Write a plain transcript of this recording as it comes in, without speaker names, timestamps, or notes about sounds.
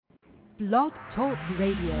Blog Talk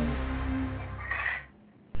Radio.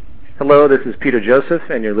 Hello, this is Peter Joseph,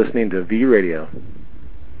 and you're listening to V Radio.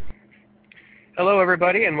 Hello,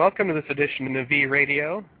 everybody, and welcome to this edition of V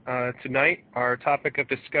Radio. Tonight, our topic of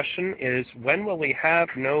discussion is when will we have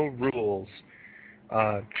no rules?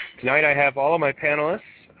 Tonight, I have all of my panelists.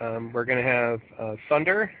 We're going to have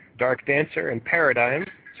Thunder, Dark Dancer, and Paradigm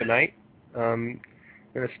tonight.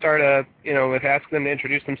 We're going to start, with asking them to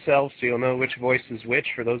introduce themselves so you'll know which voice is which.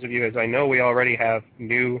 For those of you, as I know, we already have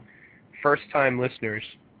new first-time listeners.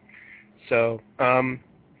 So I'm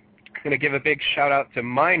going to give a big shout-out to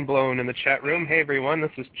Mind Blown in the chat room. Hey, everyone,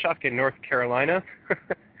 this is Chuck in North Carolina.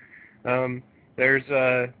 There's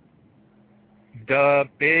the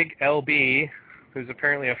Big LB, who's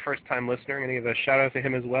apparently a first-time listener. I'm going to give a shout-out to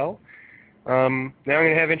him as well. Now I'm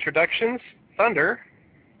going to have introductions. Thunder,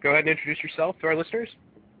 go ahead and introduce yourself to our listeners.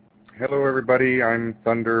 Hello, everybody. I'm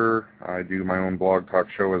Thunder. I do my own blog talk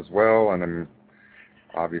show as well, and I'm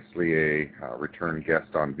obviously a return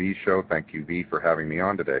guest on V Show. Thank you, V, for having me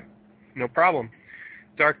on today. No problem.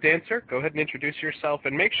 Dark Dancer, go ahead and introduce yourself,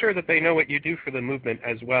 and make sure that they know what you do for the movement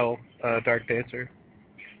as well, Dark Dancer.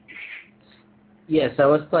 Yes, I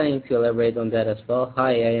was planning to elaborate on that as well.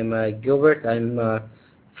 Hi, I am Gilbert. I'm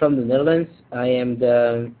from the Netherlands. I am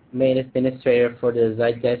the main administrator for the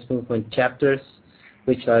Zeitgeist Movement chapters,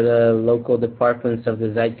 which are the local departments of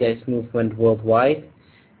the Zeitgeist Movement worldwide.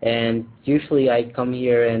 And usually I come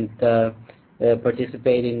here and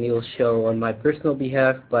participate in Neil's show on my personal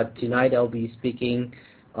behalf, but tonight I'll be speaking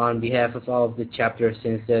on behalf of all of the chapters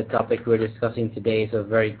since the topic we're discussing today is of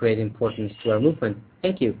very great importance to our movement.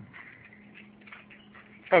 Thank you.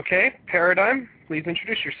 Okay, Paradigm, please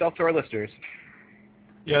introduce yourself to our listeners.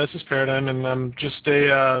 Yeah, this is Paradigm, and I'm just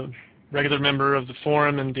a regular member of the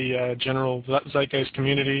forum and the general Zeitgeist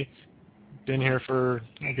community. Been here for,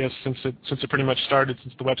 I guess, since it pretty much started,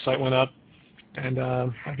 since the website went up. And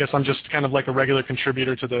I guess I'm just kind of like a regular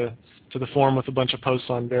contributor to the forum with a bunch of posts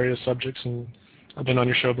on various subjects, and I've been on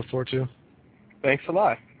your show before, too. Thanks a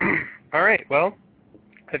lot. All right, well,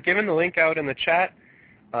 I've given the link out in the chat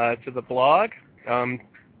to the blog.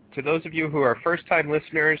 To those of you who are first-time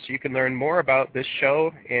listeners, you can learn more about this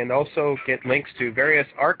show and also get links to various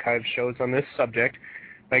archive shows on this subject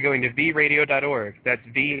by going to vradio.org. That's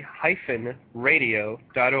v-radio.org.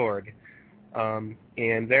 And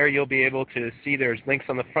there you'll be able to see there's links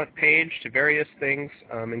on the front page to various things,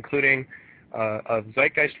 including a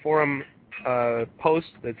Zeitgeist Forum post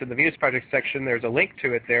that's in the Venus Project section. There's a link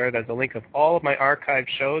to it there. That's a link of all of my archive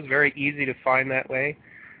shows. Very easy to find that way.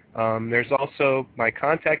 There's also my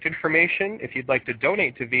contact information if you'd like to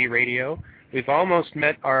donate to V Radio. We've almost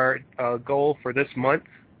met our goal for this month.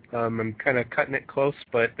 I'm kind of cutting it close,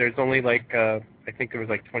 but there's only I think there was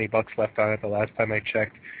like $20 left on it the last time I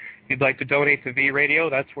checked. If you'd like to donate to V Radio,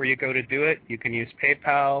 that's where you go to do it. You can use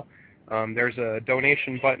PayPal. There's a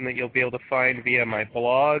donation button that you'll be able to find via my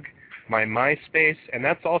blog, my MySpace, and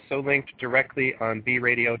that's also linked directly on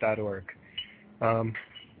vradio.org.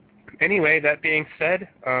 Anyway, that being said,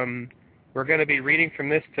 we're going to be reading from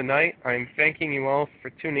this tonight. I'm thanking you all for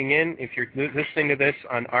tuning in. If you're listening to this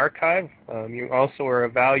on archive, you also are a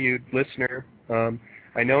valued listener.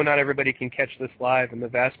 I know not everybody can catch this live, and the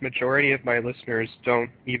vast majority of my listeners don't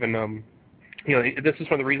even, this is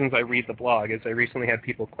one of the reasons I read the blog, is I recently had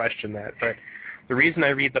people question that. But the reason I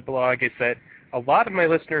read the blog is that a lot of my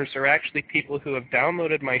listeners are actually people who have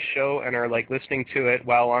downloaded my show and are listening to it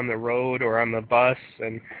while on the road or on the bus,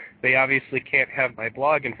 and they obviously can't have my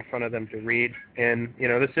blog in front of them to read. And,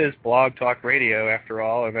 this is Blog Talk Radio after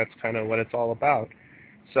all, and that's kind of what it's all about.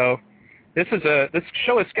 So this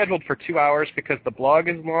show is scheduled for 2 hours because the blog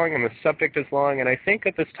is long and the subject is long, and I think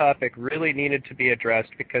that this topic really needed to be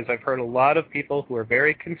addressed because I've heard a lot of people who are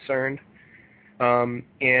very concerned,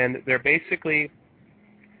 and they're basically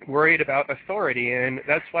worried about authority, and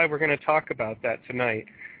that's why we're going to talk about that tonight.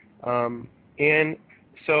 And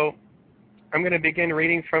so I'm going to begin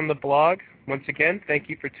reading from the blog. Once again, thank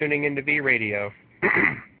you for tuning in to V Radio.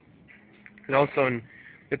 And also,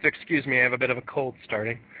 excuse me, I have a bit of a cold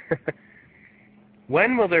starting.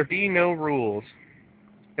 When will there be no rules?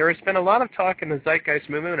 There has been a lot of talk in the Zeitgeist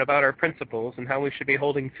movement about our principles and how we should be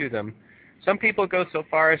holding to them. Some people go so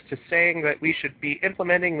far as to saying that we should be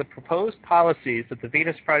implementing the proposed policies that the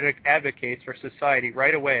Venus Project advocates for society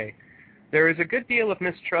right away. There is a good deal of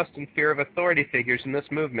mistrust and fear of authority figures in this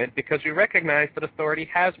movement because we recognize that authority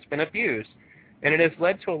has been abused, and it has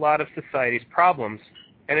led to a lot of society's problems,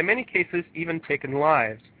 and in many cases even taken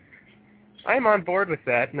lives. I am on board with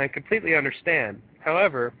that, and I completely understand.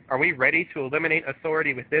 However, are we ready to eliminate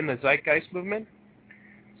authority within the Zeitgeist movement?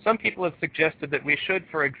 Some people have suggested that we should,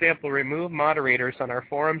 for example, remove moderators on our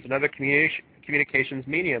forums and other communications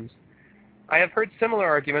mediums. I have heard similar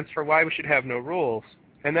arguments for why we should have no rules,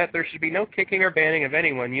 and that there should be no kicking or banning of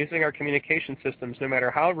anyone using our communication systems, no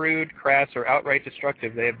matter how rude, crass, or outright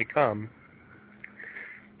destructive they have become.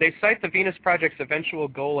 They cite the Venus Project's eventual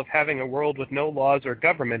goal of having a world with no laws or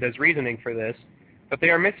government as reasoning for this, but they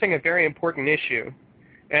are missing a very important issue,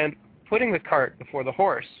 and putting the cart before the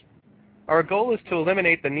horse. Our goal is to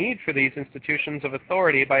eliminate the need for these institutions of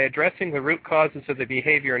authority by addressing the root causes of the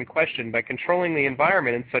behavior in question, by controlling the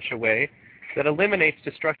environment in such a way that eliminates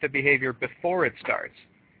destructive behavior before it starts.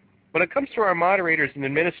 When it comes to our moderators and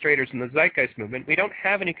administrators in the Zeitgeist movement, we don't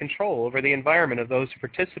have any control over the environment of those who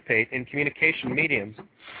participate in communication mediums,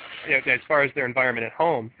 as far as their environment at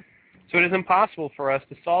home. So it is impossible for us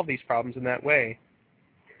to solve these problems in that way.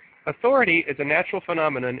 Authority is a natural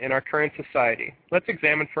phenomenon in our current society. Let's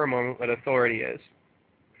examine for a moment what authority is.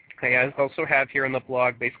 I also have here on the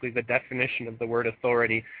blog basically the definition of the word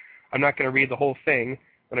authority. I'm not going to read the whole thing,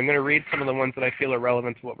 but I'm going to read some of the ones that I feel are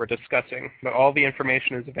relevant to what we're discussing. But all the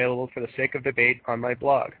information is available for the sake of debate on my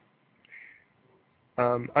blog.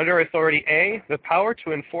 Under authority A, the power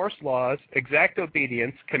to enforce laws, exact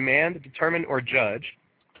obedience, command, determine, or judge.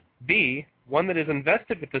 B, one that is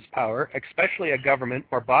invested with this power, especially a government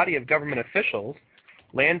or body of government officials,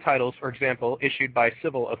 land titles, for example, issued by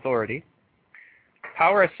civil authority.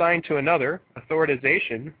 Power assigned to another,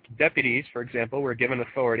 authorization, deputies, for example, were given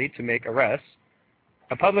authority to make arrests.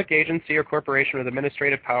 A public agency or corporation with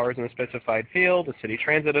administrative powers in a specified field, a city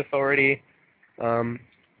transit authority.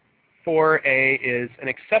 4A is an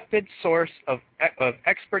accepted source of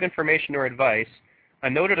expert information or advice, a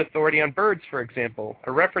noted authority on birds, for example,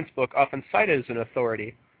 a reference book often cited as an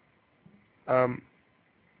authority.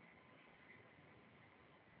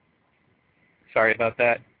 Sorry about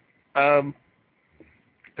that. A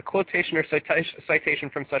quotation or citation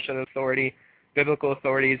from such an authority, biblical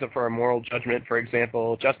authorities for a moral judgment, for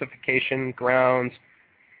example, justification, grounds.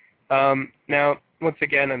 Now, once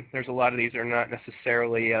again, there's a lot of these that are not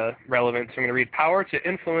necessarily relevant, so I'm going to read power to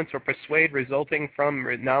influence or persuade resulting from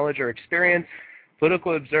knowledge or experience,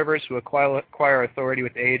 political observers who acquire authority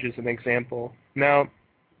with age as an example. Now, I'm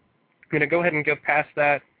going to go ahead and go past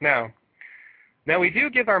that now. Now, we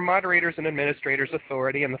do give our moderators and administrators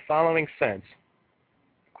authority in the following sense.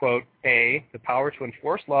 Quote, A, the power to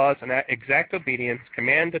enforce laws and exact obedience,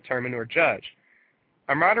 command, determine, or judge.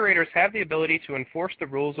 Our moderators have the ability to enforce the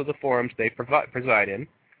rules of the forums they preside in,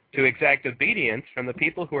 to exact obedience from the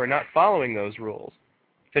people who are not following those rules,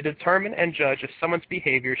 to determine and judge if someone's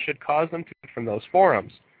behavior should cause them to move from those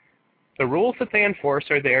forums. The rules that they enforce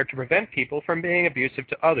are there to prevent people from being abusive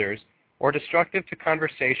to others or destructive to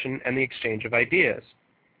conversation and the exchange of ideas.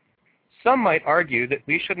 Some might argue that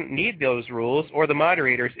we shouldn't need those rules or the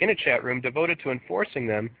moderators in a chat room devoted to enforcing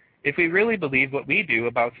them if we really believe what we do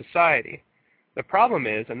about society. The problem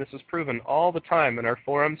is, and this is proven all the time in our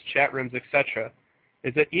forums, chat rooms, etc.,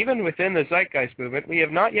 is that even within the Zeitgeist movement, we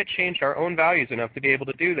have not yet changed our own values enough to be able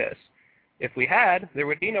to do this. If we had, there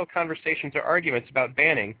would be no conversations or arguments about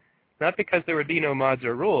banning, not because there would be no mods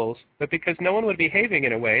or rules, but because no one would be behaving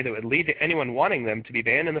in a way that would lead to anyone wanting them to be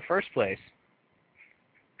banned in the first place.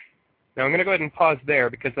 Now I'm going to go ahead and pause there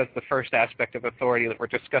because that's the first aspect of authority that we're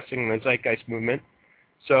discussing in the Zeitgeist movement.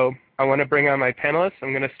 So I want to bring on my panelists.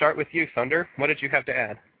 I'm going to start with you, Thunder. What did you have to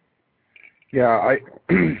add? Yeah,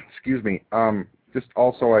 excuse me. Just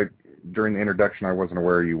also, during the introduction, I wasn't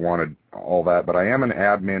aware you wanted all that, but I am an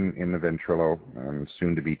admin in the Ventrilo,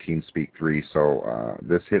 soon to be TeamSpeak 3, so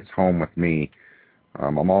this hits home with me.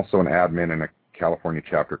 I'm also an admin and a California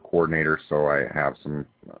chapter coordinator, so I have some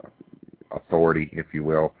authority, if you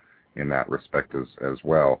will, in that respect as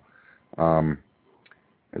well.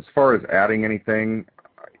 As far as adding anything,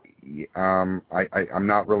 I'm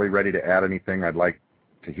not really ready to add anything. I'd like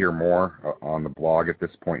to hear more on the blog at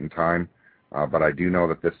this point in time. But I do know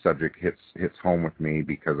that this subject hits home with me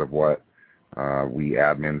because of what we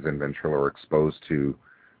admins in Ventrilo are exposed to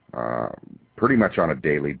pretty much on a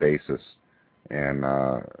daily basis. And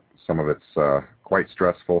some of it's quite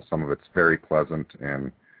stressful, some of it's very pleasant,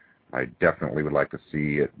 and I definitely would like to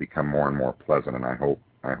see it become more and more pleasant, and I hope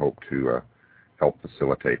to help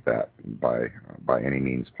facilitate that by any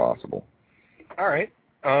means possible. All right.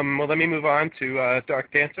 Well, let me move on to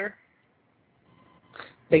Dark Dancer.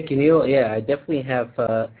 Thank you, Neil. Yeah, I definitely have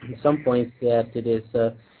some points to this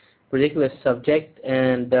particular subject,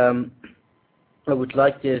 and I would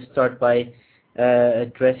like to start by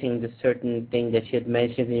addressing the certain thing that you had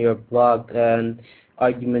mentioned in your blog, and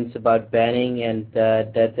arguments about banning, and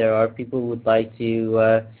that there are people who would like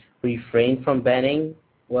to refrain from banning.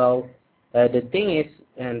 Well, the thing is,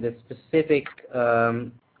 and the specific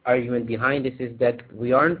argument behind this is that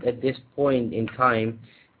we aren't at this point in time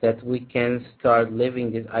that we can start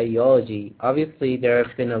living this ideology. Obviously, there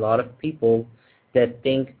have been a lot of people that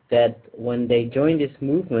think that when they join this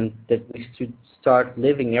movement that we should start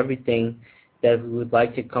living everything that we would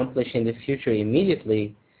like to accomplish in the future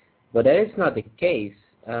immediately, but that is not the case.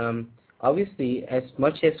 Obviously, as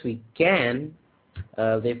much as we can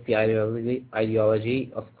live the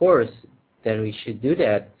ideology, of course, then we should do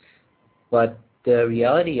that. But the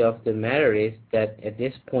reality of the matter is that at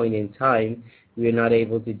this point in time, we are not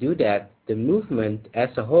able to do that. The movement as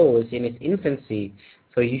a whole is in its infancy,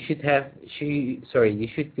 so you should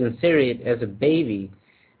consider it as a baby.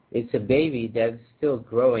 It's a baby that's still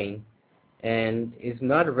growing and is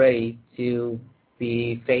not ready to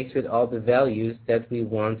be faced with all the values that we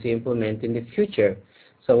want to implement in the future.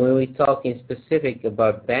 So when we talk in specific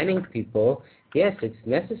about banning people, yes, it's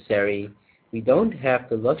necessary. We don't have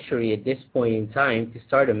the luxury at this point in time to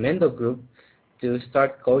start a mental group to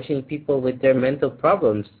start coaching people with their mental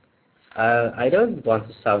problems. I don't want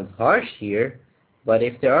to sound harsh here, but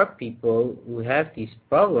if there are people who have these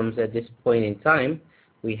problems at this point in time,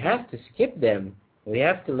 we have to skip them. We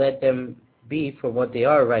have to let them be for what they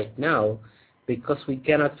are right now, because we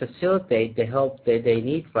cannot facilitate the help that they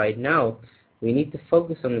need right now. We need to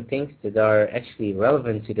focus on the things that are actually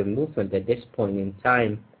relevant to the movement at this point in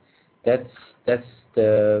time. That's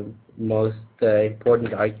the most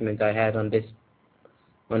important argument I had on this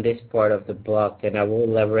part of the block, and I will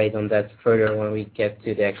elaborate on that further when we get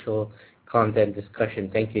to the actual content discussion.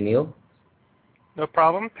 Thank you, Neil. No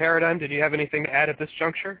problem. Paradigm, did you have anything to add at this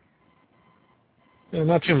juncture? Yeah,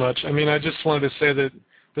 not too much. I mean, I just wanted to say that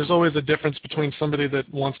there's always a difference between somebody that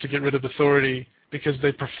wants to get rid of authority because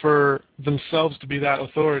they prefer themselves to be that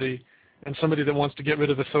authority, and somebody that wants to get rid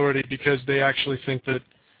of authority because they actually think that,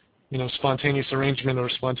 you know, spontaneous arrangement or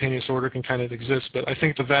spontaneous order can kind of exist. But I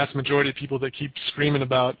think the vast majority of people that keep screaming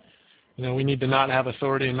about, you know, we need to not have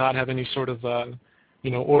authority and not have any sort of,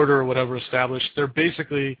 order or whatever established, they're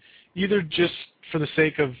basically either just for the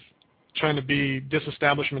sake of trying to be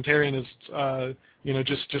disestablishmentarian,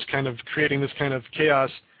 just kind of creating this kind of chaos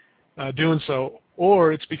doing so,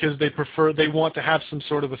 or it's because they want to have some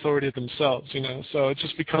sort of authority themselves, you know. So it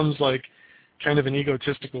just becomes like kind of an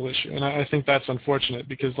egotistical issue, and I think that's unfortunate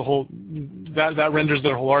because that renders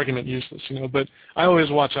their whole argument useless, you know. But I always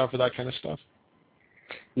watch out for that kind of stuff.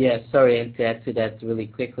 Yeah, sorry, and to add to that really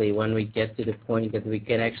quickly, when we get to the point that we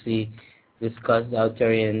can actually discuss the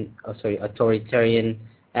authoritarian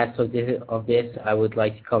aspect of this, I would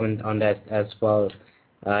like to comment on that as well.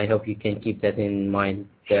 I hope you can keep that in mind,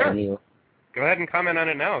 sure. Neil. Go ahead and comment on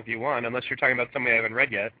it now if you want, unless you're talking about something I haven't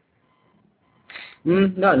read yet.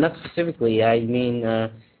 No, not specifically. I mean,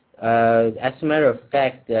 as a matter of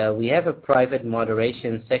fact, we have a private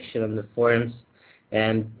moderation section on the forums,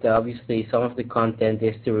 and obviously some of the content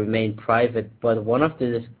is to remain private, but one of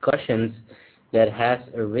the discussions that has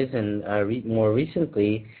arisen more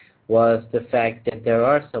recently was the fact that there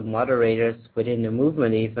are some moderators within the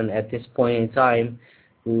movement, even at this point in time,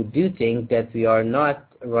 who do think that we are not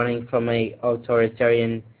running from an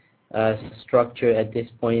authoritarian structure at this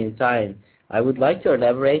point in time. I would like to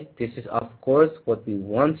elaborate. This is, of course, what we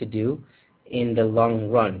want to do in the long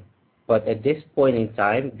run. But at this point in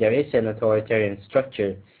time, there is an authoritarian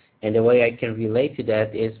structure. And the way I can relate to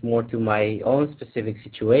that is more to my own specific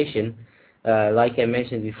situation. Like I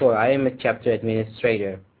mentioned before, I am a chapter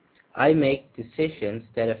administrator. I make decisions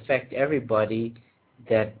that affect everybody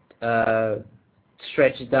that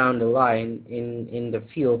stretch down the line in the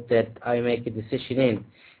field that I make a decision in.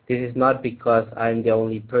 This is not because I'm the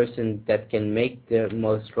only person that can make the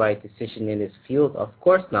most right decision in this field. Of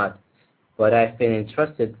course not. But I've been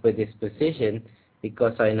entrusted with this position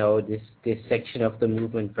because I know this section of the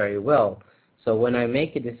movement very well. So when I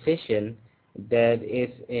make a decision that is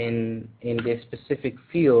in this specific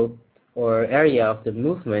field or area of the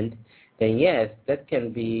movement, then yes, that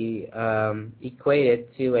can be equated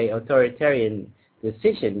to an authoritarian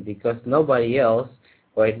decision because nobody else,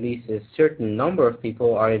 or at least a certain number of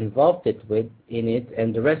people, are involved in it,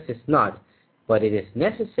 and the rest is not. But it is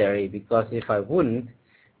necessary because if I wouldn't,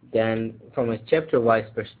 then from a chapter-wise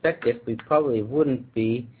perspective, we probably wouldn't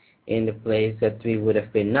be in the place that we would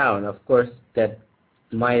have been now. And of course, that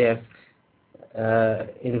might have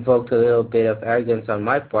invoked a little bit of arrogance on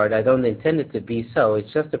my part. I don't intend it to be so.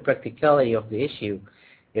 It's just the practicality of the issue.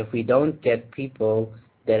 If we don't get people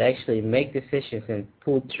that actually make decisions and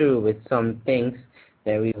pull through with some things,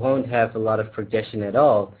 then we won't have a lot of progression at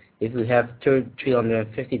all. If we have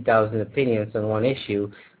 350,000 opinions on one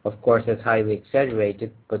issue, of course that's highly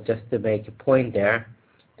exaggerated, but just to make a point there,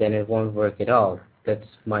 then it won't work at all. That's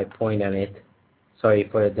my point on it. Sorry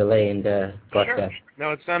for the delay in the broadcast. Sure.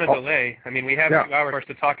 No, it's not a delay. I mean, we have 2 hours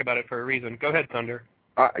to talk about it for a reason. Go ahead, Thunder.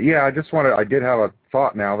 Yeah, I did have a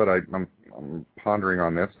thought now that I'm pondering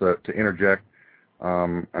on this to interject,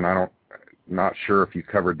 and not sure if you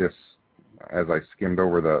covered this as I skimmed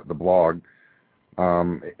over the blog.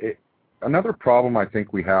 Another problem I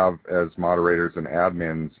think we have as moderators and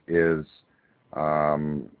admins is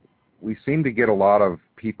we seem to get a lot of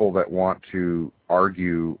people that want to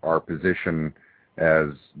argue our position as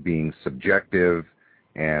being subjective,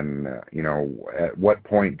 and at what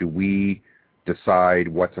point do we decide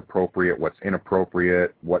what's appropriate, what's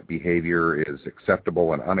inappropriate, what behavior is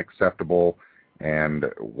acceptable and unacceptable, and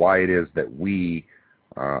why it is that we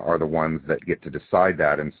are the ones that get to decide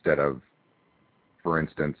that instead of, for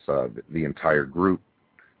instance, the entire group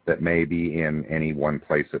that may be in any one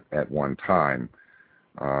place at one time.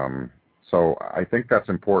 So I think that's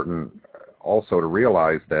important also to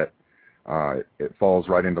realize that it falls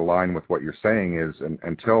right into line with what you're saying is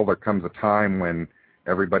until there comes a time when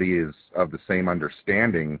everybody is of the same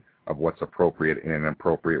understanding of what's appropriate and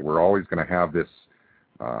inappropriate, we're always going to have this,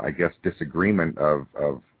 I guess, disagreement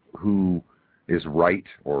of who is right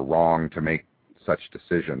or wrong to make such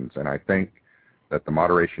decisions. And I think that the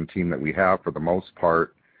moderation team that we have, for the most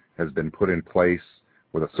part, has been put in place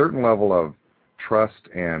with a certain level of trust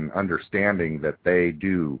and understanding that they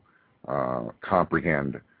do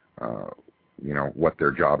comprehend what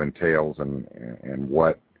their job entails and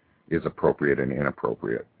what is appropriate and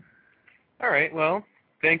inappropriate. All right, well,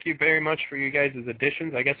 thank you very much for you guys'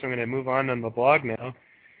 additions. I guess I'm going to move on the blog now.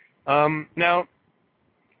 Now,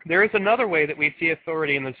 there is another way that we see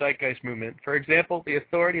authority in the Zeitgeist movement. For example, the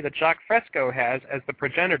authority that Jacques Fresco has as the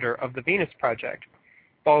progenitor of the Venus Project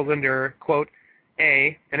falls under, quote,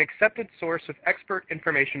 A, an accepted source of expert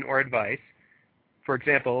information or advice. For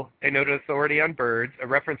example, a noted authority on birds, a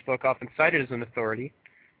reference book often cited as an authority.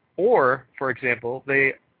 Or, for example,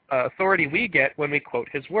 the authority we get when we quote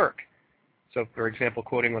his work. So, for example,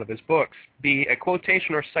 quoting one of his books. B, a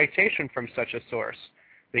quotation or citation from such a source.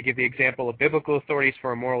 They give the example of biblical authorities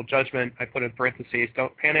for a moral judgment. I put in parentheses,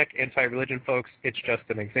 don't panic, anti-religion folks, it's just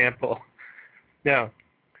an example. Now,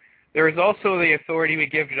 there is also the authority we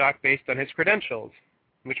give Jacques based on his credentials,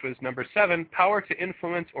 which was number 7, power to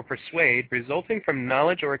influence or persuade resulting from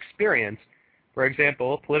knowledge or experience. For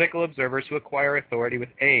example, political observers who acquire authority with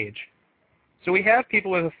age. So we have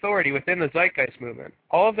people with authority within the Zeitgeist movement.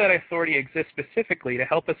 All of that authority exists specifically to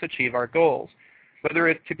help us achieve our goals. Whether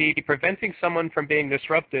it to be preventing someone from being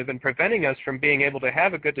disruptive and preventing us from being able to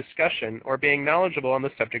have a good discussion or being knowledgeable on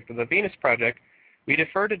the subject of the Venus Project, we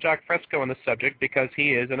defer to Jacques Fresco on the subject because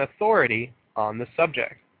he is an authority on the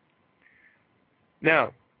subject.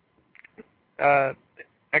 Now,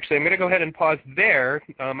 actually, I'm going to go ahead and pause there.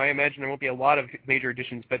 I imagine there won't be a lot of major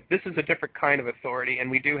additions, but this is a different kind of authority,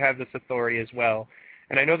 and we do have this authority as well.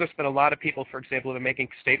 And I know there's been a lot of people, for example, that are making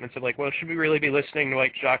statements of like, well, should we really be listening to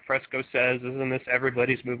like Jacques Fresco says? Isn't this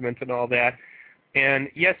everybody's movement and all that? And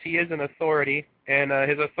yes, he is an authority, and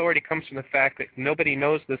his authority comes from the fact that nobody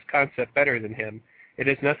knows this concept better than him. It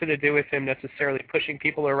has nothing to do with him necessarily pushing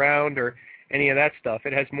people around or any of that stuff.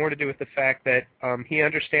 It has more to do with the fact that he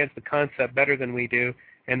understands the concept better than we do,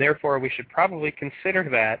 and therefore we should probably consider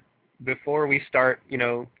that before we start,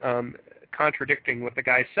 contradicting what the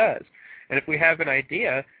guy says. And if we have an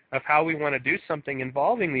idea of how we want to do something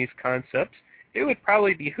involving these concepts, it would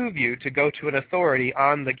probably behoove you to go to an authority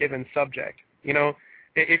on the given subject.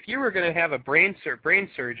 If you were going to have a brain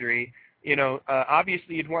surgery,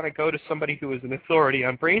 obviously you'd want to go to somebody who is an authority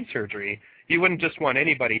on brain surgery. You wouldn't just want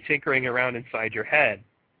anybody tinkering around inside your head.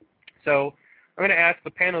 So I'm going to ask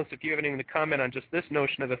the panelists if you have anything to comment on just this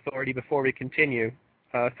notion of authority before we continue.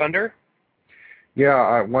 Thunder?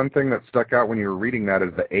 Yeah, one thing that stuck out when you were reading that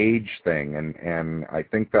is the age thing, and I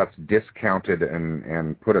think that's discounted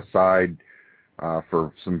and put aside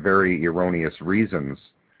for some very erroneous reasons.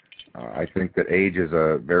 I think that age is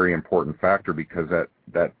a very important factor because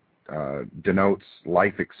that denotes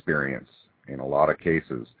life experience in a lot of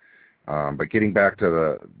cases. But getting back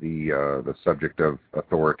to the subject of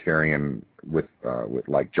authoritarian with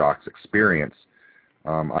like Jacques' experience,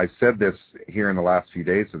 I said this here in the last few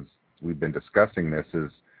days as we've been discussing this is,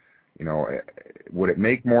 would it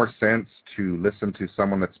make more sense to listen to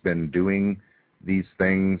someone that's been doing these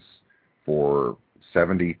things for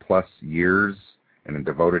 70 plus years and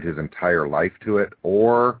devoted his entire life to it,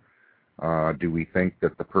 or do we think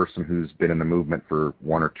that the person who's been in the movement for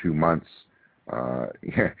 1 or 2 months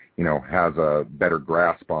has a better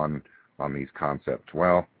grasp on these concepts?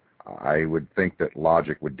 Well, I would think that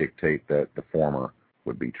logic would dictate that the former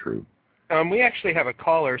would be true. We actually have a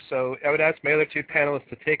caller, so I would ask my other two panelists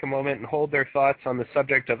to take a moment and hold their thoughts on the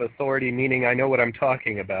subject of authority, meaning I know what I'm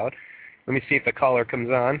talking about. Let me see if the caller comes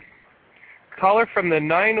on. Caller from the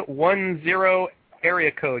 910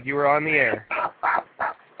 area code. You were on the air.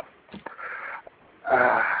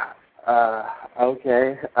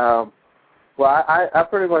 Okay. Well, I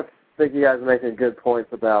pretty much think you guys are making good points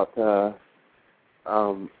about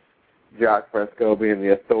Jacque Fresco being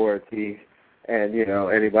the authority, and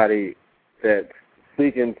anybody that's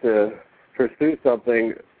seeking to pursue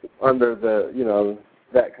something under the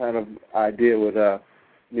that kind of idea would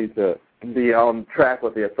need to be on track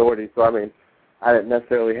with the authority. So I mean, I didn't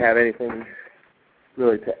necessarily have anything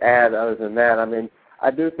really to add other than that. I mean, I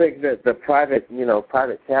do think that the private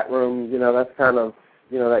chat room, that's kind of,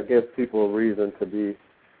 that gives people a reason to be,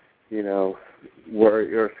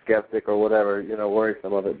 worried or skeptic or whatever,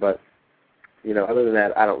 worrisome of it. But, other than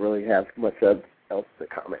that, I don't really have much else to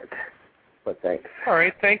comment. But thanks. All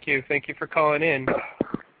right, thank you. Thank you for calling in.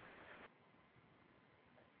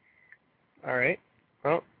 All right.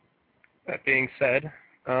 Well, that being said.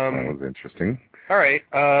 That was interesting. All right.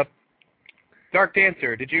 Dark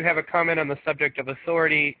Dancer, did you have a comment on the subject of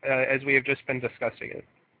authority as we have just been discussing it?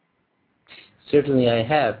 Certainly I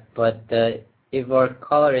have, but if our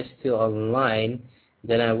caller is still online,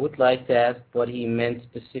 then I would like to ask what he meant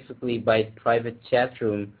specifically by private chat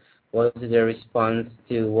room. Was it a response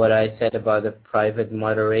to what I said about the private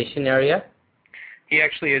moderation area? He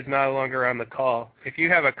actually is no longer on the call. If you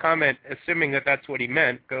have a comment, assuming that that's what he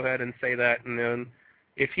meant, go ahead and say that, and then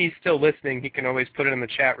if he's still listening, he can always put it in the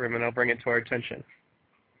chat room, and I'll bring it to our attention.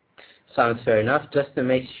 Sounds fair enough. Just to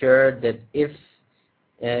make sure that if,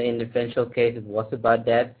 in the eventual case, it was about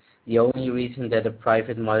that, the only reason that a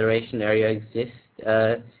private moderation area exists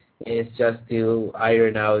is just to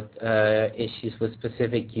iron out issues with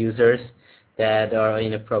specific users that are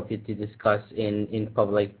inappropriate to discuss in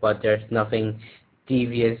public, but there's nothing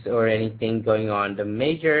devious or anything going on. The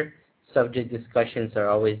major subject discussions are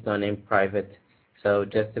always done in private. So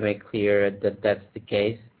just to make clear that that's the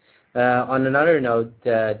case. On another note,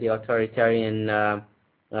 the authoritarian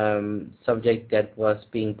subject that was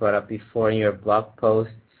being brought up before in your blog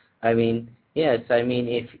post, I mean, yes, I mean,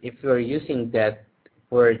 if you're using that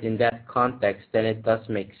word in that context, then it does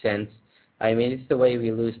make sense. I mean, it's the way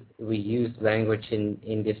we use language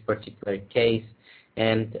in this particular case,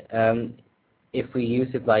 and if we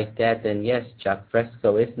use it like that, then yes, Jacque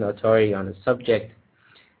Fresco is an authority on the subject.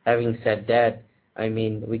 Having said that, I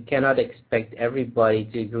mean, we cannot expect everybody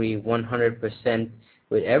to agree 100%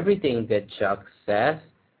 with everything that Jacque says,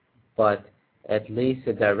 but at least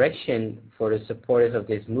the direction for the supporters of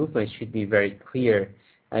this movement should be very clear.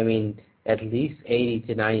 I mean, at least 80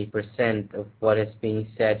 to 90% of what is being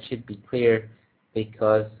said should be clear,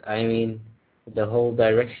 because, I mean, the whole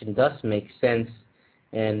direction does make sense.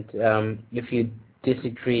 And if you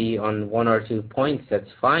disagree on one or 2 points,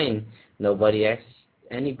 that's fine. Nobody asks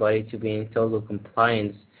anybody to be in total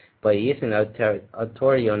compliance, but he is an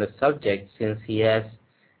authority on the subject since he has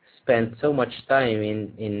spent so much time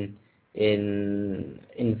in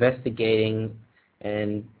investigating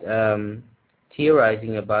and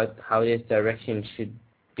theorizing about how this direction should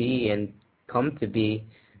be and come to be.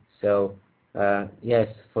 So yes,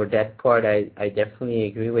 for that part, I definitely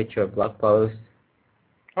agree with your blog post.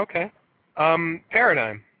 Okay.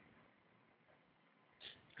 Paradigm.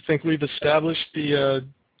 I think we've established the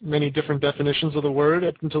many different definitions of the word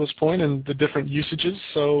up until this point and the different usages,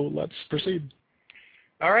 so let's proceed.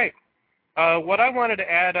 All right. What I wanted to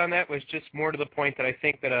add on that was just more to the point that I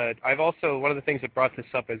think that I've also, one of the things that brought this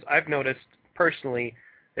up is I've noticed personally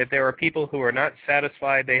that there are people who are not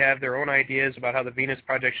satisfied. They have their own ideas about how the Venus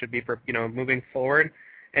Project should be, moving forward.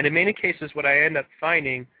 And in many cases, what I end up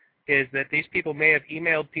finding is that these people may have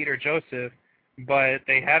emailed Peter Joseph, but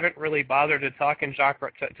they haven't really bothered to talk to Jacque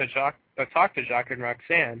and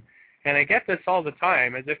Roxanne. And I get this all the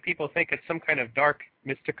time, as if people think it's some kind of dark,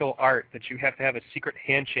 mystical art that you have to have a secret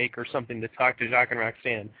handshake or something to talk to Jacque and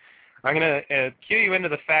Roxanne. I'm going to cue you into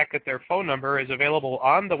the fact that their phone number is available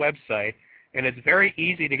on the website, and it's very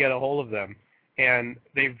easy to get a hold of them. And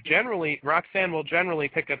Roxanne will generally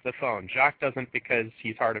pick up the phone. Jacque doesn't because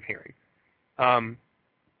he's hard of hearing.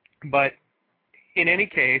 But in any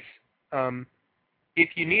case, if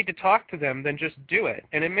you need to talk to them, then just do it.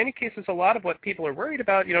 And in many cases, a lot of what people are worried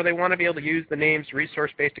about, they want to be able to use the names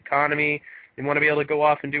resource-based economy. They want to be able to go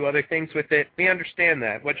off and do other things with it. We understand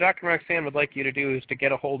that. What Jacque and Roxanne would like you to do is to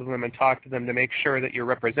get a hold of them and talk to them to make sure that you're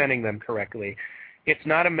representing them correctly. It's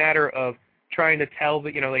not a matter of trying to tell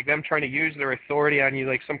that, like them trying to use their authority on you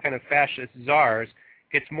like some kind of fascist czars.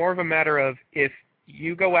 It's more of a matter of if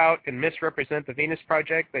you go out and misrepresent the Venus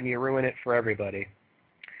Project, then you ruin it for everybody.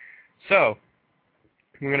 So,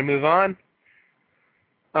 we're going to move on.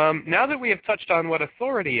 Now that we have touched on what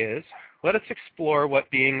authority is, let us explore what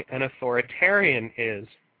being an authoritarian is.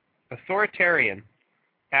 Authoritarian,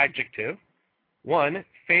 adjective, 1,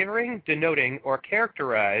 favoring, denoting, or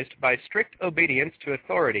characterized by strict obedience to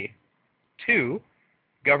authority. 2,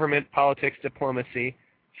 government, politics, diplomacy,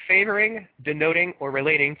 favoring, denoting, or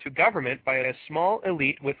relating to government by a small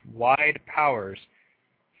elite with wide powers.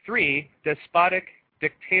 3, despotic,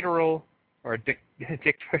 dictatorial, or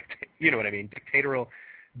you know what I mean, dictatorial,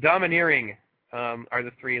 domineering are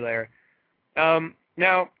the 3 there.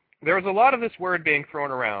 Now, there is a lot of this word being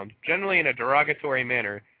thrown around, generally in a derogatory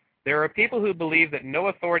manner. There are people who believe that no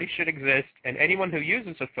authority should exist, and anyone who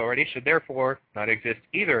uses authority should therefore not exist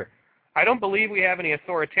either. I don't believe we have any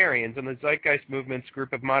authoritarians in the Zeitgeist Movement's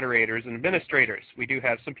group of moderators and administrators. We do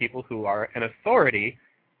have some people who are an authority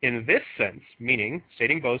in this sense, meaning,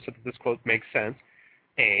 stating both so that this quote makes sense,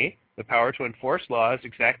 A, the power to enforce laws,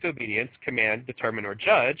 exact obedience, command, determine, or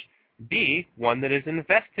judge. B, one that is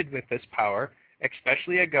invested with this power,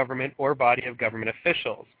 especially a government or body of government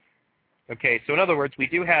officials. Okay, so in other words, we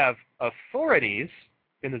do have authorities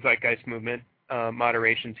in the Zeitgeist Movement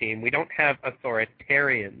moderation team. We don't have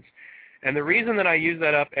authoritarians. And the reason that I use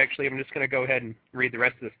that up, actually, I'm just going to go ahead and read the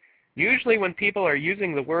rest of this. Usually when people are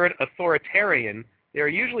using the word authoritarian, they're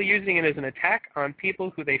usually using it as an attack on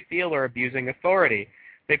people who they feel are abusing authority.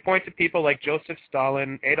 They point to people like Joseph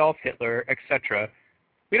Stalin, Adolf Hitler, etc.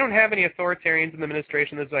 We don't have any authoritarians in the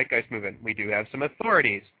administration of the Zeitgeist Movement. We do have some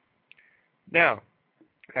authorities. Now,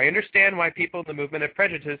 I understand why people in the movement have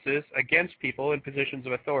prejudices against people in positions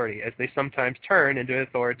of authority, as they sometimes turn into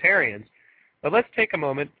authoritarians. But let's take a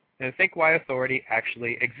moment and think why authority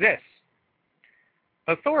actually exists.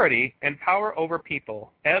 Authority and power over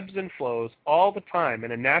people ebbs and flows all the time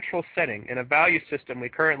in a natural setting in a value system we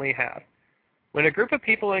currently have. When a group of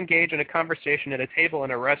people engage in a conversation at a table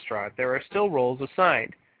in a restaurant, there are still roles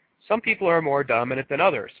assigned. Some people are more dominant than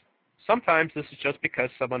others. Sometimes this is just because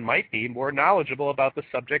someone might be more knowledgeable about the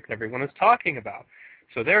subject everyone is talking about.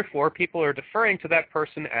 So therefore, people are deferring to that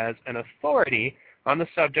person as an authority on the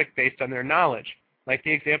subject based on their knowledge, like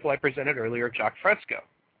the example I presented earlier of Jacques Fresco.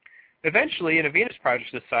 Eventually, in a Venus Project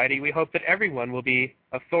society, we hope that everyone will be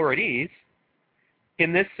authorities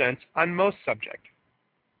in this sense on most subjects,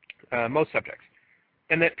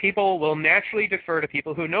 and that people will naturally defer to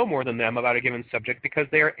people who know more than them about a given subject because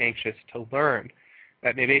they are anxious to learn.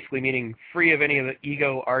 That may basically meaning free of any of the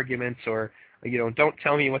ego arguments or, don't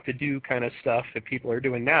tell me what to do kind of stuff that people are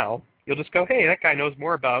doing now. You'll just go, hey, that guy knows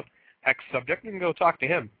more about X subject. You can go talk to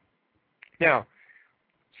him. Now,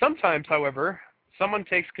 sometimes, however, someone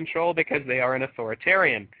takes control because they are an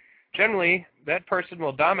authoritarian. Generally, that person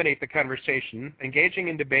will dominate the conversation, engaging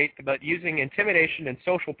in debate, but using intimidation and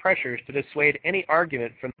social pressures to dissuade any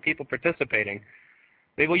argument from the people participating.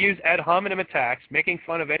 They will use ad hominem attacks, making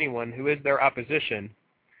fun of anyone who is their opposition.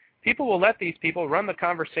 People will let these people run the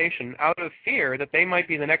conversation out of fear that they might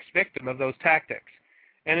be the next victim of those tactics.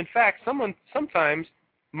 And in fact, someone sometimes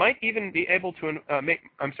might even be able to,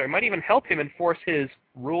 might even help him enforce his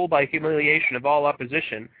rule by humiliation of all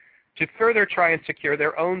opposition to further try and secure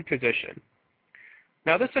their own position.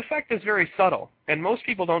 Now, this effect is very subtle, and most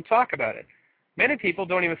people don't talk about it. Many people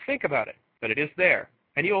don't even think about it, but it is there.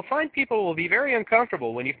 And you will find people will be very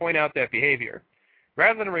uncomfortable when you point out that behavior.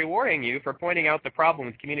 Rather than rewarding you for pointing out the problem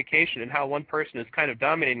with communication and how one person is kind of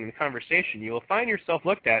dominating the conversation, you will find yourself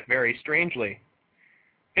looked at very strangely.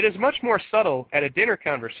 It is much more subtle at a dinner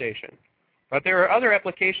conversation, but there are other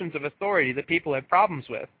applications of authority that people have problems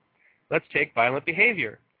with. Let's take violent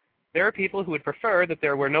behavior. There are people who would prefer that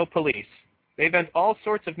there were no police. They vent all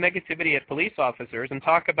sorts of negativity at police officers and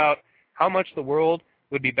talk about how much the world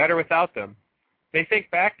would be better without them. They think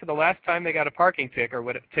back to the last time they got a parking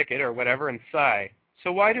ticket or whatever and sigh.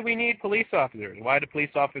 So why do we need police officers? Why do police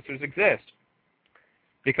officers exist?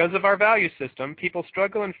 Because of our value system, people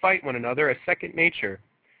struggle and fight one another as second nature.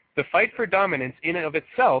 The fight for dominance in and of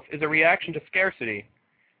itself is a reaction to scarcity.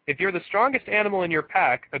 If you're the strongest animal in your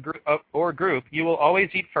pack or group, you will always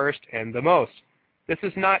eat first and the most. This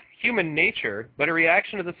is not human nature, but a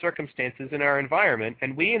reaction to the circumstances in our environment,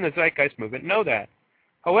 and we in the Zeitgeist Movement know that.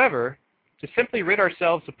 However, to simply rid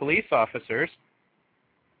ourselves of police officers,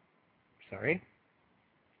 to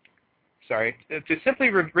simply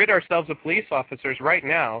rid ourselves of police officers right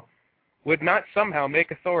now would not somehow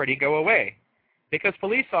make authority go away, because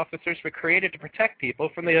police officers were created to protect people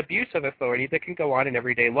from the abuse of authority that can go on in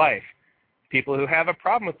everyday life. People who have a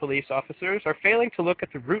problem with police officers are failing to look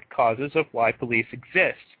at the root causes of why police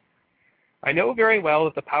exist. I know very well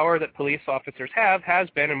that the power that police officers have has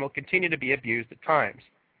been and will continue to be abused at times.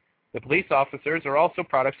 The police officers are also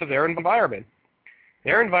products of their environment.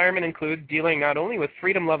 Their environment includes dealing not only with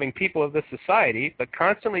freedom-loving people of this society, but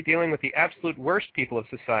constantly dealing with the absolute worst people of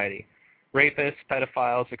society, rapists,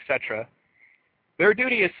 pedophiles, etc. Their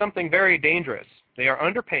duty is something very dangerous. They are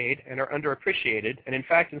underpaid and are underappreciated, and in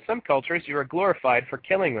fact, in some cultures, you are glorified for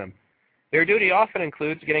killing them. Their duty often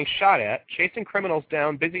includes getting shot at, chasing criminals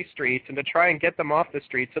down busy streets, and to try and get them off the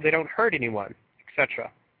street so they don't hurt anyone, etc.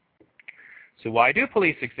 So why do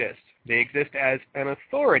police exist? They exist as an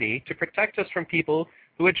authority to protect us from people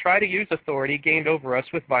who would try to use authority gained over us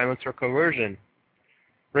with violence or coercion.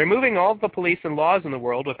 Removing all of the police and laws in the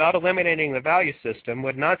world without eliminating the value system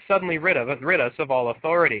would not suddenly rid us of all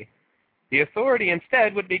authority. The authority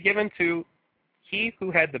instead would be given to he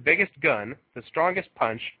who had the biggest gun, the strongest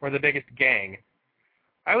punch, or the biggest gang.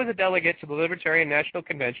 I was a delegate to the Libertarian National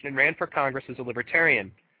Convention and ran for Congress as a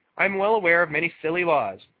libertarian. I'm well aware of many silly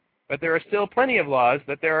laws, but there are still plenty of laws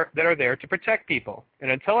that are there to protect people,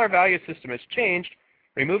 and until our value system is changed,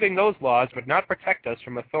 removing those laws would not protect us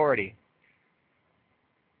from authority.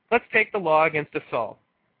 Let's take the law against assault.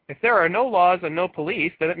 If there are no laws and no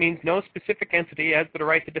police, then it means no specific entity has the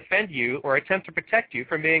right to defend you or attempt to protect you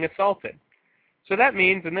from being assaulted. So that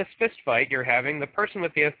means in this fist fight you're having, the person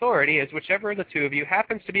with the authority is whichever of the two of you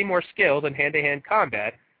happens to be more skilled in hand-to-hand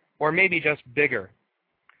combat, or maybe just bigger.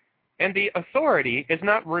 And the authority is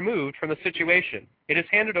not removed from the situation. It is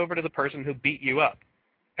handed over to the person who beat you up.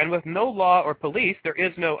 And with no law or police, there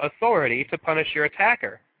is no authority to punish your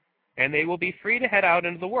attacker. And they will be free to head out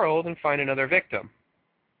into the world and find another victim.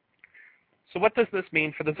 So what does this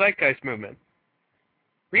mean for the Zeitgeist movement?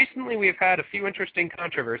 Recently, we have had a few interesting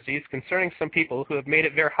controversies concerning some people who have made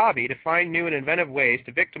it their hobby to find new and inventive ways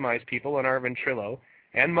to victimize people on our Ventrilo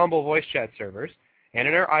and Mumble voice chat servers and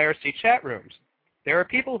in our IRC chat rooms. There are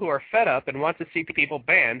people who are fed up and want to see people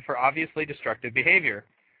banned for obviously destructive behavior.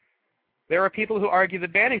 There are people who argue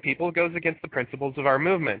that banning people goes against the principles of our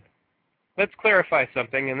movement. Let's clarify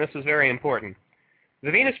something, and this is very important.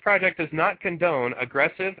 The Venus Project does not condone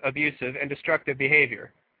aggressive, abusive, and destructive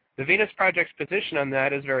behavior. The Venus Project's position on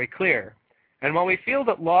that is very clear. And while we feel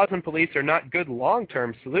that laws and police are not good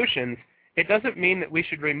long-term solutions, it doesn't mean that we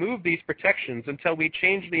should remove these protections until we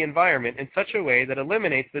change the environment in such a way that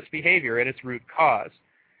eliminates this behavior at its root cause.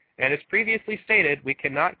 And as previously stated, we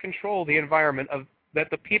cannot control the environment that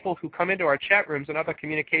the people who come into our chat rooms and other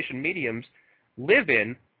communication mediums live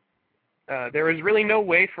in. There is really no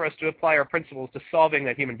way for us to apply our principles to solving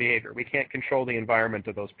that human behavior. We can't control the environment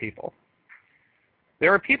of those people.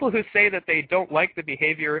 There are people who say that they don't like the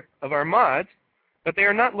behavior of our mods, but they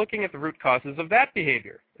are not looking at the root causes of that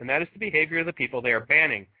behavior, and that is the behavior of the people they are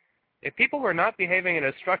banning. If people were not behaving in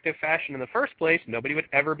a destructive fashion in the first place, nobody would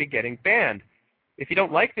ever be getting banned. If you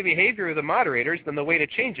don't like the behavior of the moderators, then the way to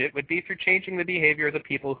change it would be through changing the behavior of the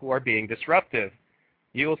people who are being disruptive.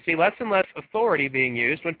 You will see less and less authority being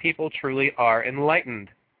used when people truly are enlightened.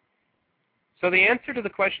 So the answer to the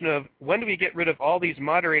question of when do we get rid of all these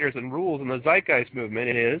moderators and rules in the Zeitgeist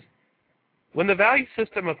movement is when the value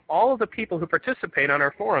system of all of the people who participate on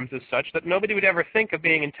our forums is such that nobody would ever think of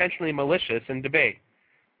being intentionally malicious in debate.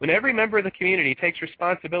 When every member of the community takes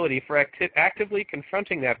responsibility for actively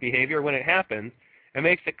confronting that behavior when it happens and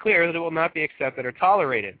makes it clear that it will not be accepted or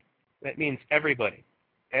tolerated. That means everybody,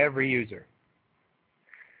 every user.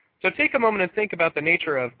 So take a moment and think about the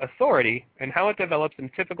nature of authority and how it develops in a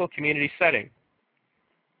typical community setting.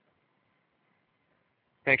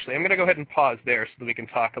 Actually, I'm going to go ahead and pause there so that we can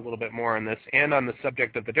talk a little bit more on this and on the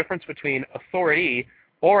subject of the difference between authority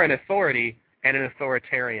or an authority and an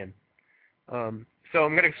authoritarian. So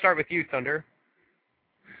I'm going to start with you, Thunder.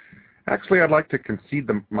 Actually, I'd like to concede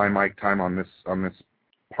my mic time on this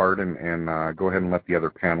part and go ahead and let the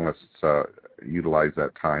other panelists utilize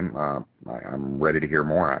that time. I'm ready to hear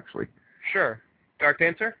more, actually. Sure. Dark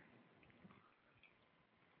Dancer?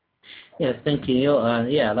 Yes, thank you.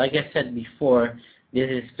 Yeah, like I said before, this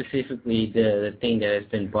is specifically the thing that has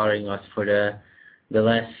been bothering us for the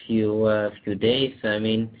last few days. I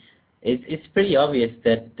mean, it's pretty obvious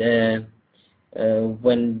that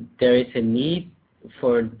when there is a need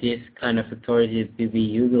for this kind of authority to be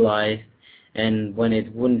utilized, and when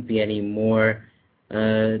it wouldn't be anymore,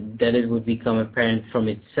 that it would become apparent from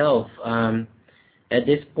itself. At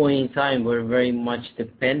this point in time, we're very much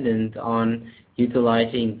dependent on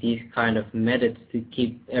utilizing these kind of methods to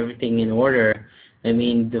keep everything in order. I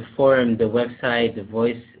mean, the forum, the website, the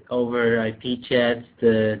voice over IP chats,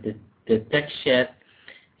 the text chat,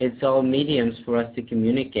 it's all mediums for us to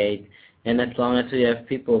communicate. And as long as we have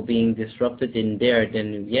people being disrupted in there,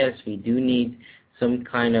 then yes, we do need some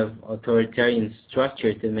kind of authoritarian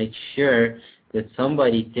structure to make sure that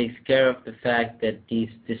somebody takes care of the fact that these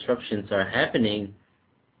disruptions are happening.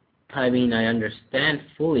 I mean, I understand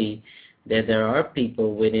fully that there are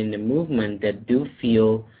people within the movement that do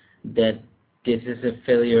feel that this is a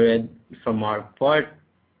failure from our part,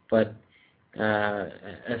 but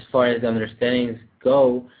as far as understandings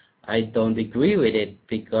go, I don't agree with it,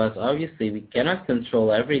 because obviously we cannot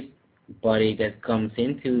control everybody that comes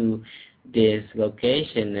into this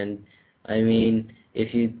location. And I mean,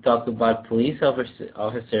 if you talk about police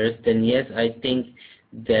officers, then yes, I think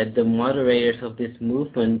that the moderators of this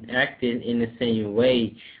movement acted in the same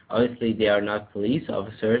way. Obviously, they are not police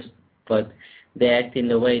officers, but they act in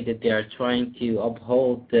the way that they are trying to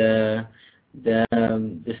uphold the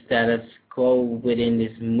status quo within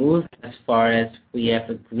this movement, as far as we have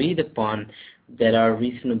agreed upon that are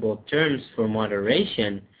reasonable terms for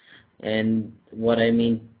moderation. And what I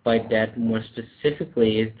mean by that more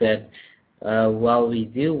specifically is that while we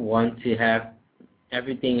do want to have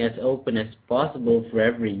everything as open as possible for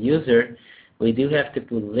every user, we do have to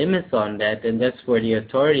put limits on that, and that's where the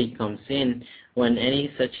authority comes in. When any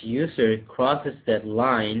such user crosses that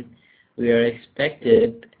line, we are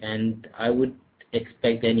expected, and I would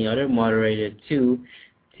expect any other moderator too,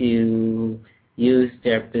 to use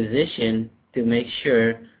their position to make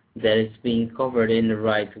sure that it's being covered in the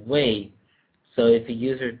right way. So if a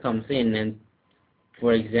user comes in and,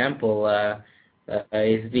 for example,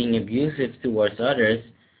 is being abusive towards others,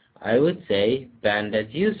 I would say ban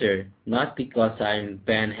that user, not because I'm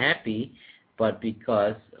ban happy, but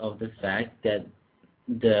because of the fact that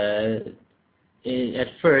at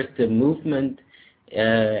first the movement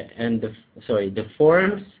and the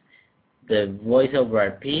forums, the voice over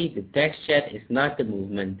IP, the text chat is not the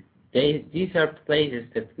movement. These are places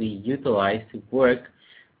that we utilize to work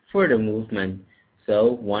for the movement.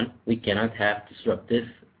 So one, we cannot have disruptive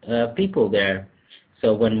people there.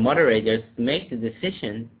 So when moderators make the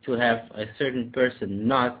decision to have a certain person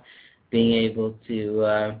not being able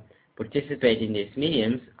to participate in these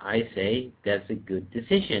mediums, I say that's a good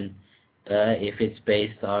decision. If it's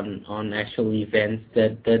based on actual events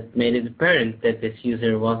that made it apparent that this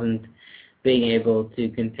user wasn't being able to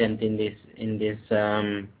contend in these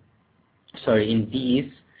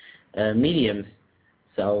mediums.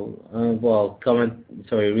 So,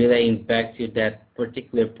 relaying back to that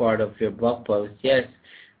particular part of your blog post, yes,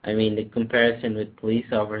 I mean, the comparison with police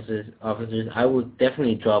officers, I would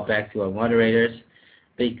definitely draw back to our moderators,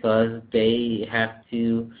 because they have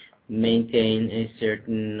to maintain a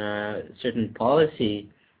certain policy,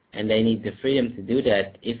 and they need the freedom to do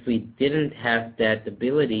that. If we didn't have that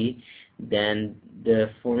ability, then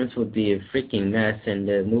the forums would be a freaking mess, and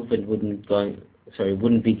the movement wouldn't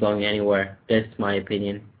be going anywhere. That's my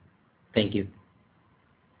opinion. Thank you.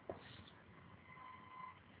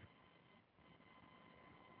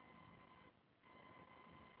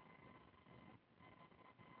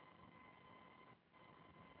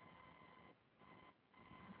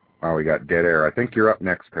 Oh, we got dead air. I think you're up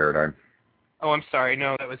next, Paradigm. Oh, I'm sorry.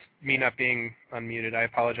 No, that was me not being unmuted. I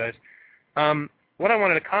apologize. What I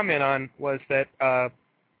wanted to comment on was that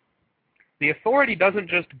the authority doesn't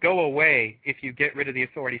just go away if you get rid of the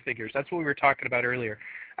authority figures. That's what we were talking about earlier.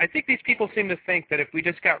 I think these people seem to think that if we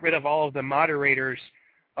just got rid of all of the moderators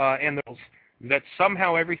and the rules, that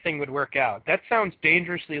somehow everything would work out. That sounds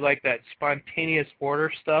dangerously like that spontaneous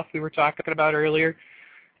order stuff we were talking about earlier.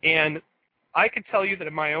 And I can tell you that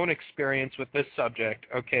in my own experience with this subject,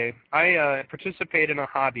 okay, I participate in a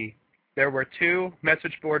hobby. There were 2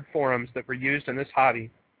 message board forums that were used in this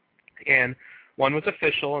hobby, and one was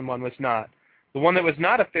official and one was not. The one that was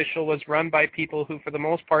not official was run by people who, for the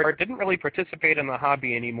most part, didn't really participate in the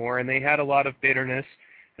hobby anymore, and they had a lot of bitterness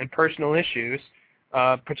and personal issues,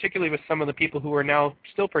 particularly with some of the people who are now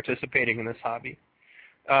still participating in this hobby.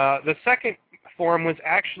 The second forum was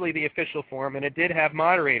actually the official forum, and it did have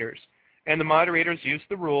moderators. And the moderators used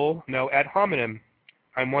the rule, no ad hominem.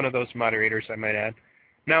 I'm one of those moderators, I might add.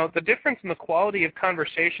 Now, the difference in the quality of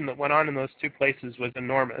conversation that went on in those 2 places was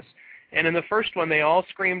enormous. And in the first one, they all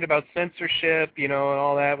screamed about censorship, and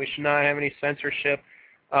all that. We should not have any censorship.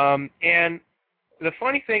 And the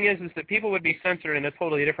funny thing is that people would be censored in a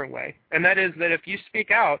totally different way. And that is that if you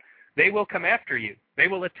speak out, they will come after you. They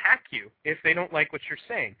will attack you if they don't like what you're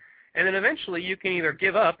saying. And then eventually you can either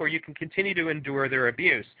give up or you can continue to endure their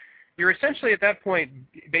abuse. You're essentially at that point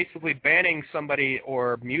basically banning somebody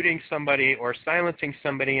or muting somebody or silencing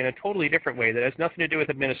somebody in a totally different way that has nothing to do with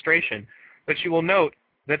administration. But you will note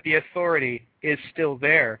that the authority is still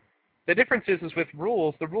there. The difference is with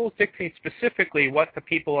rules, the rules dictate specifically what the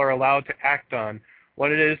people are allowed to act on,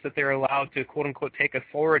 what it is that they're allowed to, quote-unquote, take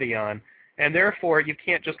authority on. and therefore you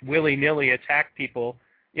can't just willy-nilly attack people,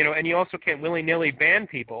 and you also can't willy-nilly ban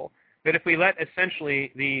people. But if we let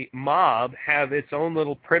essentially the mob have its own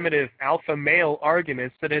little primitive alpha male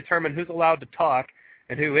arguments to determine who's allowed to talk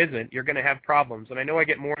and who isn't, you're going to have problems. And I know I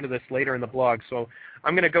get more into this later in the blog, so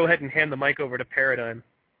I'm going to go ahead and hand the mic over to Paradigm.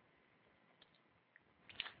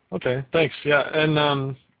 Okay, thanks. Yeah,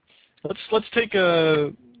 and let's take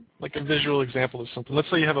a visual example of something. Let's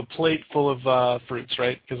say you have a plate full of fruits,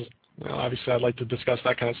 right? Because obviously I'd like to discuss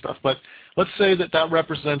that kind of stuff. But let's say that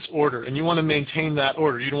represents order, and you want to maintain that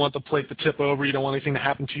order. You don't want the plate to tip over. You don't want anything to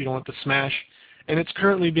happen to you. You don't want it to smash. And it's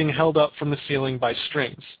currently being held up from the ceiling by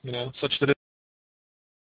strings, such that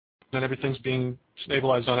and everything's being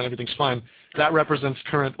stabilized on it, everything's fine. That represents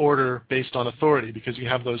current order based on authority, because you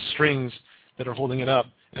have those strings that are holding it up.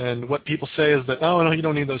 And what people say is that, oh, no, you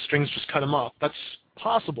don't need those strings, just cut them off. That's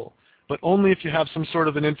possible, but only if you have some sort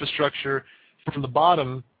of an infrastructure from the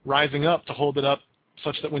bottom rising up to hold it up,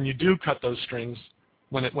 such that when you do cut those strings,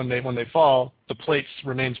 when they fall, the plate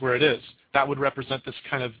remains where it is. That would represent this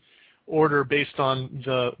kind of order based on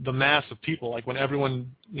the mass of people, like when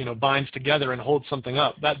everyone binds together and holds something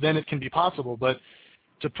up. Then it can be possible, but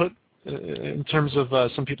to put in terms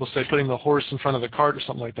of some people say putting the horse in front of the cart or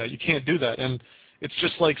something like that, you can't do that. And it's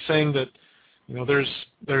just like saying that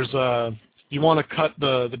you want to cut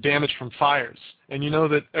the damage from fires, and you know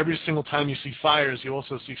that every single time you see fires, you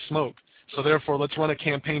also see smoke. So therefore, let's run a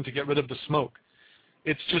campaign to get rid of the smoke.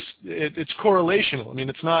 It's just it's correlational. I mean,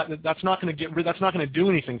 that's not going to do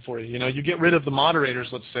anything for you. You get rid of the moderators,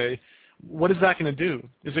 let's say. What is that going to do?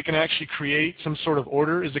 Is it going to actually create some sort of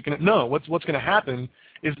order? Is it going to no? What's going to happen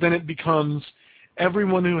is then it becomes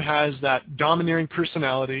everyone who has that domineering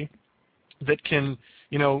personality that can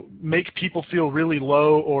make people feel really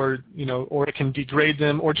low, or it can degrade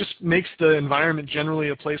them, or just makes the environment generally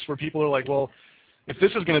a place where people are like, well, if this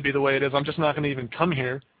is going to be the way it is, I'm just not going to even come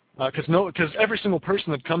here, because every single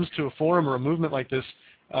person that comes to a forum or a movement like this,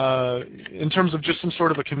 in terms of just some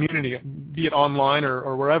sort of a community, be it online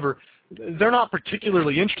or wherever, they're not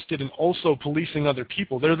particularly interested in also policing other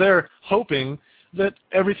people. They're there hoping that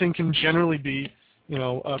everything can generally be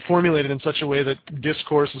formulated in such a way that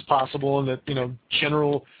discourse is possible and that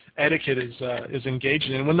general etiquette is engaged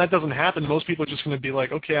in. And when that doesn't happen, most people are just going to be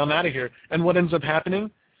like, okay, I'm out of here. And what ends up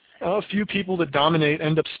happening? A few people that dominate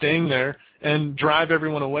end up staying there and drive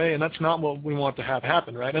everyone away, and that's not what we want to have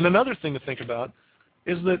happen, right? And another thing to think about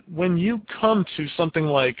is that when you come to something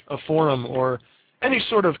like a forum or any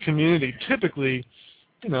sort of community, typically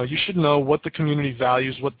you should know what the community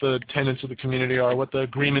values, what the tenets of the community are, what the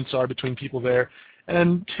agreements are between people there.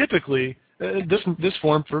 And typically, this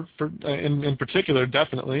forum in particular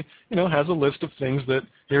definitely, has a list of things that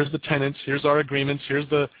here's the tenets, here's our agreements, here's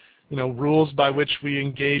the rules by which we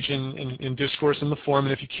engage in discourse in the forum.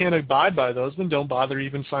 And if you can't abide by those, then don't bother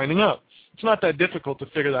even signing up. It's not that difficult to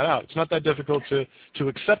figure that out. It's not that difficult to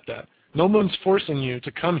accept that. No one's forcing you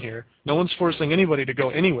to come here. No one's forcing anybody to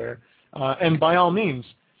go anywhere. And by all means,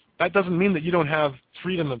 that doesn't mean that you don't have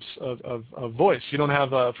freedom of voice. You don't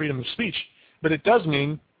have freedom of speech. But it does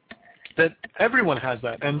mean that everyone has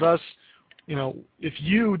that, and thus, if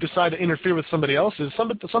you decide to interfere with somebody else's,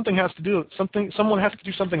 someone has to do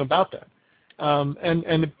something about that.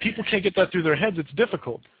 And if people can't get that through their heads, it's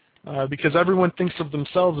difficult because everyone thinks of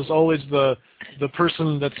themselves as always the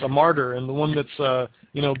person that's a martyr and the one that's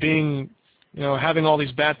having all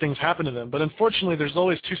these bad things happen to them. But unfortunately, there's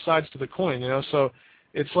always two sides to the coin. So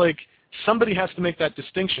it's like, somebody has to make that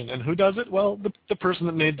distinction, and who does it? Well, the person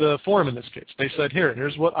that made the forum in this case. They said,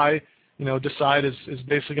 here's what I, decide is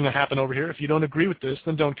basically going to happen over here. If you don't agree with this,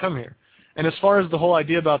 then don't come here. And as far as the whole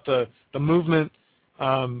idea about the movement,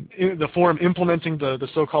 the forum implementing the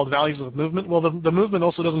so-called values of the movement, well, the movement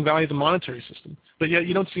also doesn't value the monetary system. But yet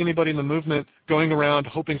you don't see anybody in the movement going around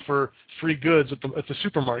hoping for free goods at the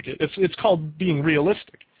supermarket. It's called being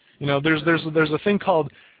realistic. There's a thing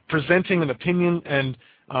called presenting an opinion and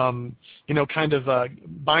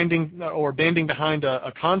binding or banding behind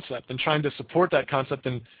a concept and trying to support that concept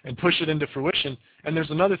and push it into fruition. And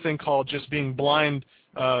there's another thing called just being blind,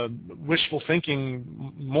 wishful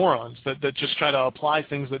thinking morons that just try to apply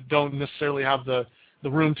things that don't necessarily have the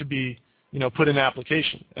room to be, put in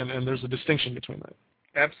application. And there's a distinction between that.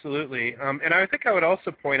 Absolutely. And I think I would also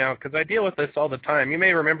point out, because I deal with this all the time, you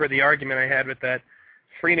may remember the argument I had with that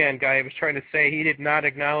Freenan guy. He was trying to say he did not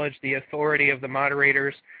acknowledge the authority of the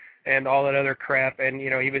moderators and all that other crap, and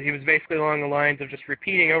he was basically along the lines of just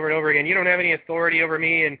repeating over and over again, you don't have any authority over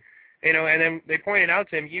me, and and then they pointed out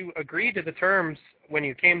to him, you agreed to the terms when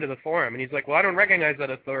you came to the forum, and he's like, well, I don't recognize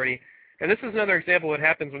that authority. And this is another example of what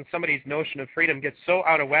happens when somebody's notion of freedom gets so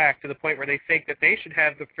out of whack to the point where they think that they should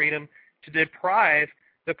have the freedom to deprive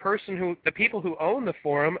the people who own the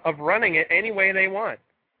forum of running it any way they want.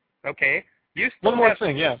 Okay? One more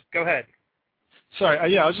thing, yeah. Go ahead.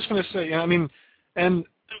 Sorry, I was just going to say, and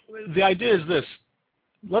the idea is this.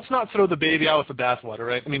 Let's not throw the baby out with the bathwater,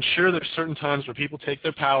 right? I mean, sure, there's certain times where people take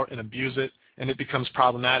their power and abuse it, and it becomes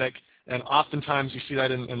problematic. And oftentimes you see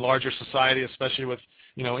that in larger society, especially with,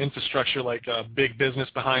 infrastructure like big business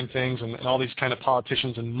behind things and all these kind of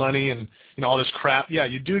politicians and money and, all this crap. Yeah,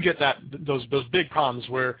 you do get those big problems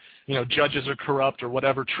where, judges are corrupt or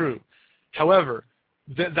whatever, true. However,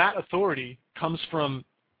 that authority comes from,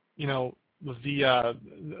 the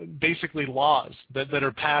basically laws that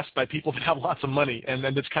are passed by people that have lots of money, and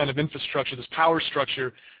then this kind of infrastructure, this power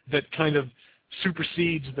structure that kind of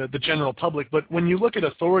supersedes the general public. But when you look at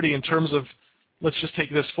authority in terms of, let's just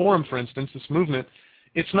take this forum, for instance, this movement,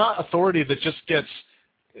 it's not authority that just gets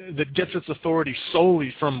its authority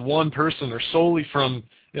solely from one person or solely from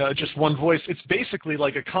just one voice. It's basically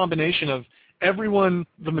like a combination of everyone,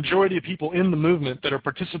 the majority of people in the movement that are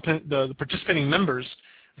the participating members,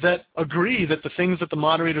 that agree that the things that the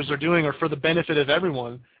moderators are doing are for the benefit of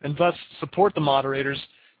everyone, and thus support the moderators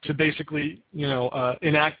to basically,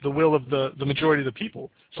 enact the will of the majority of the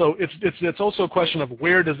people. So it's also a question of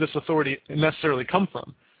where does this authority necessarily come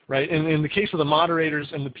from, right? And in the case of the moderators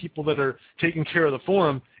and the people that are taking care of the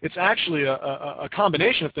forum, it's actually a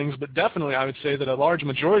combination of things, but definitely I would say that a large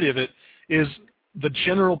majority of it is the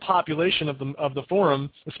general population of the forum,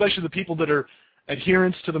 especially the people that are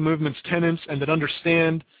adherents to the movement's tenets and that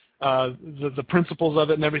understand the principles of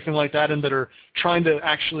it and everything like that, and that are trying to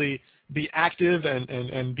actually be active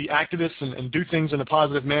and be activists and do things in a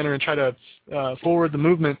positive manner and try to forward the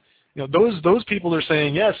movement. Those people are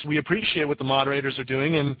saying, yes, we appreciate what the moderators are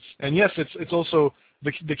doing, and yes, it's also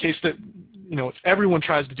the case that if everyone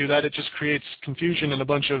tries to do that, it just creates confusion and a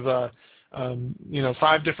bunch of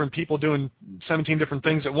 5 different people doing 17 different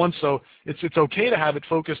things at once. So it's okay to have it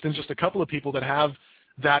focused in just a couple of people that have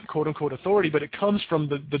that quote-unquote authority, but it comes from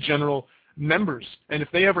the general members. And if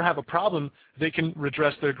they ever have a problem, they can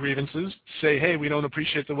redress their grievances, say, hey, we don't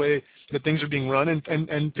appreciate the way that things are being run,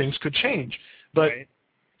 and things could change. But right.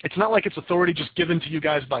 It's not like it's authority just given to you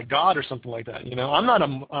guys by God or something like that. I'm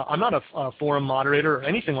not a forum moderator or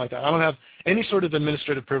anything like that. I don't have any sort of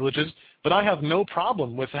administrative privileges, but I have no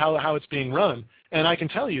problem with how it's being run. And I can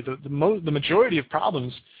tell you the majority of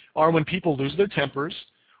problems are when people lose their tempers,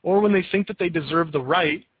 or when they think that they deserve the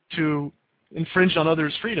right to infringe on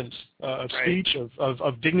others' freedoms of right. speech,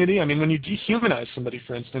 of dignity. I mean, when you dehumanize somebody,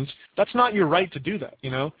 for instance, that's not your right to do that.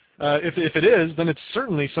 If it is, then it's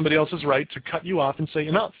certainly somebody else's right to cut you off and say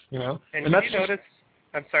enough. And have you noticed?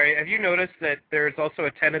 I'm sorry. Have you noticed that there's also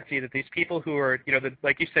a tendency that these people who are,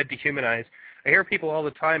 like you said, dehumanize. I hear people all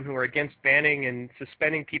the time who are against banning and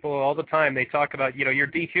suspending people all the time. They talk about, you're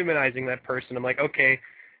dehumanizing that person. I'm like, okay.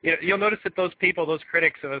 You'll notice that those people, those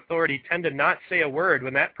critics of authority, tend to not say a word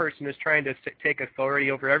when that person is trying to take authority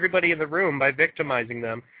over everybody in the room by victimizing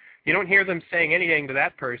them. You don't hear them saying anything to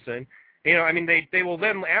that person. They will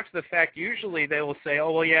then, after the fact, usually they will say,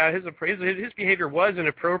 oh, well, yeah, his behavior was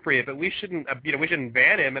inappropriate, but we shouldn't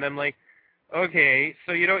ban him. And I'm like, okay,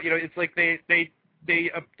 so it's like they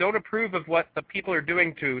don't approve of what the people are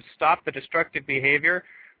doing to stop the destructive behavior,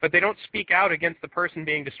 but they don't speak out against the person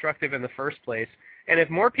being destructive in the first place. And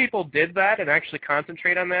if more people did that and actually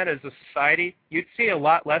concentrate on that as a society, you'd see a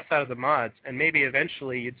lot less out of the mods, and maybe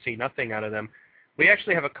eventually you'd see nothing out of them. We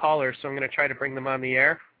actually have a caller, so I'm going to try to bring them on the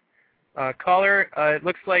air. Caller, it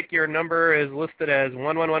looks like your number is listed as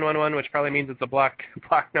 11111, which probably means it's a block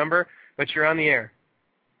number, but you're on the air.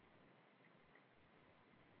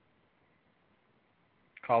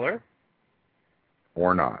 Caller?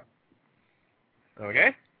 Or not.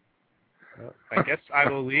 Okay. I guess I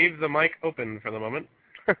will leave the mic open for the moment.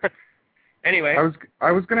 Anyway.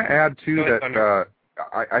 I was going to add, too, that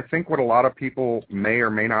I think what a lot of people may or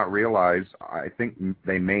may not realize, I think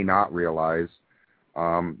they may not realize,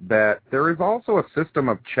 that there is also a system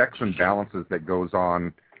of checks and balances that goes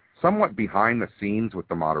on somewhat behind the scenes with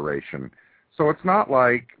the moderation. So it's not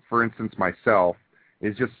like, for instance, myself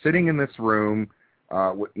is just sitting in this room,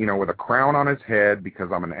 with a crown on his head because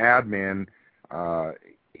I'm an admin,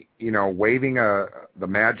 waving the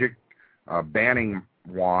magic banning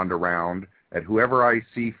wand around at whoever I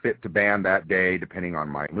see fit to ban that day, depending on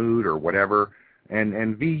my mood or whatever.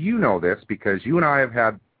 And V, you know this because you and I have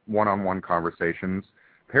had one-on-one conversations.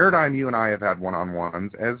 Paradigm, you and I have had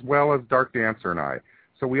one-on-ones, as well as Dark Dancer and I.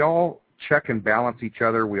 So we all check and balance each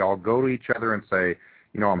other. We all go to each other and say,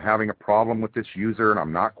 I'm having a problem with this user, and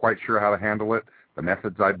I'm not quite sure how to handle it. The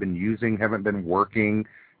methods I've been using haven't been working.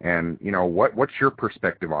 And, what's your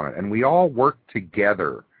perspective on it? And we all work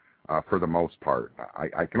together for the most part.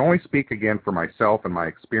 I can only speak again for myself and my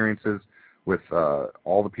experiences with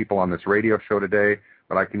all the people on this radio show today,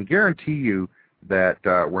 but I can guarantee you that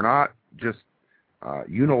we're not just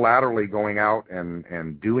unilaterally going out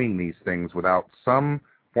and doing these things without some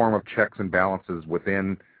form of checks and balances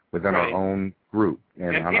within right. our own group.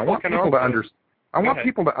 And I want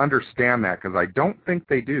people to understand that, because I don't think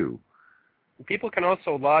they do. People can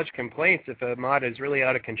also lodge complaints if a mod is really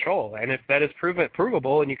out of control, and if that is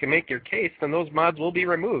provable and you can make your case, then those mods will be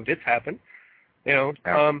removed. It's happened, you know.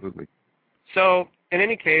 Absolutely. So in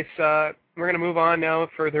any case, we're going to move on now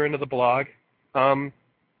further into the blog. So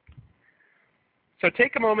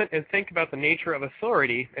take a moment and think about the nature of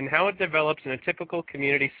authority and how it develops in a typical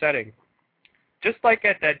community setting. Just like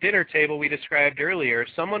at that dinner table we described earlier,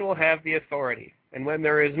 someone will have the authority. And when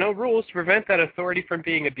there is no rules to prevent that authority from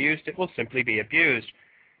being abused, it will simply be abused.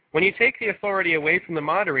 When you take the authority away from the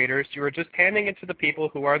moderators, you are just handing it to the people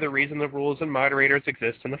who are the reason the rules and moderators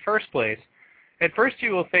exist in the first place. At first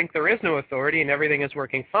you will think there is no authority and everything is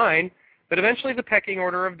working fine, but eventually the pecking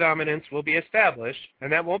order of dominance will be established,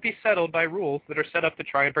 and that won't be settled by rules that are set up to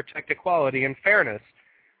try and protect equality and fairness.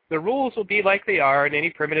 The rules will be like they are in any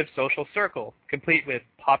primitive social circle, complete with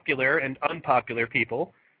popular and unpopular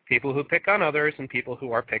people, people who pick on others, and people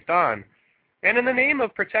who are picked on. And in the name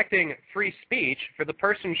of protecting free speech, for the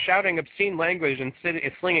person shouting obscene language and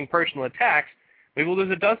slinging personal attacks, we will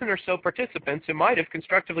lose a dozen or so participants who might have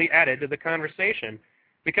constructively added to the conversation,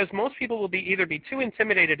 because most people will either be too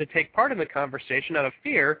intimidated to take part in the conversation out of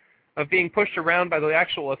fear of being pushed around by the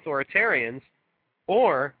actual authoritarians,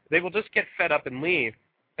 or they will just get fed up and leave.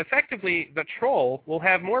 Effectively, the troll will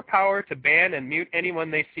have more power to ban and mute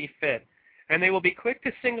anyone they see fit, and they will be quick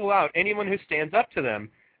to single out anyone who stands up to them.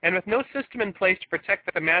 And with no system in place to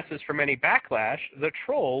protect the masses from any backlash, the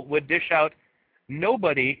troll would dish out,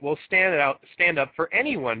 nobody will stand up for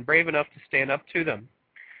anyone brave enough to stand up to them.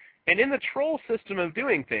 And in the troll system of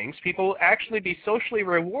doing things, people will actually be socially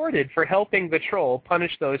rewarded for helping the troll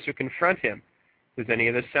punish those who confront him. Does any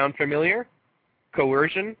of this sound familiar?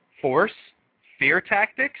 Coercion, force, fear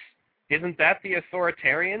tactics? Isn't that the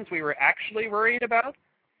authoritarians we were actually worried about?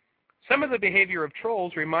 Some of the behavior of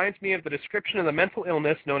trolls reminds me of the description of the mental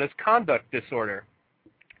illness known as conduct disorder.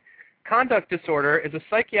 Conduct disorder is a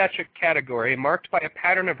psychiatric category marked by a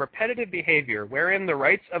pattern of repetitive behavior wherein the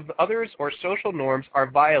rights of others or social norms are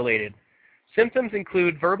violated. Symptoms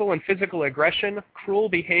include verbal and physical aggression, cruel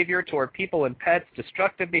behavior toward people and pets,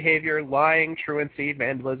 destructive behavior, lying, truancy,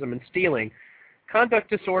 vandalism, and stealing. Conduct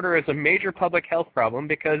disorder is a major public health problem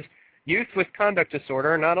because youth with conduct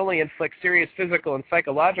disorder not only inflict serious physical and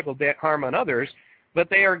psychological harm on others, but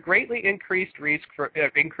they are greatly increased risk for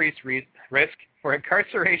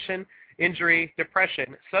incarceration, injury,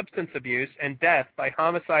 depression, substance abuse, and death by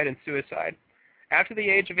homicide and suicide. After the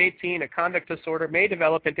age of 18, a conduct disorder may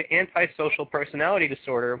develop into antisocial personality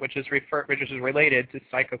disorder, which is related to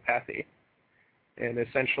psychopathy, and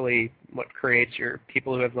essentially what creates your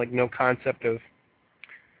people who have like no concept of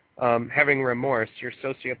having remorse, your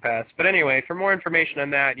sociopaths. But anyway, for more information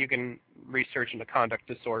on that, you can research into conduct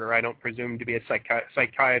disorder. I don't presume to be a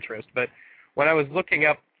psychiatrist, but when I was looking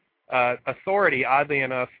up authority, oddly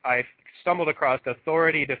enough, I stumbled across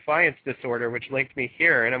authority defiance disorder, which linked me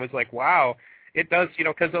here, and I was like, wow, it does,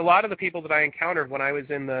 because a lot of the people that I encountered when I was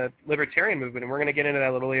in the libertarian movement, and we're going to get into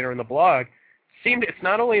that a little later in the blog, it's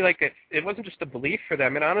not only like it wasn't just a belief for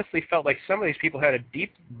them, it honestly felt like some of these people had a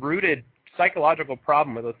deep-rooted psychological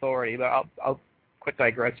problem with authority, but I'll quit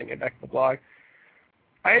digressing and back to the blog.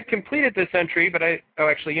 I had completed this entry, but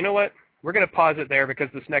actually, you know what? We're going to pause it there because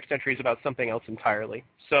this next entry is about something else entirely.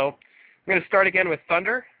 So I'm going to start again with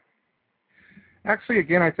Thunder. Actually,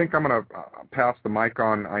 again, I think I'm going to pass the mic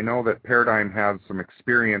on. I know that Paradigm has some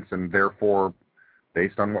experience and therefore,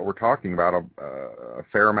 based on what we're talking about, a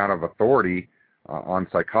fair amount of authority on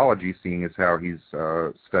psychology, seeing as how he's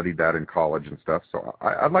studied that in college and stuff. So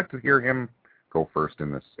I'd like to hear him go first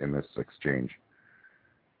in this exchange.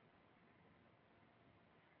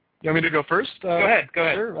 You want me to go first? Go ahead.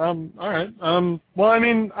 Sure. All right. Well, I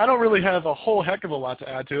mean, I don't really have a whole heck of a lot to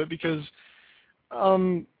add to it because,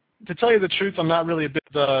 to tell you the truth, I'm not really a bit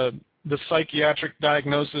the psychiatric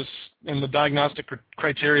diagnosis and the diagnostic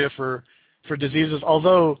criteria for diseases,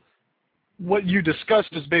 although what you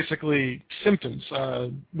discussed is basically symptoms,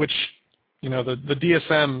 which, the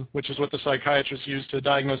DSM, which is what the psychiatrists use to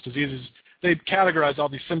diagnose diseases, they categorize all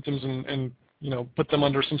these symptoms and put them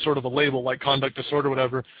under some sort of a label like conduct disorder,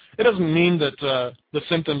 whatever. It doesn't mean that the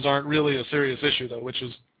symptoms aren't really a serious issue, though, which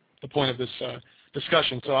is the point of this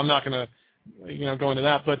discussion. So I'm not going to, go into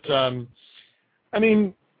that. But, I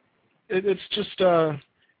mean, it's just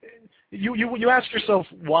you ask yourself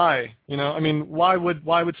why, I mean, why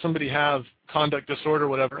would somebody have conduct disorder or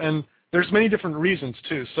whatever? And there's many different reasons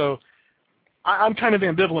too. So I'm kind of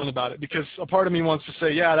ambivalent about it, because a part of me wants to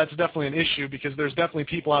say, yeah, that's definitely an issue, because there's definitely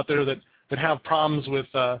people out there that have problems with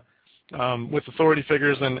authority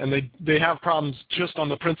figures, and they have problems just on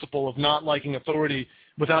the principle of not liking authority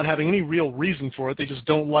without having any real reason for it. They just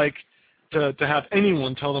don't like to have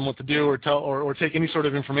anyone tell them what to do or take any sort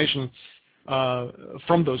of information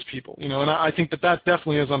from those people, and I think that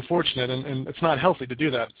definitely is unfortunate, and it's not healthy to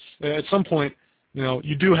do that. At some point,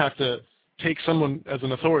 you do have to take someone as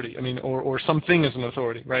an authority, or something as an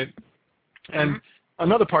authority, right? And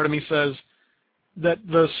another part of me says that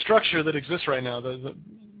the structure that exists right now,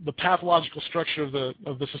 the pathological structure of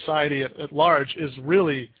the society at large, is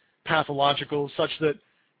really pathological, such that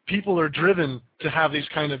people are driven to have these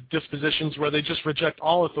kind of dispositions where they just reject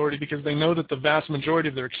all authority because they know that the vast majority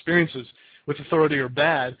of their experiences with authority are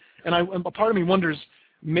bad. And a part of me wonders,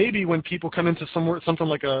 maybe when people come into something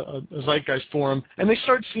like a Zeitgeist forum and they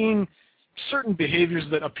start seeing certain behaviors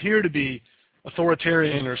that appear to be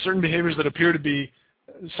authoritarian, or certain behaviors that appear to be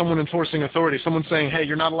someone enforcing authority, someone saying, hey,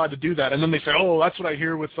 you're not allowed to do that, and then they say, oh, that's what I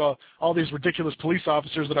hear with all these ridiculous police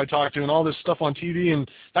officers that I talk to and all this stuff on TV, and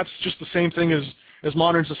that's just the same thing as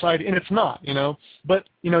modern society, and it's not, But,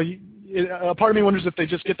 a part of me wonders if they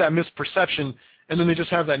just get that misperception, and then they just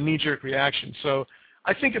have that knee-jerk reaction. So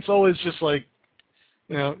I think it's always just like,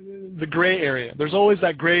 the gray area. There's always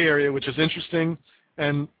that gray area, which is interesting,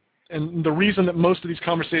 and the reason that most of these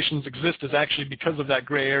conversations exist is actually because of that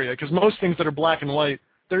gray area, because most things that are black and white,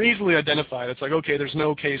 they're easily identified. It's like, okay, there's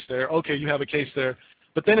no case there. Okay, you have a case there.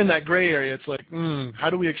 But then in that gray area, it's like, how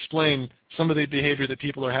do we explain some of the behavior that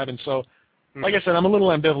people are having? So, like I said, I'm a little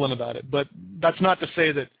ambivalent about it, but that's not to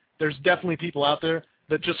say that there's definitely people out there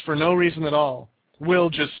that just for no reason at all will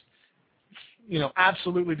just,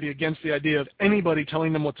 absolutely be against the idea of anybody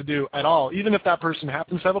telling them what to do at all, even if that person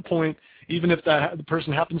happens to have a point, even if the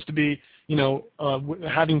person happens to be,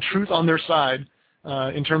 having truth on their side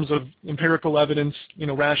in terms of empirical evidence,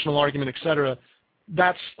 rational argument, etc.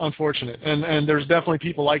 That's unfortunate, and there's definitely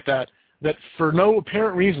people like that for no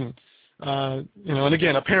apparent reason, and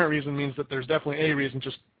again, apparent reason means that there's definitely a reason,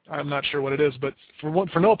 just I'm not sure what it is, but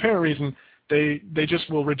for no apparent reason, they just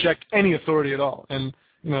will reject any authority at all, and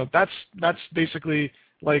that's basically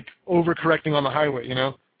like overcorrecting on the highway.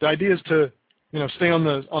 The idea is to stay on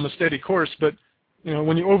the steady course, but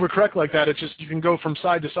when you overcorrect like that, it's just you can go from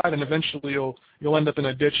side to side, and eventually you'll end up in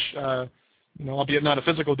a ditch. Albeit not a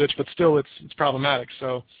physical ditch, but still it's problematic.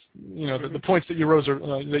 So the points that you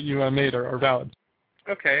made are valid.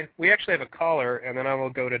 Okay, we actually have a caller, and then I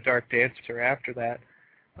will go to Dark Dancer after that.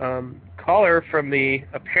 Caller from the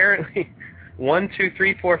apparently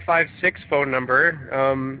 123456 phone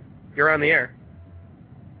number. You're on the air.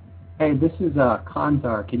 Hey, this is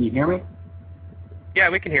Kandar. Can you hear me? Yeah,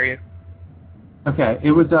 we can hear you. Okay,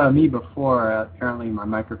 it was me before. Apparently my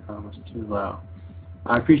microphone was too low.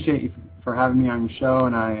 I appreciate you for having me on your show,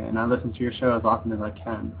 and I listen to your show as often as I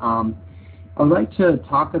can. I would like to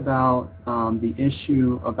talk about the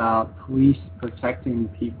issue about police protecting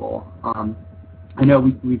people. I know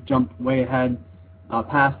we've jumped way ahead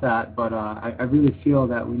past that, but I really feel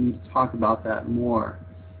that we need to talk about that more,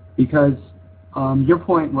 because your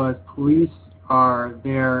point was police are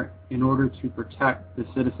there in order to protect the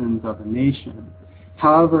citizens of a nation.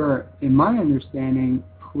 However, in my understanding,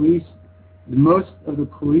 most of the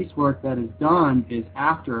police work that is done is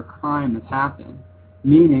after a crime has happened,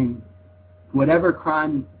 meaning whatever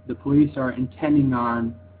crime the police are intending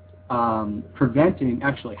on preventing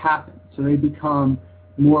actually happens. So they become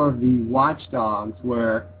more of the watchdogs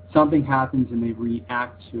where something happens and they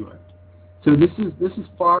react to it. So this is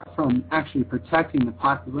far from actually protecting the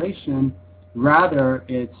population. Rather,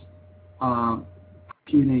 it's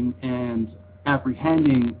prosecuting and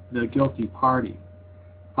apprehending the guilty party.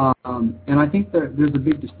 And I think that there's a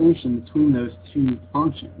big distinction between those two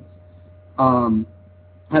functions.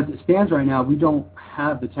 As it stands right now, we don't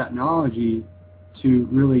have the technology to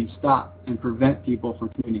really stop and prevent people from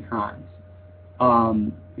committing crimes.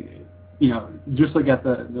 Just look at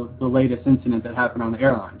the latest incident that happened on the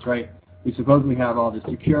airlines, right? We supposedly have all this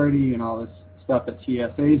security and all this stuff that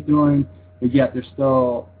TSA is doing, but yet there's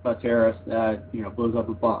still a terrorist that blows up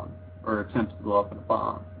a bomb or attempts to blow up a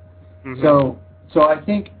bomb. Mm-hmm. So I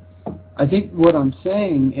think what I'm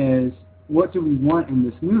saying is, what do we want in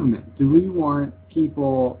this movement? Do we want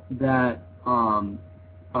people that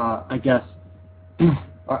I guess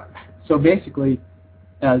so basically,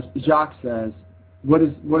 as Jacques says, what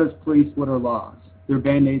is police? What are laws? They're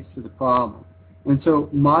band-aids to the problem. And so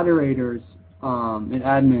moderators and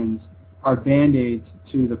admins are band-aids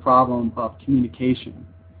to the problem of communication.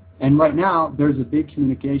 And right now, there's a big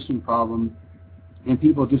communication problem, and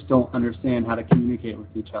people just don't understand how to communicate with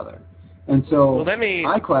each other. And so, well, let me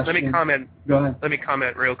comment. Go ahead. Let me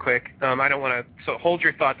comment real quick. I don't want to. So hold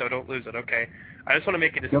your thought, though. Don't lose it. Okay. I just want to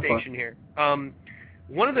make a distinction here.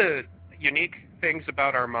 One of the unique things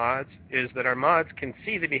about our mods is that our mods can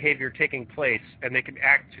see the behavior taking place, and they can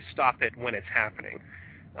act to stop it when it's happening.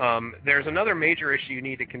 There's another major issue you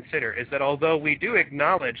need to consider, is that although we do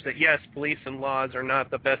acknowledge that, yes, police and laws are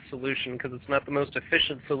not the best solution because it's not the most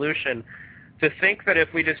efficient solution, to think that if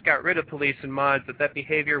we just got rid of police and mods that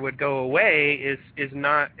behavior would go away is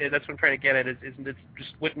not, that's what I'm trying to get at, it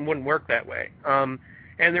just wouldn't work that way.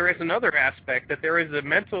 And there is another aspect, that there is a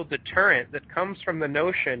mental deterrent that comes from the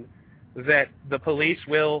notion that the police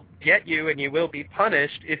will get you and you will be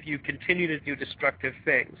punished if you continue to do destructive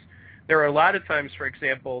things. There are a lot of times, for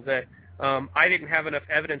example, that I didn't have enough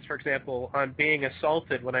evidence, for example, on being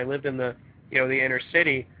assaulted when I lived in the inner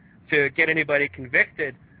city to get anybody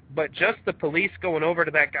convicted, but just the police going over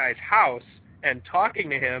to that guy's house and talking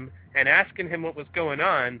to him and asking him what was going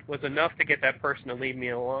on was enough to get that person to leave me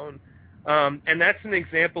alone. And that's an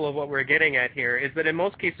example of what we're getting at here, is that in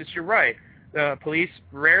most cases, you're right. Police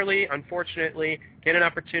rarely, unfortunately, get an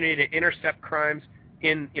opportunity to intercept crimes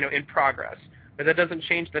in progress. But that doesn't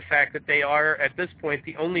change the fact that they are, at this point,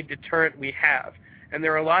 the only deterrent we have. And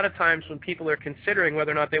there are a lot of times when people are considering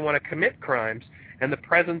whether or not they want to commit crimes, and the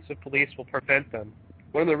presence of police will prevent them.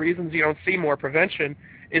 One of the reasons you don't see more prevention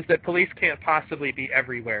is that police can't possibly be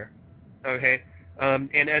everywhere. Okay?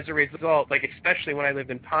 And as a result, like especially when I lived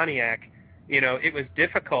in Pontiac, it was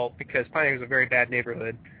difficult because Pontiac was a very bad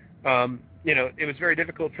neighborhood. It was very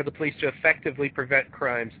difficult for the police to effectively prevent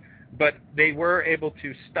crimes, but they were able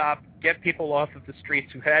to get people off of the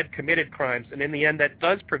streets who had committed crimes, and in the end that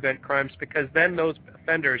does prevent crimes because then those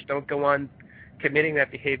offenders don't go on committing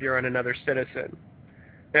that behavior on another citizen.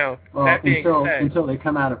 Now, that being said, until they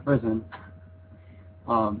come out of prison.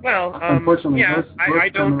 Unfortunately, yeah, I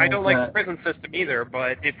don't like the prison system either.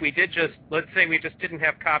 But if we did let's say we just didn't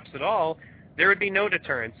have cops at all, there would be no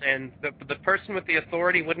deterrence, and the person with the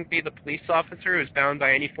authority wouldn't be the police officer who's bound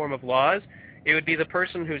by any form of laws. It would be the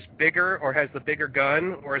person who's bigger or has the bigger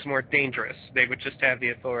gun or is more dangerous. They would just have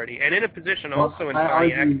the authority. And in a position also in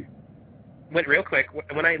Pontiac, real quick,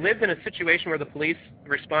 when I lived in a situation where the police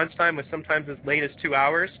response time was sometimes as late as 2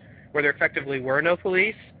 hours, where there effectively were no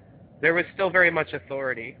police, there was still very much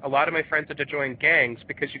authority. A lot of my friends had to join gangs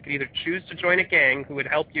because you could either choose to join a gang who would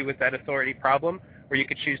help you with that authority problem, or you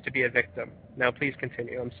could choose to be a victim. Now, please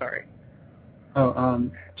continue. I'm sorry.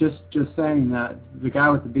 Just saying that the guy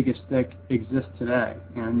with the biggest stick exists today,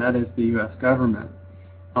 and that is the U.S. government.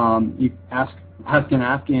 You ask an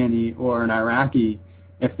Afghani or an Iraqi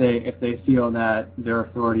if they feel that their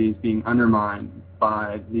authority is being undermined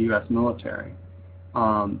by the U.S. military.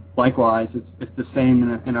 Likewise, it's the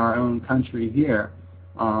same in our own country here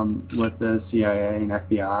with the CIA and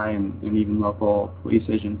FBI and even local police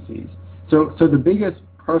agencies. So the biggest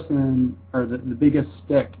person or the biggest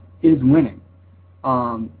stick is winning.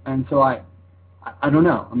 And so I don't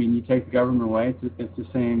know. I mean, you take the government away, it's the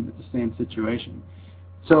same situation.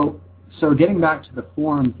 So getting back to the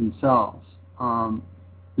forums themselves,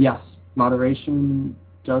 yes, moderation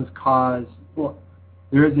does cause. Well,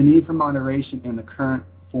 there is a need for moderation in the current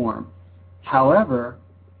form. However,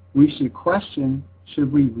 we should question: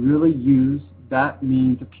 should we really use that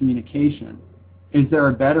means of communication? Is there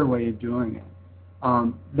a better way of doing it?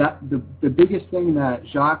 The biggest thing that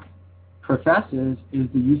Jacques professes is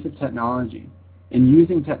the use of technology and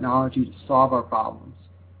using technology to solve our problems.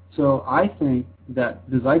 So I think that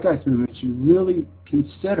the Zeitgeist movement should really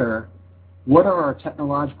consider what are our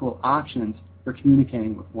technological options for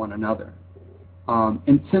communicating with one another.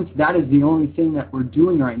 And since that is the only thing that we're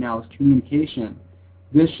doing right now is communication,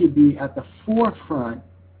 this should be at the forefront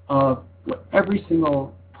of what every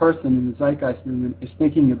single person in the Zeitgeist movement is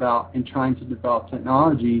thinking about in trying to develop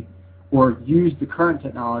technology or use the current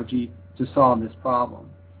technology to solve this problem.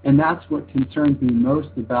 And that's what concerns me most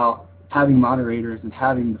about having moderators and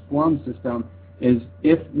having the forum system is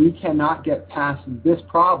if we cannot get past this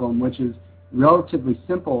problem, which is relatively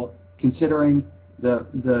simple considering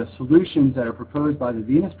the solutions that are proposed by the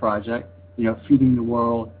Venus Project, feeding the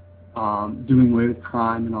world, doing away with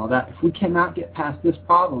crime and all that. If we cannot get past this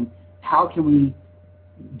problem, how can we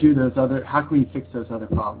fix those other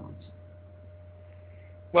problems?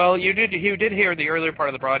 Well, you did hear the earlier part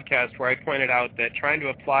of the broadcast where I pointed out that trying to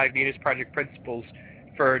apply Venus Project principles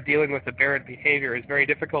for dealing with aberrant behavior is very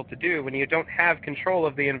difficult to do when you don't have control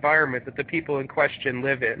of the environment that the people in question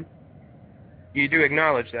live in. You do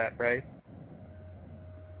acknowledge that, right?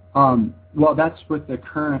 Well, that's with the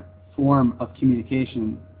current form of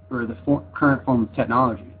communication or the current form of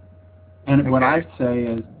technology. And what I say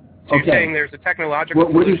is, so you're saying there's a technological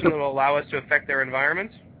solution that will allow us to affect their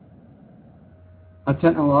environments? A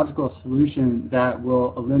technological solution that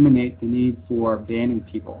will eliminate the need for banning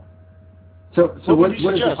people. So what is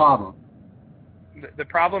the problem? The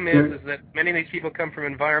problem is that many of these people come from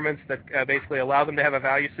environments that basically allow them to have a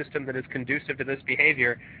value system that is conducive to this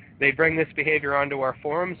behavior. They bring this behavior onto our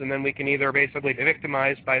forums, and then we can either basically be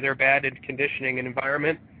victimized by their bad conditioning and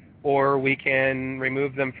environment, or we can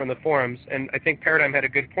remove them from the forums. And I think Paradigm had a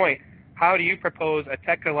good point. How do you propose a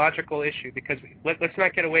technological issue? Because let's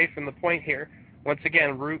not get away from the point here. Once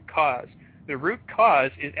again, root cause. The root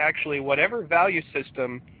cause is actually whatever value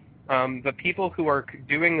system the people who are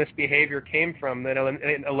doing this behavior came from that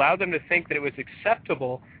allowed them to think that it was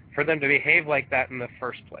acceptable for them to behave like that in the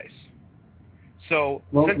first place. So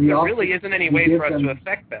since there really isn't any way for us to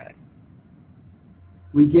affect that.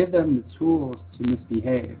 We give them the tools to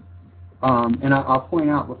misbehave. And I'll point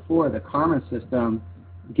out before, the karma system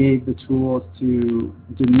gave the tools to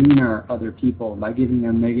demeanor other people by giving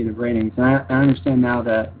them negative ratings. And I understand now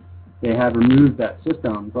that they have removed that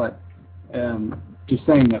system, but just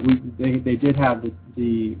saying that they did have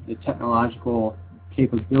the technological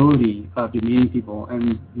capability of demeaning people,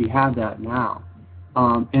 and we have that now.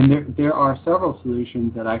 And there are several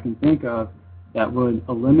solutions that I can think of that would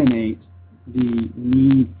eliminate the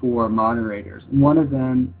need for moderators. One of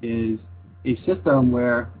them is a system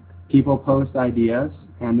where people post ideas,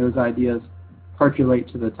 and those ideas percolate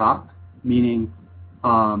to the top, meaning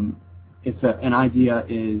if an idea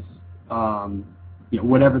is,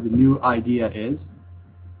 whatever the new idea is,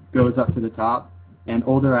 goes up to the top, and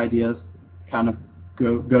older ideas kind of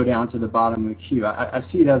go down to the bottom of the queue. I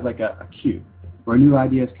see it as like a queue, where new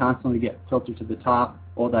ideas constantly get filtered to the top,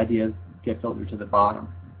 old ideas get filtered to the bottom.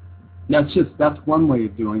 That's one way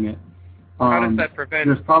of doing it. How does that prevent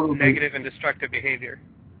negative and destructive behavior?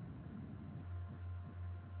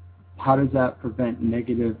 How does that prevent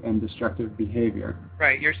negative and destructive behavior?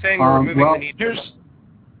 Right, you're saying we're removing the need for...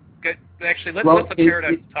 Good. Actually, let's let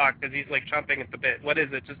Paradigm talk, because he's like chomping at the bit. What is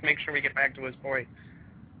it? Just make sure we get back to his point.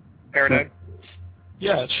 Paradigm?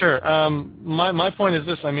 Yeah, sure. My point is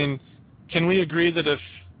this. I mean, can we agree that if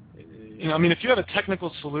you have a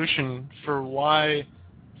technical solution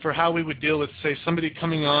for how we would deal with, say, somebody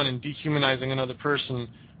coming on and dehumanizing another person,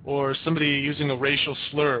 or somebody using a racial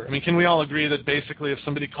slur. I mean, can we all agree that basically if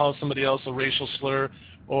somebody calls somebody else a racial slur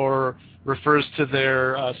or refers to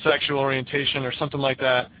their sexual orientation or something like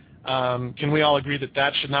that, can we all agree that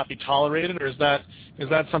that should not be tolerated, or is that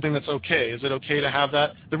something that's okay? Is it okay to have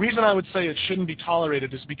that? The reason I would say it shouldn't be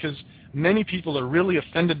tolerated is because many people are really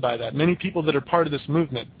offended by that. Many people that are part of this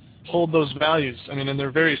movement hold those values. I mean, and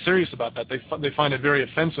they're very serious about that. They find it very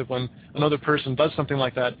offensive when another person does something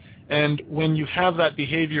like that. And when you have that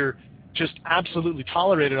behavior just absolutely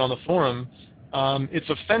tolerated on the forum, it's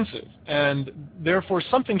offensive, and therefore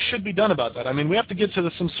something should be done about that. I mean, we have to get to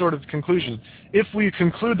some sort of conclusion. If we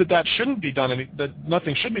conclude that shouldn't be done, that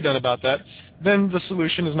nothing should be done about that, then the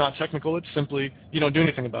solution is not technical. It's simply you don't do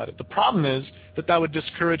anything about it. The problem is that would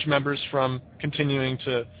discourage members from continuing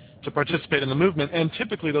to participate in the movement, and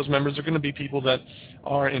typically those members are going to be people that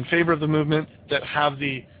are in favor of the movement, that have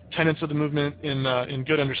the tenets of the movement in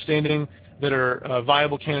good understanding, that are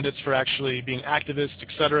viable candidates for actually being activists,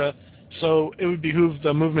 etc. So it would behoove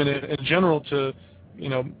the movement in general to,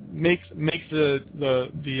 make the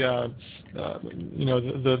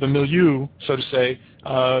milieu, so to say,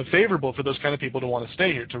 favorable for those kind of people to want to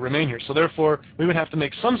stay here, to remain here. So therefore, we would have to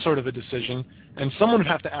make some sort of a decision, and someone would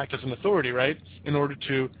have to act as an authority, right, in order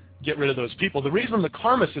to get rid of those people. The reason the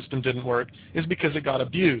karma system didn't work is because it got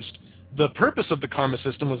abused. The purpose of the karma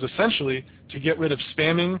system was essentially to get rid of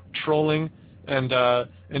spamming, trolling,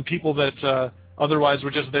 and people that otherwise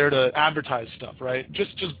were just there to advertise stuff, right?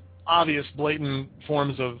 Just obvious, blatant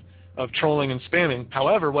forms of trolling and spamming.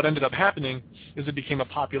 However, what ended up happening is it became a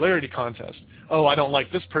popularity contest. Oh, I don't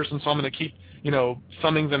like this person, so I'm going to keep,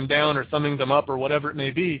 thumbing them down or thumbing them up or whatever it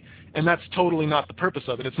may be. And that's totally not the purpose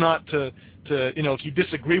of it. It's not to if you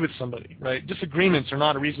disagree with somebody, right? Disagreements are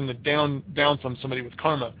not a reason to down thumb somebody with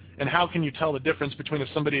karma. And how can you tell the difference between if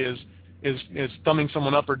somebody is thumbing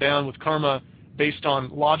someone up or down with karma based on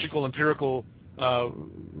logical, empirical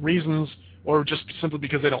reasons, or just simply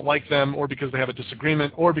because they don't like them, or because they have a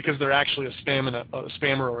disagreement, or because they're actually a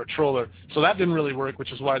spammer or a troller? So that didn't really work,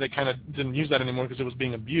 which is why they kind of didn't use that anymore, because it was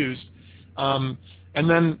being abused. And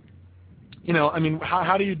then,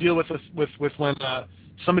 how do you deal with when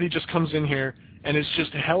somebody just comes in here and is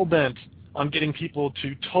just hell-bent on getting people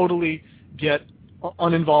to totally get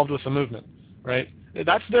uninvolved with the movement, right?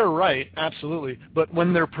 that's their right, absolutely. But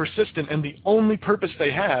when they're persistent and the only purpose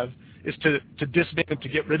they have is to disband it, to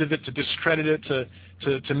get rid of it, to discredit it,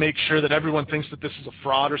 to make sure that everyone thinks that this is a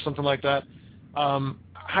fraud or something like that,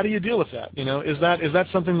 how do you deal with that? Is that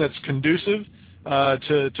something that's conducive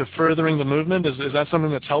to furthering the movement? Is that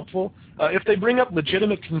something that's helpful? If they bring up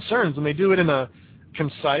legitimate concerns and they do it in a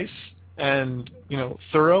concise and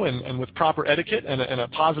thorough and with proper etiquette and a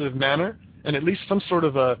positive manner, and at least some sort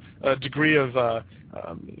of a degree of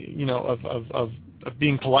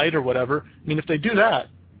being polite or whatever. I mean, if they do that,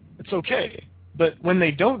 it's okay. But when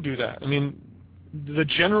they don't do that, I mean, the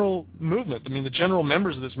general movement, the general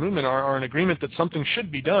members of this movement are in agreement that something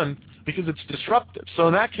should be done because it's disruptive. So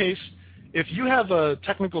in that case, if you have a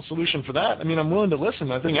technical solution for that, I mean, I'm willing to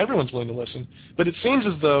listen. I think everyone's willing to listen. But it seems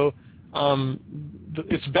as though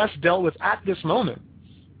it's best dealt with at this moment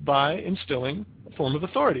by instilling a form of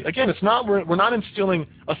authority. Again, we're not instilling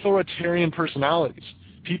authoritarian personalities,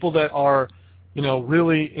 people that are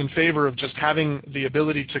really in favor of just having the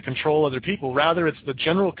ability to control other people. Rather, it's the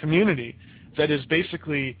general community that is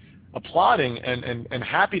basically applauding and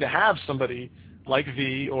happy to have somebody like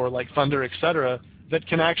V or like Thunder, etc., that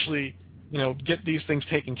can actually get these things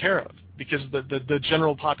taken care of, because the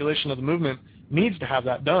general population of the movement needs to have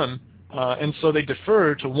that done, and so they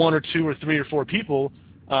defer to one or two or three or four people,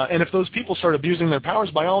 and if those people start abusing their powers,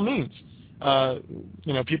 by all means,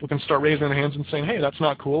 people can start raising their hands and saying, hey, that's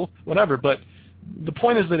not cool, whatever. But the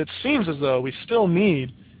point is that it seems as though we still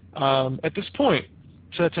need, at this point,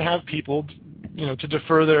 to have people, to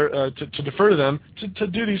defer to them to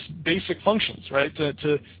do these basic functions, right?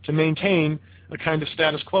 To maintain a kind of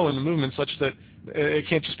status quo in the movement, such that it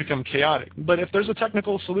can't just become chaotic. But if there's a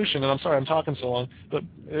technical solution, and I'm sorry I'm talking so long, but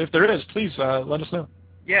if there is, please let us know.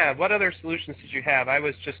 Yeah, what other solutions did you have? I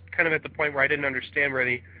was just kind of at the point where I didn't understand where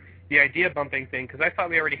the idea bumping thing, because I thought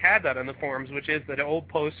we already had that on the forums, which is that old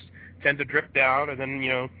posts tend to drip down, and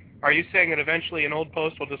then, are you saying that eventually an old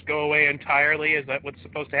post will just go away entirely? Is that what's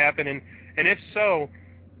supposed to happen? And if so,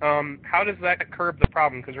 how does that curb the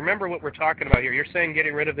problem? Because remember what we're talking about here. You're saying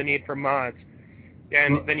getting rid of the need for mods,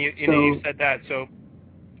 and then you said that. So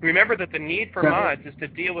remember that the need for mods is to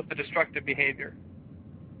deal with the destructive behavior.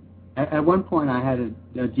 At one point, I had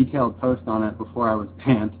a detailed post on it before I was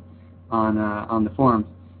banned on the forums.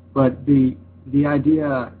 But the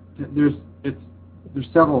idea, there's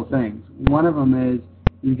several things. One of them is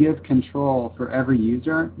you give control for every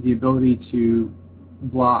user the ability to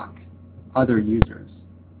block other users.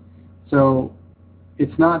 So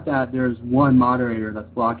it's not that there's one moderator that's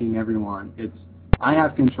blocking everyone. It's I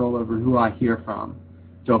have control over who I hear from.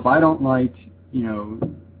 So if I don't like,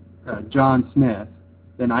 John Smith,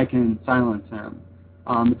 then I can silence him.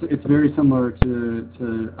 It's very similar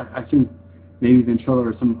to I think maybe Ventrilo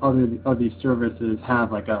or some other these services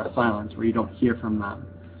have like a silence where you don't hear from them.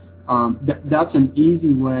 That's an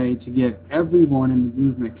easy way to give everyone in the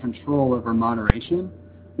movement control over moderation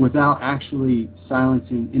without actually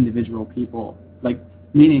silencing individual people.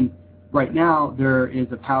 Meaning, right now there is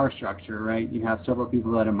a power structure, right? You have several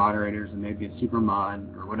people that are moderators and maybe a super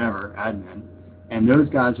mod or whatever, admin, and those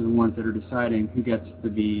guys are the ones that are deciding who gets to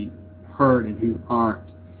be heard and who aren't.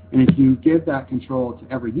 And if you give that control to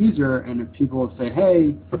every user, and if people say,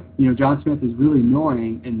 hey, John Smith is really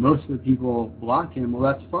annoying, and most of the people block him,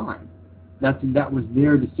 well, that's fine. That was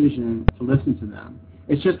their decision to listen to them.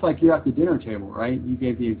 It's just like you're at the dinner table, right? You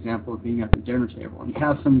gave the example of being at the dinner table, and you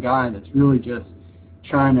have some guy that's really just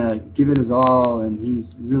trying to give it his all, and he's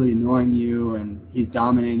really annoying you, and he's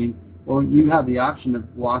dominating. Well, you have the option of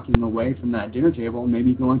walking away from that dinner table and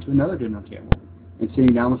maybe going to another dinner table and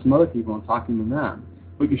sitting down with some other people and talking to them.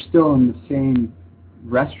 But you're still in the same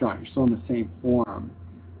restaurant. You're still in the same forum.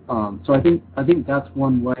 So I think that's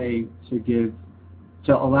one way to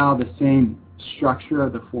allow the same structure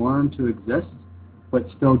of the forum to exist, but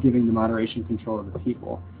still giving the moderation control of the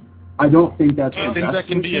people. I don't think that's. Do you think that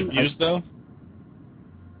can be abused, though?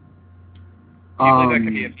 Do you think that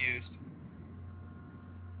can be abused?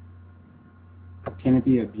 Can it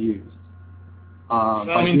be abused?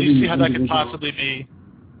 Do you see how that could possibly be?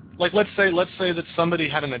 Like, let's say that somebody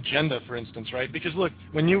had an agenda, for instance, right? Because look,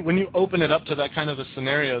 when you open it up to that kind of a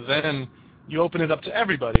scenario, then you open it up to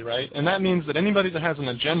everybody, right? And that means that anybody that has an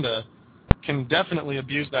agenda can definitely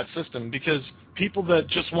abuse that system, because people that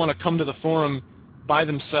just want to come to the forum by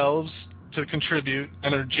themselves to contribute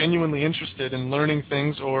and are genuinely interested in learning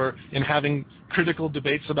things or in having critical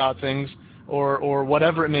debates about things or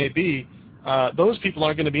whatever it may be, those people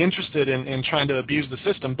aren't going to be interested in trying to abuse the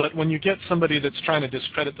system. But when you get somebody that's trying to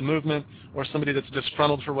discredit the movement or somebody that's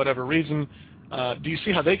disgruntled for whatever reason, do you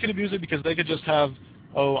see how they could abuse it? Because they could just have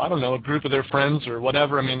I don't know, a group of their friends or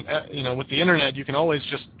whatever. I mean, with the internet, you can always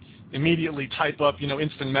just immediately type up,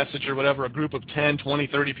 instant message or whatever, a group of 10, 20,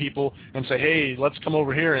 30 people and say, hey, let's come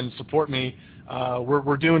over here and support me.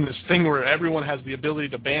 We're doing this thing where everyone has the ability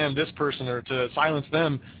to ban this person or to silence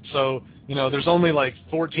them. So, there's only like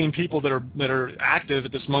 14 people that are active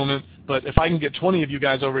at this moment. But if I can get 20 of you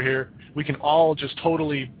guys over here, we can all just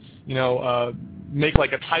totally, make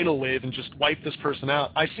like a tidal wave and just wipe this person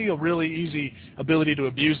out. I see a really easy ability to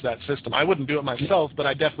abuse that system. I wouldn't do it myself, but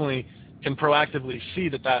I definitely can proactively see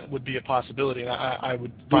that would be a possibility, and I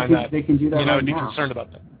would find they can do that I'd be concerned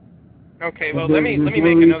about that. Okay, well, let me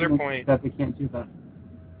make another point. That they can't do that.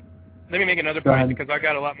 Let me make another point because I've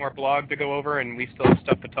got a lot more blog to go over, and we still have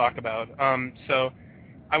stuff to talk about. So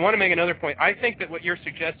I want to make another point. I think that what you're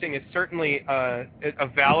suggesting is certainly a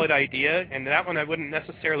valid idea, and that one I wouldn't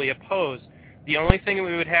necessarily oppose. The only thing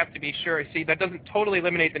we would have to be sure, see, that doesn't totally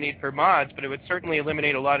eliminate the need for mods, but it would certainly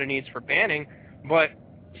eliminate a lot of needs for banning. But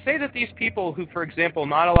say that these people who, for example,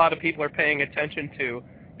 not a lot of people are paying attention to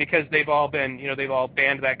because they've all been, they've all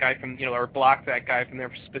banned that guy from, or blocked that guy from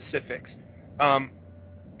their specifics.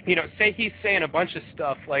 Say he's saying a bunch of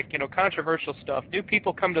stuff like, controversial stuff. New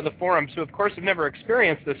people come to the forums who, of course, have never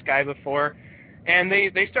experienced this guy before, and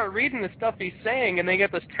they start reading the stuff he's saying, and they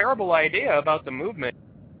get this terrible idea about the movement.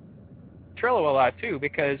 Trello a lot too,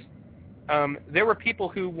 because there were people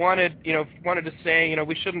who wanted to say,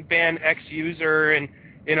 we shouldn't ban X user, and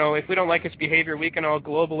if we don't like his behavior, we can all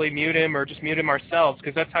globally mute him or just mute him ourselves,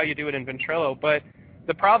 because that's how you do it in Ventrilo. But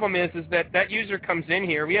the problem is that user comes in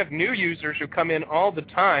here. We have new users who come in all the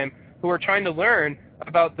time who are trying to learn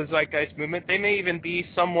about the Zeitgeist movement. They may even be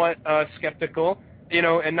somewhat skeptical,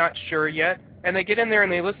 and not sure yet. And they get in there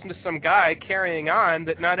and they listen to some guy carrying on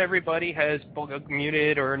that not everybody has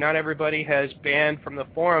muted or not everybody has banned from the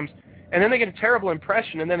forums. And then they get a terrible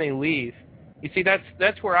impression and then they leave. You see,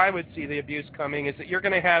 that's where I would see the abuse coming, is that you're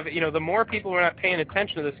going to have, the more people are not paying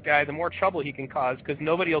attention to this guy, the more trouble he can cause because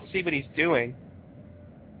nobody will see what he's doing.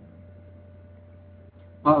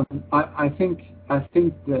 I think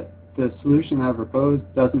that the solution I proposed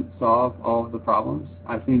doesn't solve all of the problems.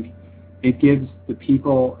 I think it gives the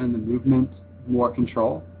people and the movement more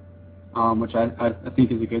control, which I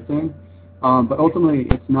think is a good thing. But ultimately,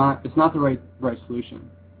 it's not the right solution.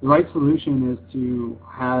 The right solution is to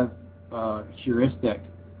have a heuristic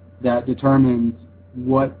that determines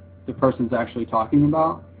what the person's actually talking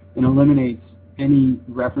about and eliminates any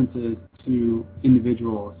references to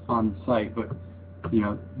individuals on the site. But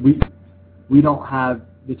we don't have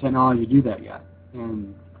the technology to do that yet.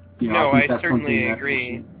 And I certainly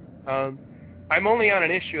agree. I'm only on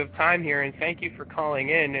an issue of time here, and thank you for calling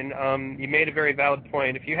in, and you made a very valid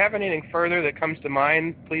point. If you have anything further that comes to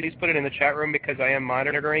mind, please put it in the chat room because I am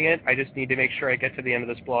monitoring it. I just need to make sure I get to the end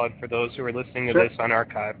of this blog for those who are listening to this on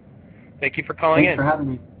archive. Thank you for calling in. Thanks for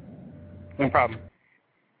having me. No problem.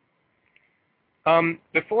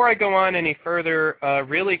 Before I go on any further,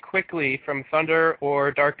 really quickly from Thunder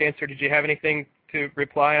or Dark Dancer, did you have anything to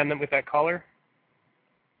reply on them with that caller?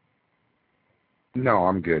 No,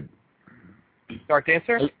 I'm good. Dark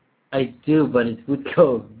Dancer? I do, but it would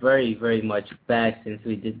go very, very much back since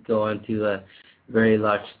we did go on to a very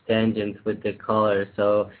large tangent with the caller.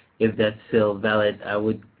 So if that's still valid, I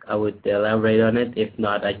would elaborate on it. If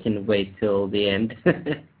not, I can wait till the end.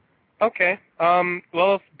 Okay.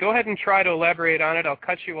 Well, go ahead and try to elaborate on it. I'll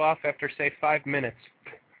cut you off after, say, 5 minutes.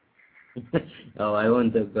 Oh, I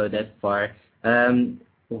won't go that far.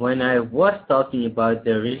 When I was talking about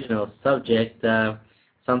the original subject,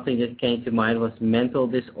 something that came to mind was mental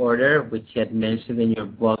disorder, which you had mentioned in your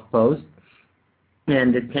blog post.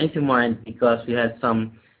 And it came to mind because we had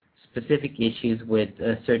some specific issues with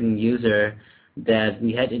a certain user that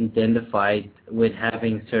we had identified with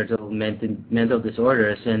having certain mental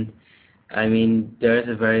disorders. And I mean, there is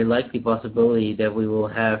a very likely possibility that we will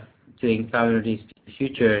have to encounter these in the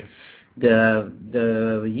future. The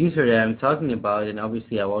user that I'm talking about, and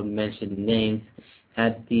obviously I won't mention names,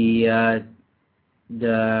 had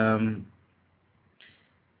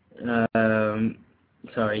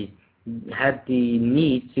had the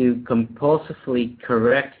need to compulsively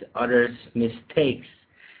correct others' mistakes.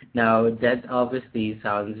 Now, that obviously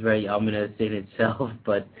sounds very ominous in itself,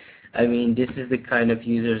 but I mean, this is the kind of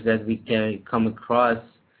users that we can come across.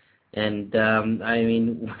 And I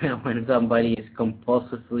mean, when somebody is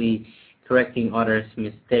compulsively correcting others'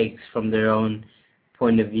 mistakes from their own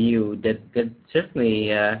point of view, that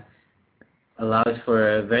certainly allows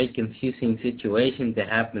for a very confusing situation to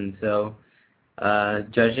happen. So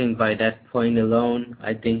judging by that point alone,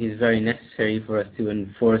 I think it's very necessary for us to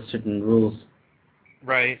enforce certain rules.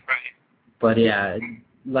 Right. But yeah,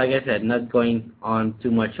 like I said, not going on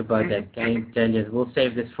too much about that tangent. We'll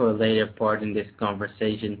save this for a later part in this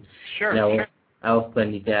conversation. Sure. I'll have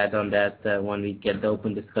plenty to add on that when we get the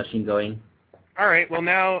open discussion going. All right. Well,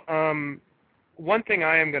 now, one thing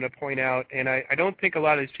I am going to point out, and I don't think a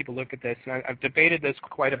lot of these people look at this, and I've debated this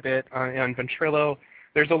quite a bit on Ventrilo.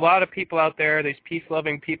 There's a lot of people out there, these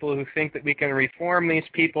peace-loving people who think that we can reform these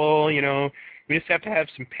people. You know, we just have to have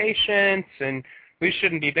some patience, and we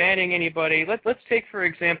shouldn't be banning anybody. Let's take, for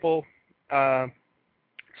example,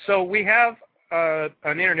 so we have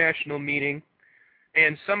an international meeting,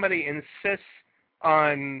 and somebody insists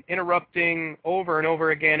on interrupting over and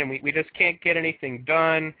over again, and we just can't get anything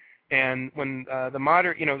done. And when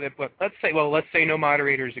let's say no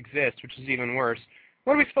moderators exist, which is even worse.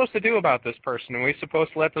 What are we supposed to do about this person? Are we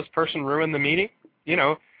supposed to let this person ruin the meeting? You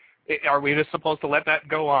know, are we just supposed to let that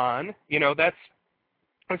go on? You know, that's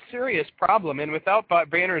a serious problem. And without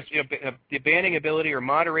banners, the banning ability or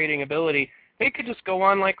moderating ability, they could just go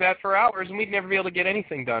on like that for hours, and we'd never be able to get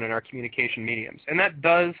anything done in our communication mediums. And that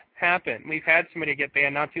does happen. We've had somebody get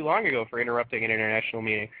banned not too long ago for interrupting an international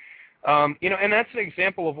meeting. And that's an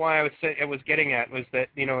example of why I was getting at was that,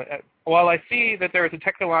 while I see that there is a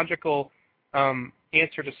technological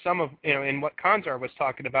answer to some of, in what Kanzar was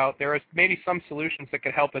talking about, there is maybe some solutions that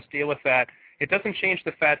could help us deal with that. It doesn't change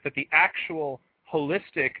the fact that the actual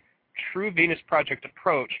holistic, true Venus Project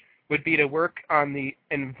approach would be to work on the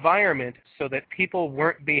environment so that people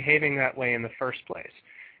weren't behaving that way in the first place.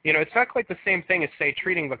 It's not quite the same thing as, say,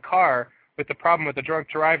 treating the car with the problem with the drunk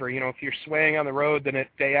driver. If you're swaying on the road, then it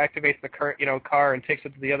deactivates the car and takes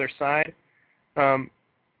it to the other side.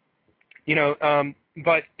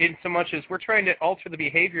 But in so much as we're trying to alter the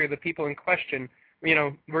behavior of the people in question,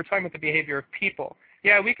 we're talking about the behavior of people.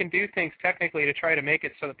 Yeah, we can do things technically to try to make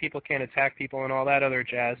it so that people can't attack people and all that other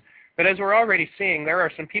jazz. But as we're already seeing, there are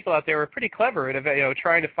some people out there who are pretty clever at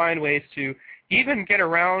trying to find ways to even get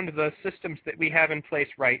around the systems that we have in place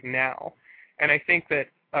right now. And I think that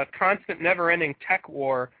a constant, never-ending tech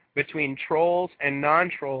war between trolls and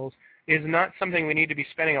non-trolls is not something we need to be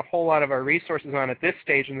spending a whole lot of our resources on at this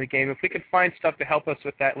stage in the game. If we could find stuff to help us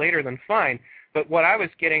with that later, then fine. But what I was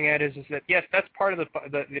getting at is that, yes, that's part of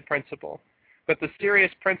the principle. But the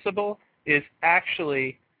serious principle is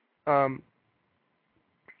actually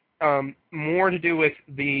more to do with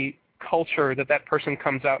the culture that person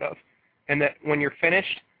comes out of. And that when you're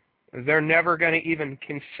finished, they're never going to even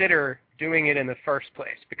consider doing it in the first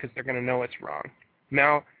place because they're going to know it's wrong.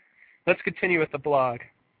 Now, let's continue with the blog.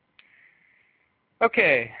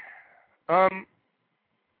 Okay. I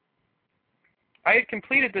had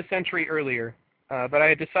completed this entry earlier, but I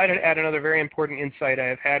had decided to add another very important insight I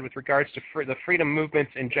have had with regards to the freedom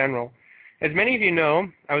movements in general. As many of you know,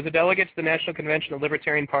 I was a delegate to the National Convention of the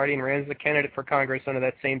Libertarian Party and ran as a candidate for Congress under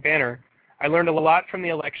that same banner. I learned a lot from the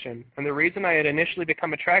election, and the reason I had initially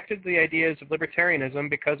become attracted to the ideas of libertarianism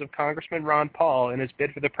because of Congressman Ron Paul and his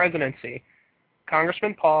bid for the presidency.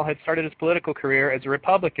 Congressman Paul had started his political career as a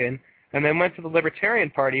Republican and then went to the Libertarian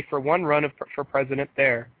Party for one run for president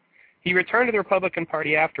there. He returned to the Republican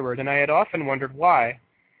Party afterward, and I had often wondered why.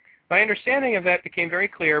 My understanding of that became very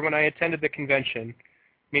clear when I attended the convention,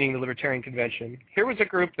 meaning the Libertarian Convention. Here was a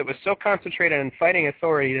group that was so concentrated on fighting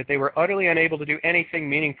authority that they were utterly unable to do anything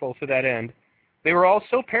meaningful to that end. They were all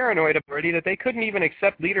so paranoid of authority that they couldn't even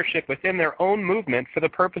accept leadership within their own movement for the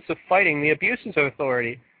purpose of fighting the abuses of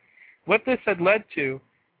authority. What this had led to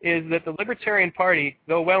is that the Libertarian Party,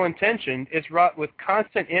 though well-intentioned, is wrought with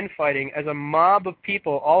constant infighting as a mob of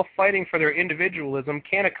people all fighting for their individualism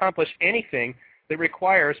can't accomplish anything that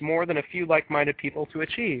requires more than a few like-minded people to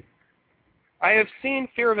achieve. I have seen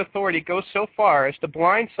fear of authority go so far as to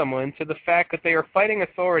blind someone to the fact that they are fighting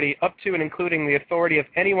authority up to and including the authority of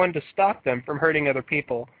anyone to stop them from hurting other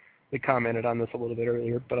people. We commented on this a little bit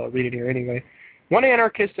earlier, but I'll read it here anyway. One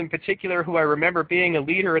anarchist in particular who I remember being a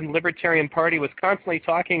leader in the Libertarian Party was constantly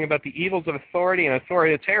talking about the evils of authority and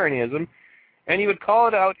authoritarianism, and he would call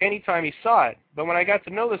it out anytime he saw it. But when I got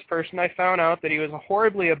to know this person, I found out that he was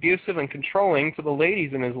horribly abusive and controlling to the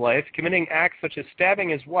ladies in his life, committing acts such as stabbing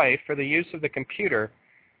his wife for the use of the computer.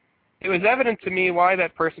 It was evident to me why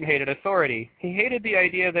that person hated authority. He hated the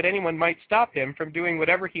idea that anyone might stop him from doing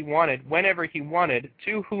whatever he wanted, whenever he wanted,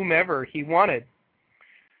 to whomever he wanted.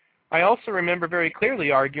 I also remember very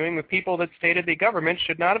clearly arguing with people that stated the government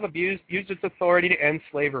should not have used its authority to end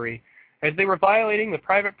slavery, as they were violating the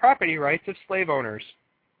private property rights of slave owners.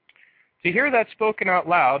 To hear that spoken out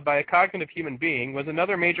loud by a cognitive human being was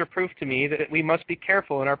another major proof to me that we must be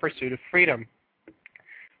careful in our pursuit of freedom.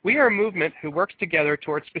 We are a movement who works together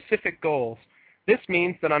towards specific goals. This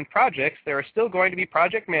means that on projects, there are still going to be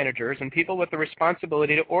project managers and people with the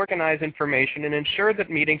responsibility to organize information and ensure that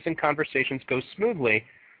meetings and conversations go smoothly.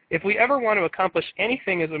 If we ever want to accomplish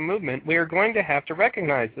anything as a movement, we are going to have to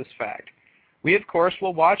recognize this fact. We, of course,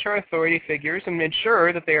 will watch our authority figures and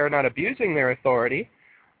ensure that they are not abusing their authority,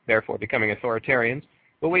 therefore becoming authoritarians,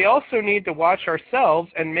 but we also need to watch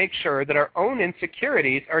ourselves and make sure that our own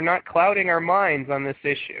insecurities are not clouding our minds on this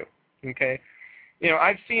issue, okay? You know,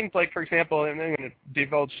 I've seen, like, for example, and I'm going to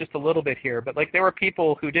divulge just a little bit here, but, like, there were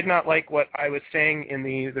people who did not like what I was saying in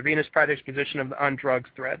the Venus Project's position of the on drugs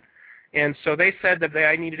thread. And so they said that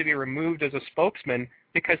I needed to be removed as a spokesman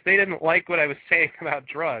because they didn't like what I was saying about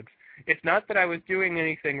drugs. It's not that I was doing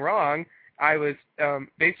anything wrong. I was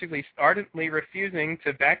basically ardently refusing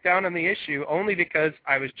to back down on the issue only because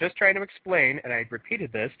I was just trying to explain, and I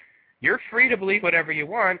repeated this, you're free to believe whatever you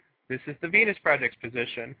want. This is the Venus Project's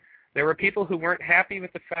position. There were people who weren't happy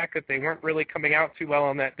with the fact that they weren't really coming out too well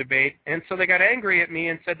on that debate, and so they got angry at me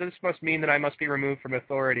and said this must mean that I must be removed from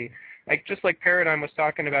authority. Like, just like Paradigm was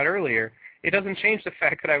talking about earlier, it doesn't change the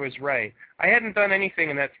fact that I was right. I hadn't done anything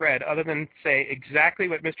in that thread other than say exactly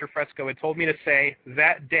what Mr. Fresco had told me to say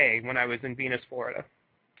that day when I was in Venus, Florida.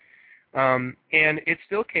 And it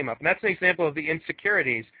still came up. And that's an example of the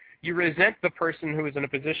insecurities. You resent the person who is in a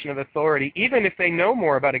position of authority, even if they know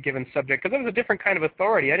more about a given subject, because it was a different kind of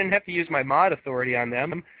authority. I didn't have to use my mod authority on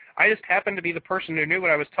them. I just happened to be the person who knew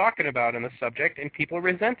what I was talking about in the subject, and people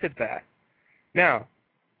resented that. Now,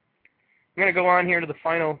 I'm going to go on here to the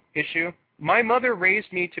final issue. My mother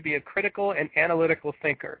raised me to be a critical and analytical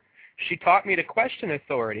thinker. She taught me to question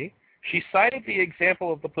authority. She cited the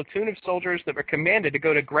example of the platoon of soldiers that were commanded to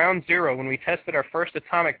go to ground zero when we tested our first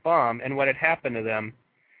atomic bomb and what had happened to them.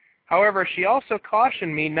 However, she also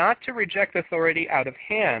cautioned me not to reject authority out of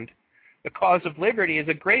hand. The cause of liberty is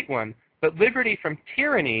a great one, but liberty from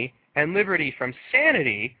tyranny and liberty from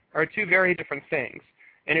sanity are two very different things.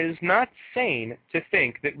 And it is not sane to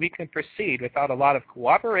think that we can proceed without a lot of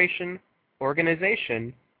cooperation,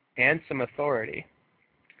 organization, and some authority.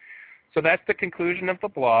 So that's the conclusion of the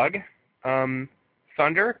blog.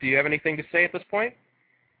 Thunder, do you have anything to say at this point?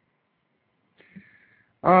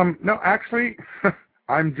 No, actually,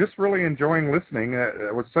 I'm just really enjoying listening.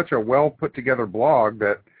 It was such a well put together blog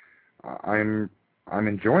that I'm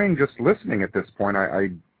enjoying just listening at this point. I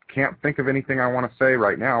can't think of anything I want to say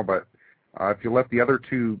right now, but if you let the other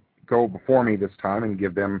two go before me this time and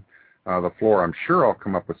give them the floor, I'm sure I'll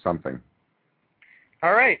come up with something.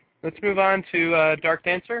 All right, let's move on to Dark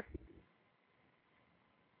Dancer.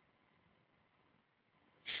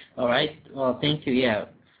 All right. Well, thank you. Yeah.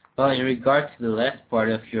 Well, in regard to the last part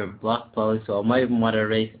of your blog post, well, my mother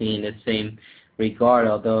raised me in the same regard,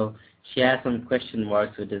 although she has some question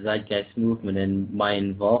marks with the Zeitgeist movement and my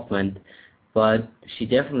involvement. But she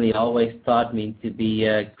definitely always taught me to be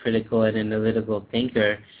a critical and analytical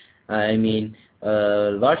thinker. I mean,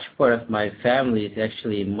 a large part of my family is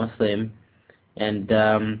actually Muslim, and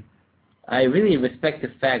I really respect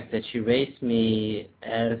the fact that she raised me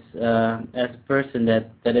as a person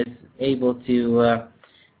that is able to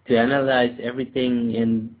analyze everything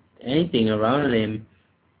and anything around him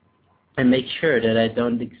and make sure that I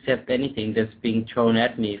don't accept anything that's being thrown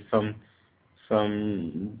at me from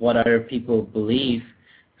what other people believe.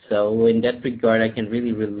 So in that regard, I can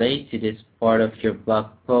really relate to this part of your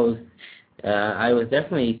blog post. I was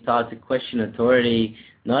definitely taught to question authority,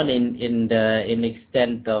 not in the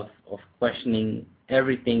extent of questioning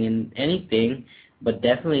everything and anything, but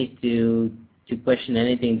definitely to question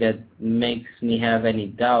anything that makes me have any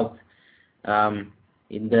doubt.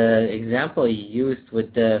 In the example you used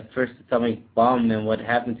with the first atomic bomb and what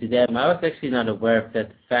happened to them, I was actually not aware of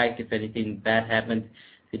that fact, if anything bad happened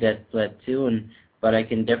to that platoon, but I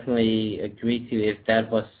can definitely agree to if that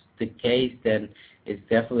was the case, then it's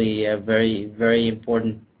definitely a very, very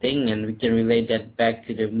important thing, and we can relate that back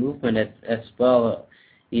to the movement as well,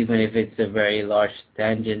 even if it's a very large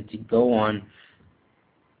tangent to go on.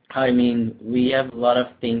 I mean, we have a lot of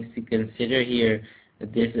things to consider here.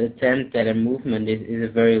 This attempt at a movement is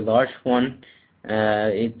a very large one.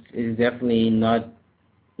 It's definitely not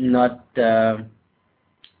met.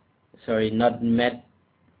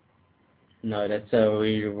 No, that's a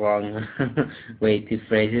really wrong way to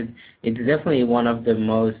phrase it. It's definitely one of the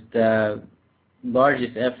most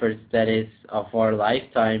largest efforts that is of our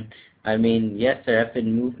lifetime. I mean, yes, there have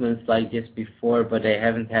been movements like this before, but they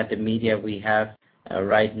haven't had the media we have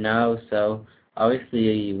right now. So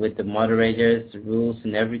obviously, with the moderators, the rules,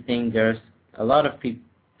 and everything, there's a lot of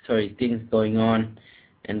things going on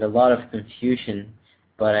and a lot of confusion.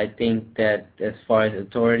 But I think that as far as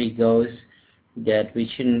authority goes, that we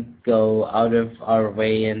shouldn't go out of our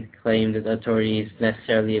way and claim that authority is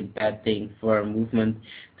necessarily a bad thing for our movement.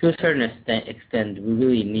 To a certain extent, we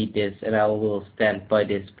really need this, and I will stand by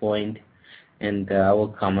this point, and I will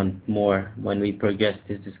comment more when we progress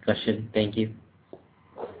this discussion. Thank you.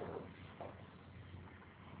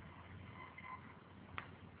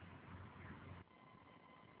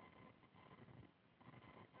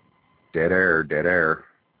 Dead air, dead air.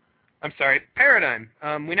 I'm sorry, Paradigm.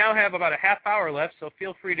 We now have about a half hour left, so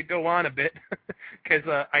feel free to go on a bit,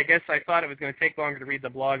 because I guess I thought it was going to take longer to read the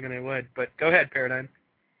blog than it would. But go ahead, Paradigm.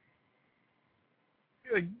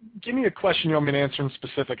 Give me a question you want me to answer in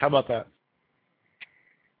specific. How about that?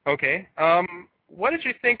 Okay. What did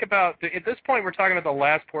you think about, at this point we're talking about the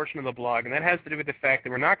last portion of the blog, and that has to do with the fact that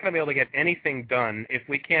we're not going to be able to get anything done if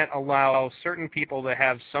we can't allow certain people to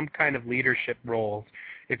have some kind of leadership roles.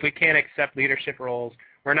 If we can't accept leadership roles,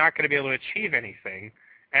 we're not going to be able to achieve anything.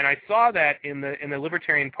 And I saw that in the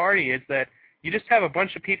Libertarian Party, is that you just have a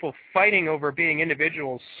bunch of people fighting over being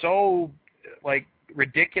individuals so like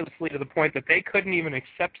ridiculously to the point that they couldn't even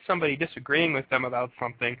accept somebody disagreeing with them about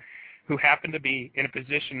something who happened to be in a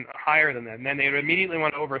position higher than them. And then they would immediately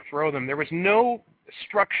want to overthrow them. There was no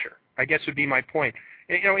structure, I guess would be my point.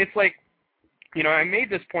 It's like, I made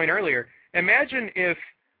this point earlier. Imagine if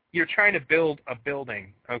you're trying to build a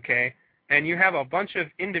building, okay, and you have a bunch of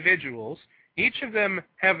individuals. Each of them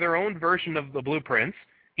have their own version of the blueprints.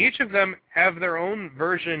 Each of them have their own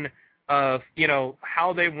version of,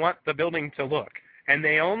 how they want the building to look. And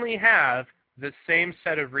they only have the same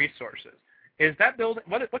set of resources. Is that building,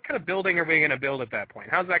 what kind of building are we going to build at that point?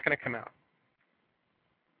 How's that going to come out?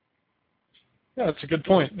 Yeah, that's a good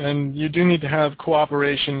point. And you do need to have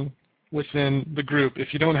cooperation within the group.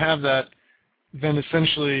 If you don't have that, then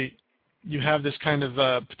essentially you have this kind of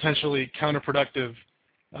potentially counterproductive,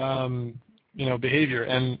 behavior.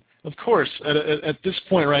 And of course, at this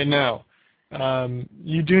point right now,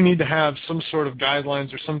 you do need to have some sort of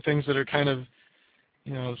guidelines or some things that are kind of,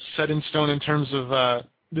 set in stone in terms of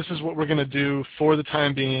this is what we're going to do for the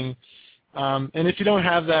time being. And if you don't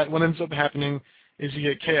have that, what ends up happening is you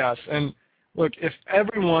get chaos. And look, if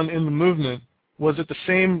everyone in the movement was at the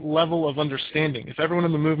same level of understanding, if everyone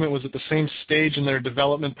in the movement was at the same stage in their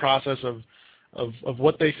development process of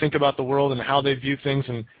what they think about the world and how they view things,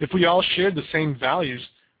 and if we all shared the same values,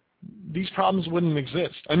 these problems wouldn't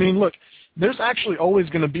exist. I mean, look, there's actually always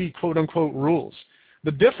going to be quote-unquote rules.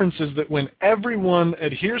 The difference is that when everyone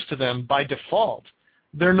adheres to them by default,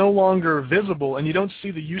 they're no longer visible, and you don't see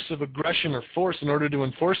the use of aggression or force in order to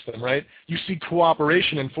enforce them, right? You see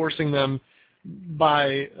cooperation enforcing them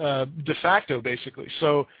by de facto, basically.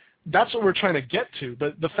 So that's what we're trying to get to.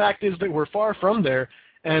 But the fact is that we're far from there,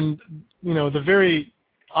 and the very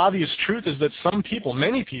obvious truth is that some people,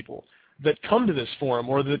 many people, that come to this forum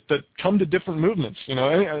or that come to different movements,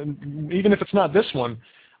 even if it's not this one,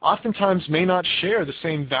 oftentimes may not share the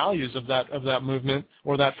same values of that movement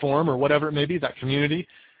or that forum or whatever it may be, that community.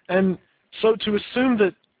 And so to assume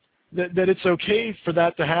that it's okay for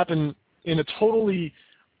that to happen in a totally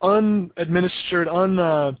unadministered,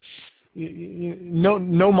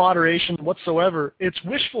 no moderation whatsoever, it's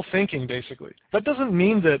wishful thinking, basically. That doesn't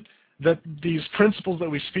mean that these principles that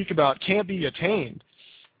we speak about can't be attained.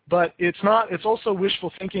 But it's not. It's also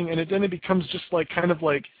wishful thinking, and then it becomes just like kind of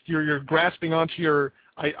like you're grasping onto your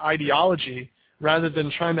ideology rather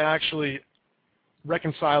than trying to actually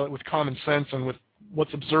reconcile it with common sense and with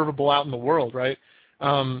what's observable out in the world, right?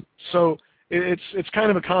 So it's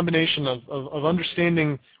kind of a combination of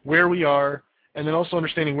understanding where we are, and then also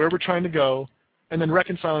understanding where we're trying to go, and then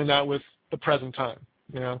reconciling that with the present time,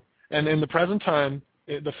 And in the present time,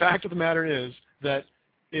 the fact of the matter is that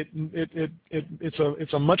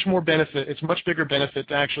it's a much more benefit. It's a much bigger benefit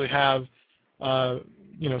to actually have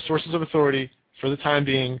sources of authority for the time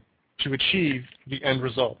being to achieve the end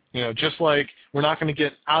result. Just like we're not going to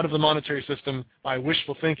get out of the monetary system by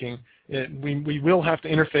wishful thinking, we will have to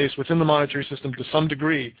interface within the monetary system to some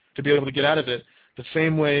degree to be able to get out of it. The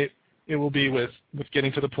same way it will be with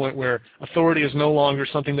getting to the point where authority is no longer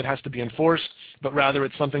something that has to be enforced, but rather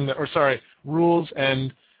it's something that, rules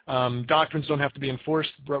and doctrines don't have to be enforced,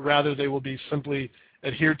 but rather they will be simply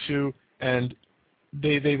adhered to, and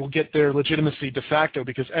they will get their legitimacy de facto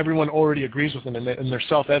because everyone already agrees with them, and they're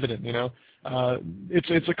self-evident.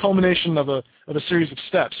 It's a culmination of a series of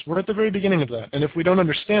steps. We're at the very beginning of that, and if we don't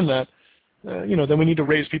understand that, then we need to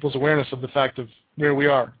raise people's awareness of the fact of where we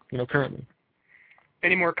are, currently.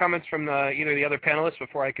 Any more comments from either of the other panelists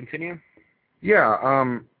before I continue?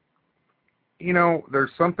 Yeah. There's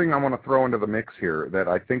something I want to throw into the mix here that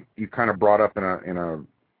I think you kind of brought up in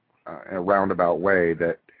a roundabout way,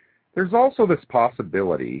 that there's also this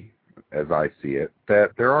possibility, as I see it,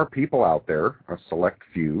 that there are people out there, a select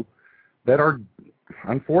few, that are,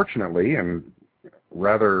 unfortunately, and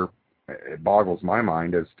rather it boggles my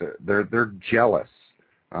mind as to they're jealous.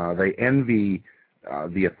 They envy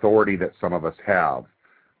the authority that some of us have.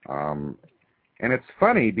 And it's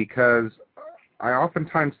funny because I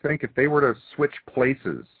oftentimes think if they were to switch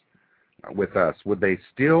places with us, would they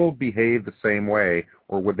still behave the same way,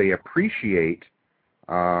 or would they appreciate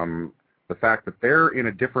the fact that they're in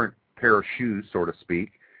a different pair of shoes, so to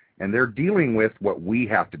speak, and they're dealing with what we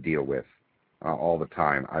have to deal with all the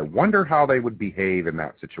time? I wonder how they would behave in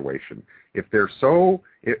that situation. If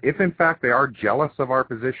in fact they are jealous of our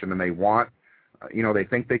position and they want, they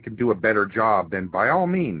think they can do a better job, then by all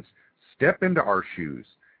means, step into our shoes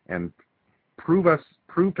and prove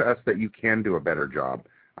to us that you can do a better job.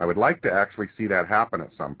 I would like to actually see that happen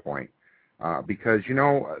at some point, because,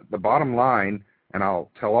 the bottom line, and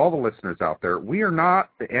I'll tell all the listeners out there, we are not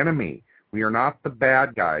the enemy. We are not the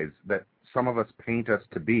bad guys that some of us paint us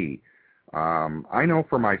to be. I know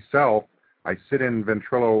for myself, I sit in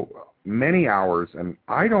Ventrilo many hours, and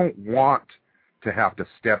I don't want to have to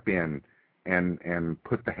step in and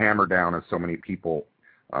put the hammer down, as so many people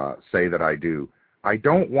say that I do. I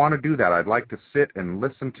don't want to do that. I'd like to sit and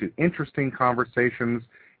listen to interesting conversations,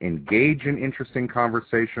 engage in interesting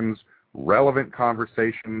conversations, relevant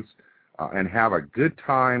conversations, and have a good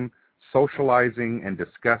time socializing and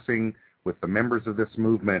discussing with the members of this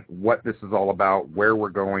movement what this is all about, where we're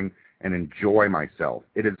going, and enjoy myself.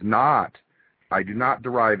 I do not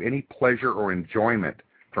derive any pleasure or enjoyment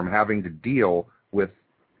from having to deal with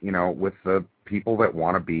the people that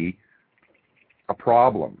want to be a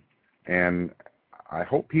problem. And I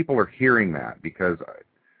hope people are hearing that, because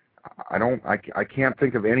I can't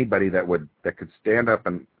think of anybody that could stand up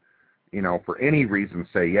and, for any reason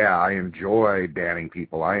say, yeah, I enjoy banning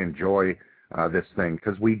people, I enjoy this thing,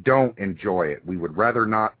 because we don't enjoy it. We would rather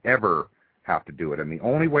not ever have to do it. And the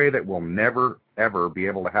only way that we'll never, ever be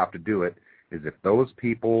able to have to do it is if those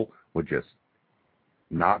people would just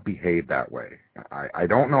not behave that way. I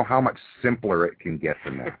don't know how much simpler it can get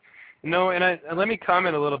than that. No, and let me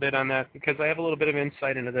comment a little bit on that, because I have a little bit of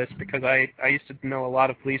insight into this, because I used to know a lot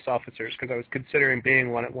of police officers, because I was considering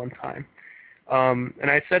being one at one time. And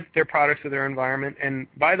I said they're products of their environment. And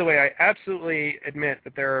by the way, I absolutely admit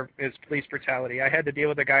that there is police brutality. I had to deal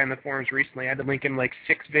with a guy in the forums recently. I had to link him like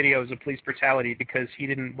 6 videos of police brutality because he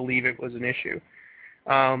didn't believe it was an issue.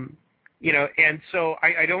 And so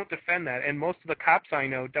I don't defend that. And most of the cops I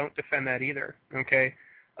know don't defend that either, okay?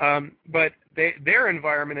 But their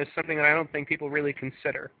environment is something that I don't think people really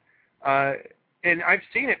consider. And I've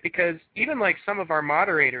seen it because even like some of our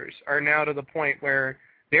moderators are now to the point where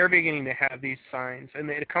they're beginning to have these signs. And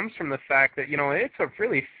it comes from the fact that, it's a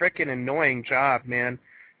really frickin' annoying job, man,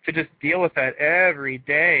 to just deal with that every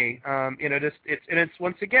day. It's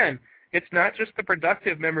once again, it's not just the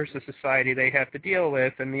productive members of society they have to deal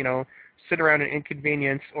with and, sit around and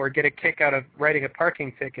inconvenience or get a kick out of writing a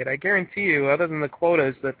parking ticket. I guarantee you, other than the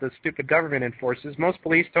quotas that the stupid government enforces, most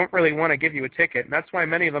police don't really want to give you a ticket, and that's why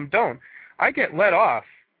many of them don't. I get let off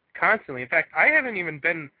constantly. In fact, I haven't even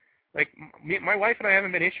been, my wife and I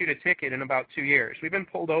haven't been issued a ticket in about 2 years. We've been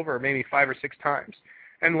pulled over maybe 5 or 6 times,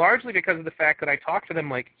 and largely because of the fact that I talk to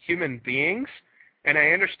them like human beings, and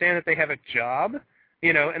I understand that they have a job,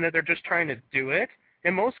 and that they're just trying to do it.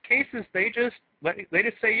 In most cases, they just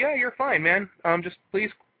say, yeah, you're fine, man. Just please,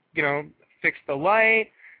 fix the light,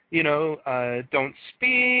 don't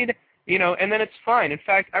speed, and then it's fine. In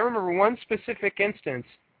fact, I remember one specific instance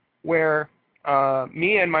where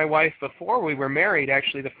me and my wife, before we were married,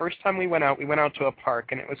 actually, the first time we went out to a park,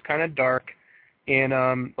 and it was kind of dark, and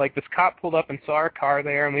this cop pulled up and saw our car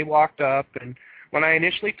there, and we walked up, and when I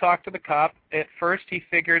initially talked to the cop, at first he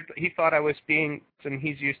thought I was being, and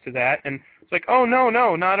he's used to that, and it's like, oh, no,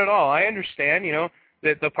 not at all. I understand,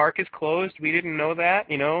 that the park is closed. We didn't know that,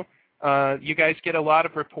 you guys get a lot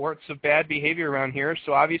of reports of bad behavior around here,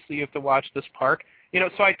 so obviously you have to watch this park.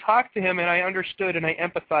 So I talked to him, and I understood, and I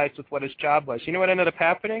empathized with what his job was. You know what ended up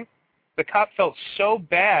happening? The cop felt so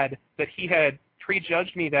bad that he had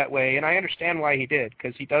prejudged me that way, and I understand why he did,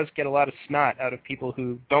 because he does get a lot of snot out of people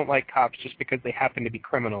who don't like cops just because they happen to be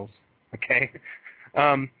criminals, okay?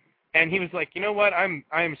 And he was like, you know what, I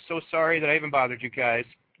am so sorry that I even bothered you guys.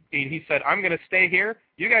 He said, I'm going to stay here.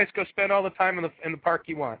 You guys go spend all the time in the park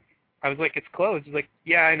you want. I was like, it's closed. He's like,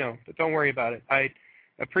 yeah, I know, but don't worry about it. I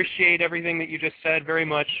appreciate everything that you just said very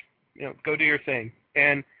much. Go do your thing.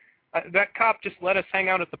 And that cop just let us hang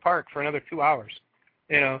out at the park for another 2 hours,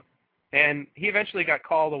 And he eventually got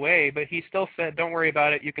called away, but he still said, don't worry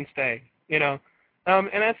about it, you can stay, And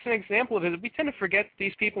that's an example of it. We tend to forget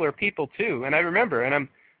these people are people too. And I remember, and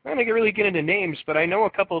I'm not going to really get into names, but I know a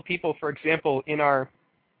couple of people, for example, in our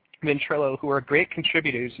Ventrilo who are great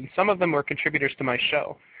contributors, and some of them were contributors to my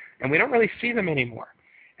show, and we don't really see them anymore.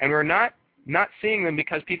 And we're not seeing them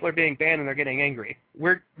because people are being banned and they're getting angry.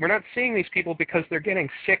 We're not seeing these people because they're getting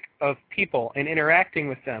sick of people and interacting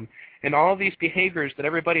with them and all of these behaviors that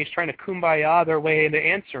everybody's trying to kumbaya their way into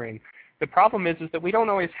answering. The problem is that we don't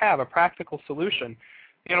always have a practical solution.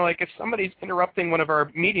 You know, like if somebody's interrupting one of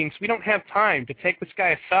our meetings, we don't have time to take this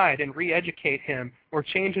guy aside and re-educate him or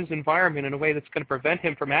change his environment in a way that's going to prevent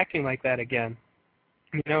him from acting like that again.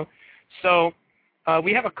 You know, so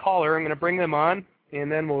we have a caller. I'm going to bring them on,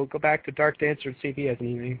 and then we'll go back to Dark Dancer and see if he has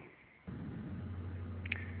anything.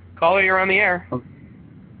 Caller, you're on the air.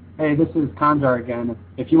 Hey, this is Kanjar again.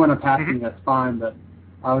 If you want to pass me, that's fine, but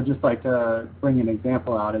I would just like to bring an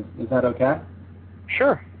example out. Is that okay?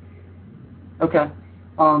 Sure. Okay.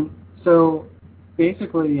 So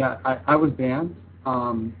basically, I was banned,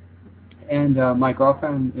 and my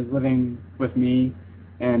girlfriend is living with me,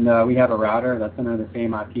 and we have a router that's under the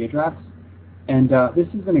same IP address. And this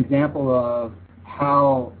is an example of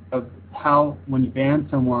how when you ban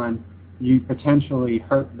someone, you potentially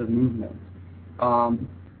hurt the movement.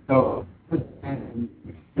 So that's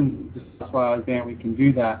why I was banned. We can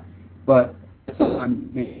do that, but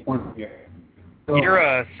I'm making one here. So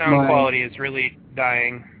your sound quality is really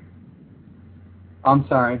dying. I'm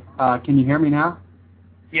sorry. Can you hear me now?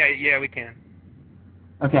 Yeah, we can.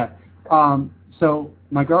 Okay. So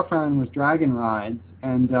my girlfriend was Dragon Rides,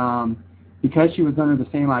 and because she was under the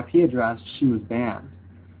same IP address, she was banned.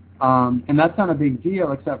 And that's not a big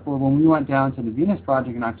deal, except for when we went down to the Venus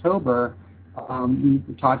Project in October, we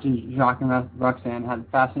talked to Jacques and Roxanne, had a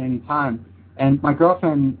fascinating time. And my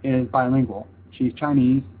girlfriend is bilingual. She's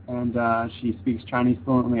Chinese, and she speaks Chinese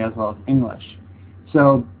fluently as well as English.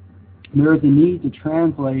 So there is a need to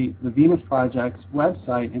translate the Venus Project's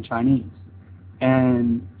website in Chinese.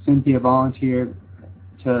 And Cynthia volunteered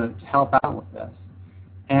to help out with this.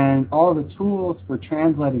 And all the tools for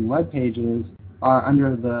translating web pages are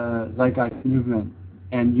under the Zeitgeist Movement.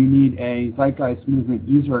 And you need a Zeitgeist Movement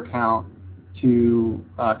user account to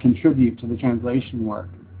contribute to the translation work.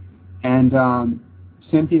 And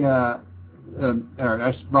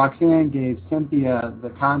Roxanne gave Cynthia the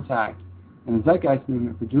contact in the Zeitgeist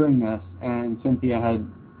Movement for doing this, and Cynthia had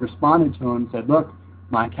responded to him and said, look,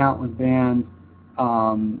 my account was banned,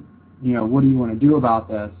 what do you want to do about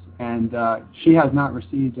this? And she has not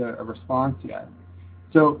received a response yet.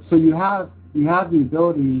 So you have the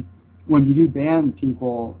ability, when you do ban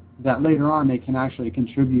people, that later on they can actually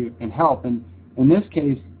contribute and help. And in this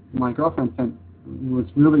case, my girlfriend was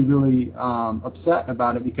really, really upset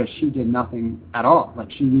about it because she did nothing at all.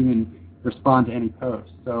 Like, she didn't even respond to any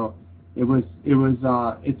posts. So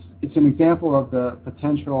it's an example of the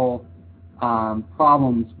potential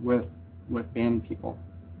problems with banning people.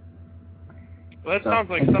 Well, that sounds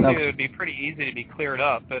like something that would be pretty easy to be cleared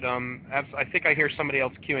up, but I think I hear somebody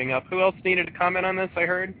else queuing up. Who else needed to comment on this, I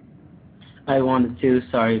heard? I wanted to.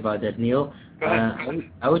 Sorry about that, Neil. Go ahead.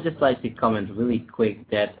 I would just like to comment really quick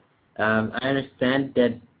that I understand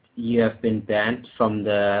that you have been banned from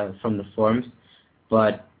the forums,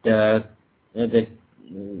 but the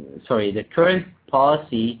current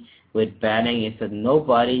policy with banning is that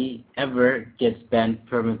nobody ever gets banned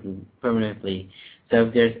permanently. So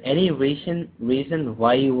if there's any reason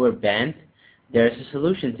why you were banned, there's a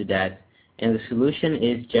solution to that. And the solution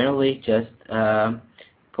is generally just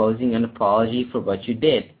posing an apology for what you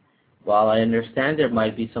did. While I understand there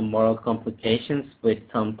might be some moral complications with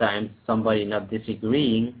sometimes somebody not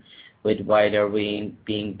disagreeing with why they're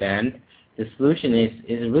being banned, the solution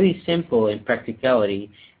is really simple in practicality.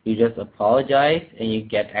 You just apologize and you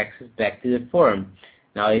get access back to the forum.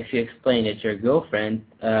 Now, if you explain that your girlfriend,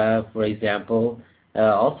 for example,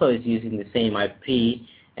 also is using the same IP,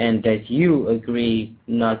 and that you agree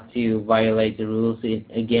not to violate the rules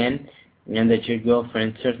again, and that your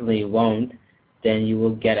girlfriend certainly won't, then you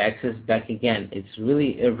will get access back again. It's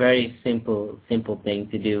really a very simple thing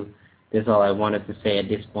to do. That's all I wanted to say at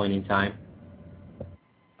this point in time.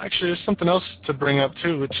 Actually, there's something else to bring up,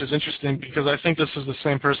 too, which is interesting, because I think this is the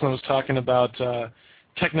same person that was talking about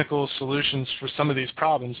technical solutions for some of these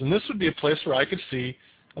problems. And this would be a place where I could see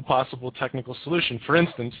a possible technical solution. For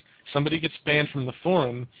instance, somebody gets banned from the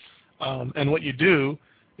forum, and what you do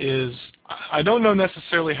is, I don't know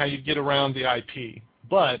necessarily how you get around the IP,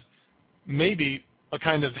 but maybe a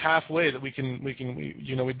kind of halfway that we'd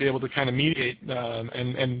be able to kind of mediate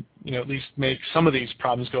and at least make some of these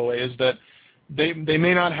problems go away, is that they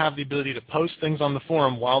may not have the ability to post things on the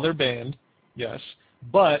forum while they're banned, yes,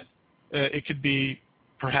 but it could be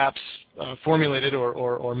perhaps formulated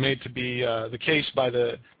or made to be the case by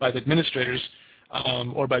the administrators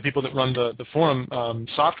or by people that run the forum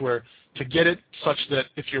software, to get it such that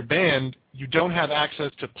if you're banned, you don't have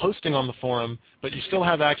access to posting on the forum, but you still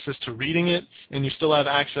have access to reading it, and you still have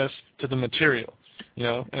access to the material. You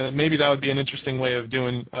know, and maybe that would be an interesting way of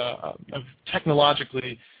doing, of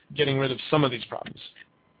technologically getting rid of some of these problems.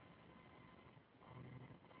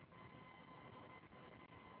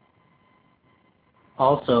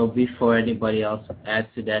 Also, before anybody else adds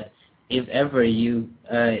to that, if ever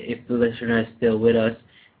if the listener is still with us,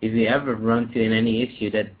 if you ever run into any issue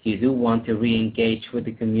that you do want to re-engage with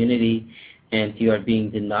the community and you are being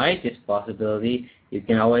denied this possibility, you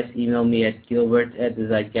can always email me at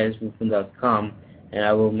gilbert@thezeitgeistmovement.com, and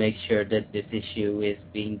I will make sure that this issue is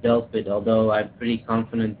being dealt with, although I'm pretty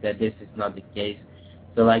confident that this is not the case.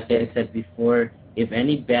 So like I said before, if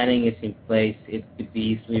any banning is in place, it could be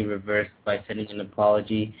easily reversed by sending an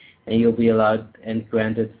apology, and you'll be allowed and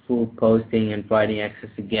granted full posting and writing access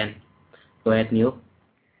again. Go ahead, Neil.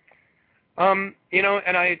 You know,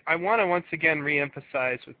 and I want to once again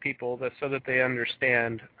reemphasize with people that so that they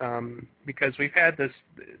understand, because we've had this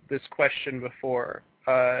question before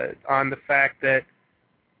on the fact that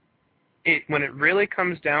when it really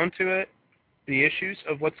comes down to it, the issues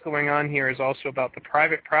of what's going on here is also about the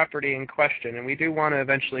private property in question, and we do want to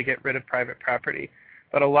eventually get rid of private property.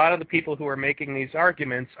 But a lot of the people who are making these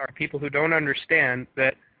arguments are people who don't understand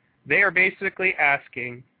that they are basically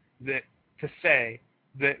asking to say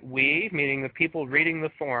that we, meaning the people reading the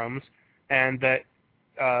forums, and that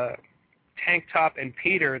Tank Top and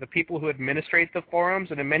Peter, the people who administrate the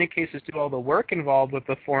forums and in many cases do all the work involved with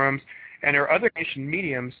the forums, and our other nation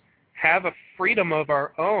mediums, have a freedom of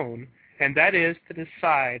our own, and that is to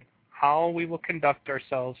decide how we will conduct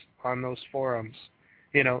ourselves on those forums.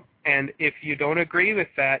 You know, and if you don't agree with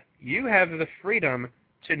that, you have the freedom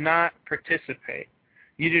to not participate.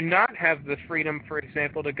 You do not have the freedom, for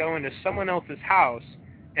example, to go into someone else's house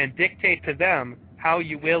and dictate to them how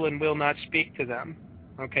you will and will not speak to them.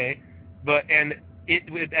 Okay?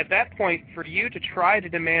 At that point, for you to try to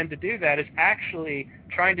demand to do that is actually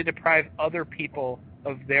trying to deprive other people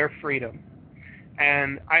of their freedom.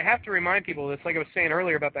 And I have to remind people, it's like I was saying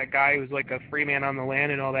earlier about that guy who was like a free man on the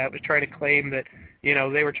land and all that, was trying to claim that, you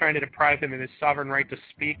know, they were trying to deprive him of his sovereign right to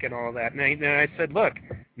speak and all that. And I said, look,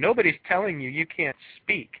 nobody's telling you you can't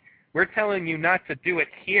speak. We're telling you not to do it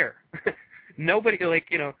here. Nobody,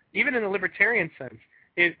 like, you know, even in the libertarian sense,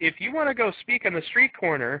 if you want to go speak on the street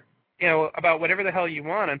corner, you know, about whatever the hell you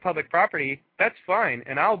want on public property, that's fine,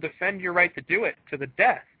 and I'll defend your right to do it to the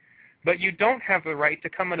death. But you don't have the right to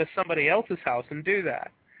come into somebody else's house and do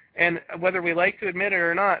that. And whether we like to admit it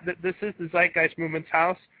or not, this is the Zeitgeist Movement's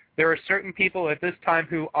house. There are certain people at this time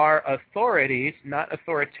who are authorities, not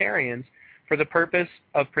authoritarians, for the purpose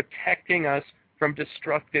of protecting us from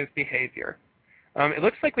destructive behavior. It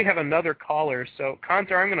looks like we have another caller, so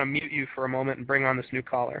Kantar, I'm going to mute you for a moment and bring on this new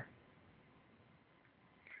caller.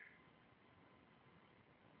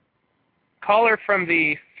 Caller from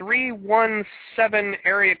the 317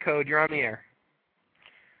 area code, you're on the air.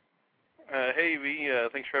 Hey, V,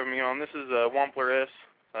 thanks for having me on. This is Wampler S,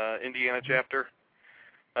 Indiana chapter.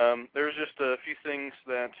 There's just a few things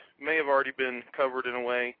that may have already been covered in a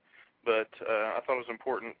way, but I thought it was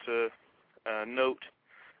important to note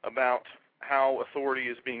about how authority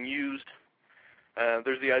is being used.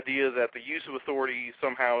 There's the idea that the use of authority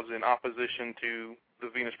somehow is in opposition to the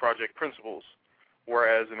Venus Project principles,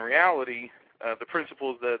 whereas in reality, the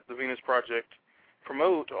principles that the Venus Project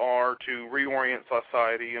promote are to reorient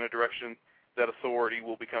society in a direction that authority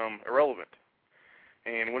will become irrelevant.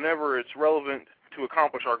 And whenever it's relevant to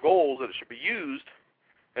accomplish our goals, that it should be used,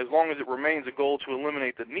 as long as it remains a goal to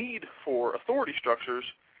eliminate the need for authority structures,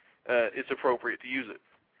 it's appropriate to use it.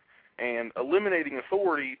 And eliminating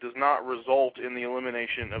authority does not result in the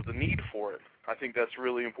elimination of the need for it. I think that's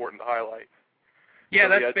really important to highlight. Yeah,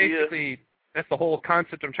 so that's the whole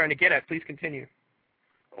concept I'm trying to get at. Please continue.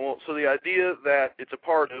 Well, so the idea that it's a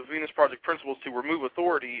part of Venus Project principles to remove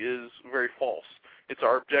authority is very false. It's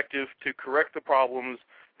our objective to correct the problems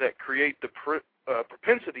that create the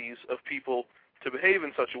propensities of people to behave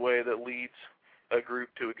in such a way that leads a group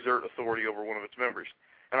to exert authority over one of its members.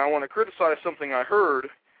 And I want to criticize something I heard,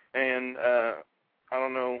 and I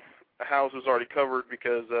don't know how this was already covered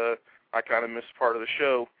because I kind of missed part of the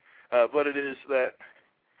show, but it is that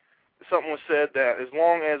something was said that as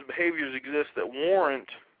long as behaviors exist that warrant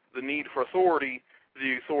the need for authority,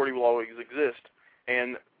 the authority will always exist.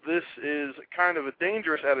 And this is kind of a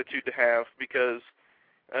dangerous attitude to have because,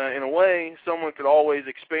 in a way, someone could always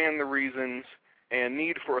expand the reasons and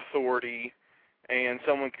need for authority and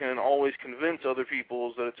someone can always convince other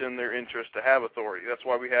people that it's in their interest to have authority. That's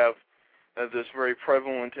why we have this very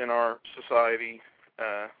prevalent in our society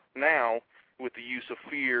now with the use of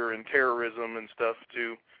fear and terrorism and stuff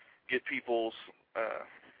to get people's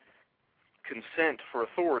consent for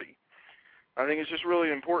authority. I think it's just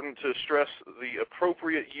really important to stress the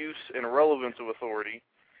appropriate use and relevance of authority,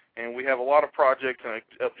 and we have a lot of projects and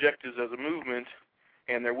objectives as a movement,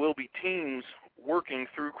 and there will be teams working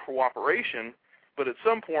through cooperation, but at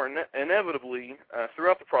some point, inevitably,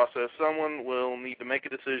 throughout the process, someone will need to make a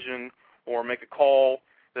decision or make a call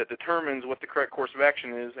that determines what the correct course of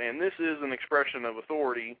action is, and this is an expression of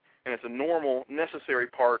authority, and it's a normal, necessary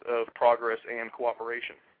part of progress and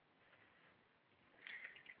cooperation.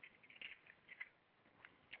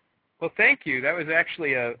 Well, thank you. That was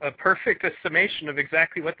actually a perfect summation of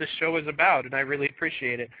exactly what this show is about, and I really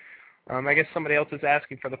appreciate it. I guess somebody else is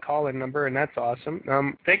asking for the call-in number, and that's awesome.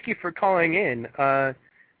 Thank you for calling in,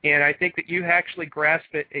 and I think that you actually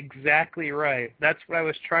grasped it exactly right. That's what I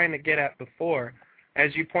was trying to get at before.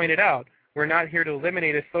 As you pointed out, we're not here to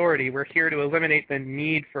eliminate authority. We're here to eliminate the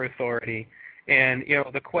need for authority. And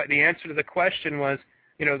the answer to the question was,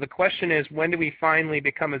 the question is, when do we finally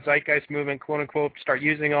become a zeitgeist movement, quote unquote, start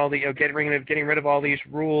using all the, getting rid of all these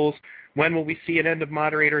rules? When will we see an end of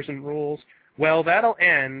moderators and rules? Well, that'll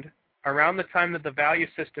end around the time that the value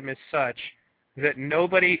system is such that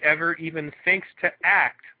nobody ever even thinks to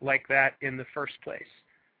act like that in the first place.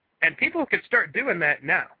 And people could start doing that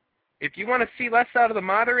now. If you want to see less out of the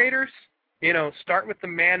moderators, start with the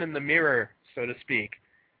man in the mirror, so to speak.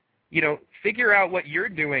 Figure out what you're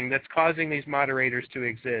doing that's causing these moderators to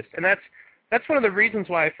exist. And that's one of the reasons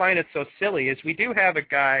why I find it so silly is we do have a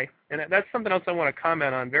guy, and that's something else I want to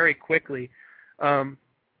comment on very quickly. And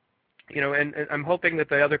I'm hoping that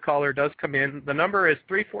the other caller does come in. The number is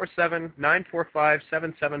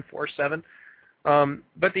 347-945-7747.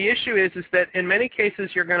 But the issue is that in many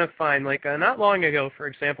cases you're going to find, like not long ago, for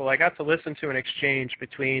example, I got to listen to an exchange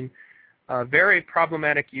between a very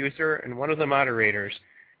problematic user and one of the moderators.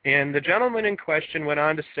 And the gentleman in question went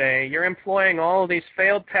on to say, you're employing all of these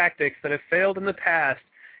failed tactics that have failed in the past,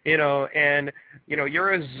 and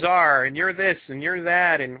you're a czar, and you're this, and you're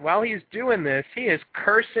that. And while he's doing this, he is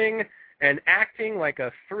cursing and acting like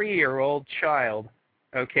a 3-year-old child,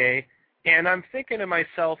 okay? And I'm thinking to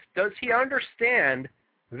myself, does he understand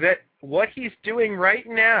that what he's doing right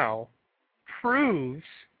now proves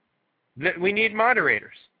that we need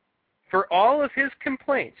moderators? For all of his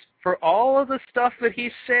complaints, for all of the stuff that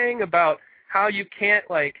he's saying about how you can't,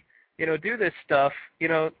 do this stuff,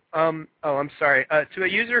 I'm sorry. To a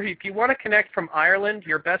user, if you want to connect from Ireland,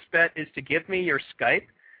 your best bet is to give me your Skype.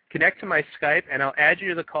 Connect to my Skype, and I'll add you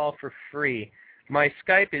to the call for free. My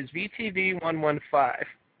Skype is VTV115,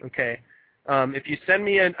 okay? If you send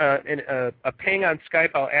me a ping on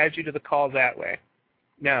Skype, I'll add you to the call that way.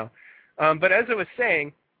 Now, but as I was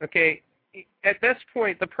saying, okay, at this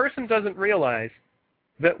point, the person doesn't realize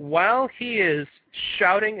that while he is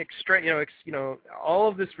shouting all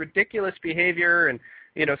of this ridiculous behavior and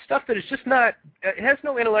stuff that is just not, it has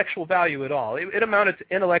no intellectual value at all. It amounted to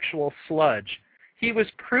intellectual sludge. He was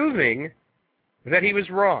proving that he was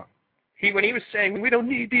wrong. When he was saying, we don't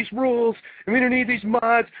need these rules, and we don't need these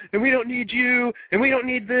mods, and we don't need you, and we don't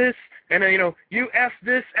need this, and you F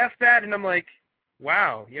this, F that, and I'm like,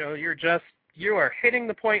 wow, you are hitting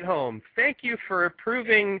the point home. Thank you for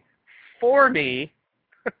proving for me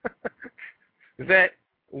that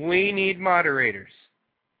we need moderators.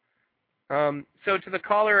 So to the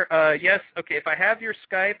caller, yes, okay, if I have your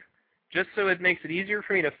Skype, just so it makes it easier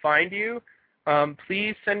for me to find you,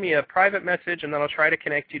 please send me a private message, and then I'll try to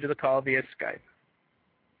connect you to the call via Skype.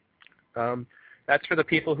 That's for the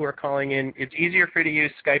people who are calling in. It's easier for you to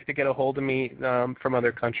use Skype to get a hold of me from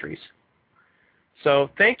other countries.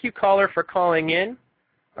 So thank you, caller, for calling in.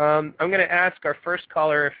 I'm going to ask our first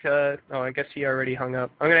caller if, I guess he already hung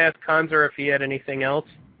up. I'm going to ask Kanzar if he had anything else.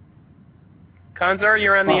 Kanzar,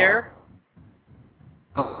 you're on the air?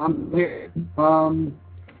 I'm here.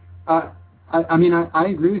 I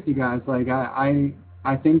agree with you guys. I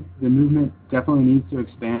think the movement definitely needs to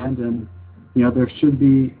expand, and there should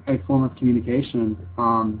be a form of communication.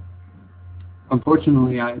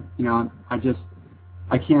 Unfortunately, I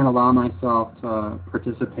can't allow myself to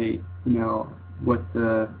participate,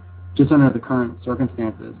 just under the current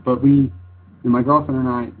circumstances. But my girlfriend and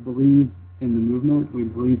I believe in the movement. We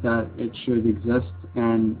believe that it should exist,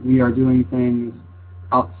 and we are doing things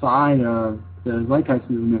outside of the Zeitgeist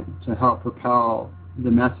movement to help propel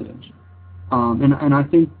the message. And I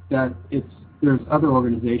think that there's other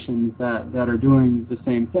organizations that are doing the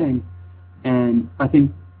same thing, and I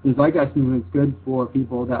think the Zeitgeist movement is good for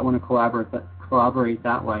people that want to collaborate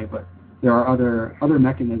that way. But there are other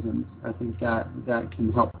mechanisms, I think, that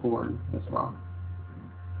can help forward as well.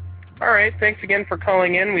 All right, thanks again for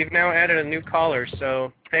calling in. We've now added a new caller,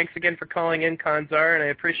 so thanks again for calling in, Kanzar, and I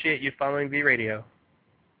appreciate you following V Radio.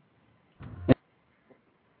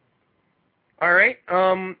 All right,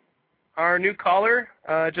 our new caller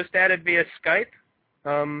just added via Skype.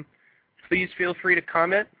 Please feel free to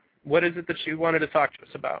comment. What is it that you wanted to talk to us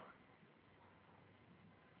about?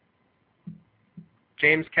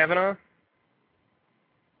 James Kavanaugh?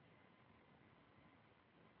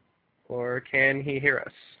 Or can he hear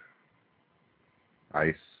us?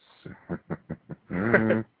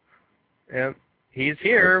 Yeah, he's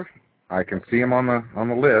here. I can see him on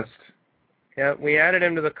the list. Yeah, we added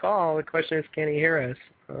him to the call. The question is, can he hear us?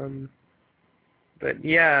 But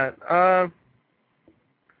yeah,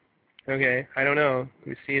 okay, I don't know. Let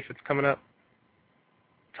me see if it's coming up.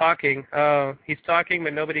 Talking. Oh, he's talking,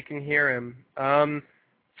 but nobody can hear him.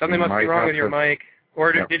 Something must be wrong with your mic.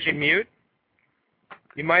 Or did you mute?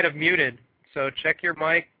 You might have muted. So check your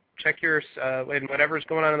mic, check your and whatever's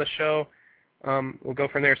going on in the show. We'll go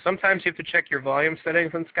from there. Sometimes you have to check your volume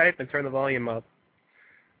settings on Skype and turn the volume up.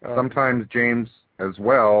 Sometimes, James, as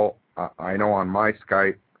well, I know on my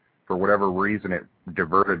Skype, for whatever reason, it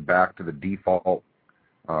diverted back to the default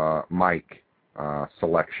mic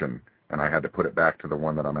selection, and I had to put it back to the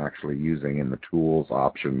one that I'm actually using in the tools,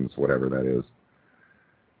 options, whatever that is.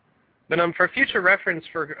 But for future reference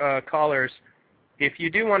for callers, if you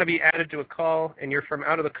do want to be added to a call and you're from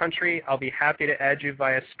out of the country, I'll be happy to add you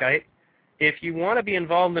via Skype. If you want to be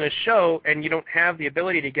involved in a show and you don't have the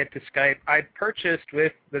ability to get to Skype, I purchased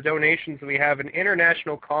with the donations that we have an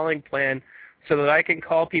international calling plan so that I can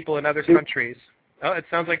call people in other countries. Oh, it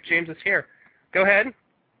sounds like James is here. Go ahead.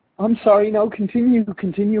 I'm sorry, no, continue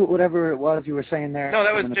whatever it was you were saying there. No,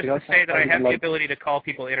 that was just to say that I have the ability to call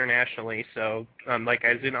people internationally, so like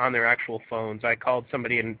as in on their actual phones. I called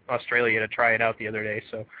somebody in Australia to try it out the other day.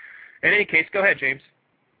 So in any case, go ahead, James.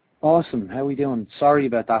 Awesome. How we doing? Sorry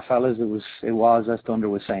about that, fellas. It was as Thunder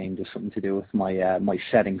was saying, just something to do with my my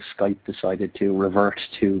settings. Skype decided to revert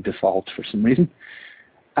to default for some reason.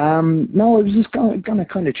 No, I was just gonna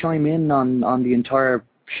kind of chime in on the entire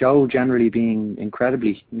show generally being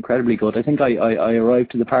incredibly good. I think I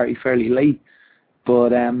arrived to the party fairly late,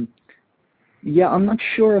 but yeah, I'm not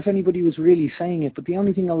sure if anybody was really saying it, but the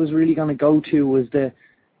only thing I was really going to go to was the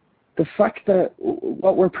fact that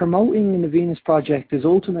what we're promoting in the Venus Project is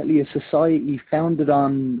ultimately a society founded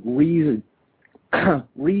on reason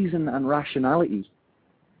and rationality,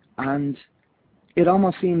 and it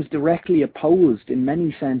almost seems directly opposed in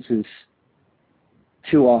many senses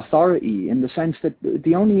to authority, in the sense that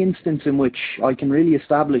the only instance in which I can really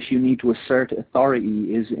establish you need to assert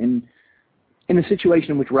authority is in a situation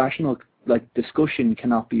in which rational discussion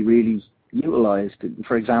cannot be really utilized.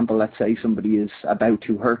 For example, let's say somebody is about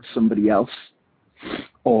to hurt somebody else,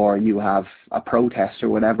 or you have a protest or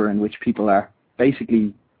whatever in which people are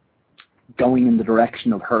basically going in the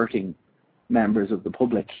direction of hurting members of the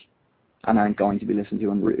public and aren't going to be listened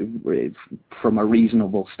to from a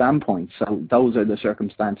reasonable standpoint. So those are the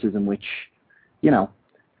circumstances in which,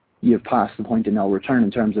 you've passed the point of no return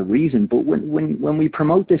in terms of reason. But when we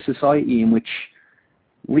promote this society in which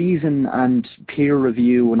reason and peer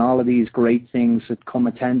review and all of these great things that come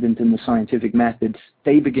attendant in the scientific methods,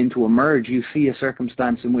 they begin to emerge, you see a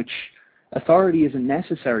circumstance in which authority isn't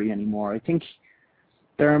necessary anymore. I think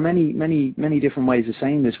there are many different ways of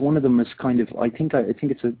saying this. One of them is kind of, I think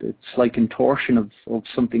it's like contortion of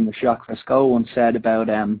something that Jacques Fresco once said about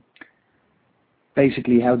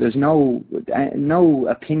basically how there's no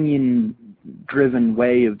opinion-driven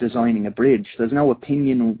way of designing a bridge. There's no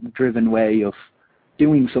opinion-driven way of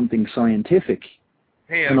doing something scientific.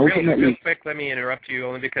 Hey, real quick, let me interrupt you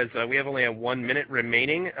only because we have only 1 minute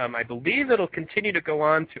remaining. I believe it'll continue to go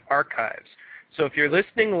on to archives. So if you're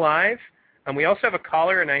listening live, we also have a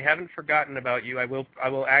caller, and I haven't forgotten about you. I will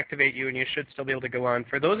activate you, and you should still be able to go on.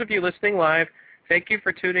 For those of you listening live, thank you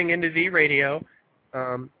for tuning into V Radio.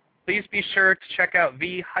 Please be sure to check out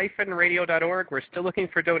v-radio.org. We're still looking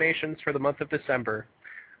for donations for the month of December.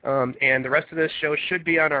 And the rest of this show should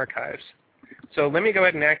be on archives. So let me go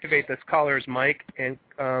ahead and activate this caller's mic. And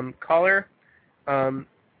caller,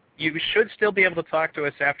 you should still be able to talk to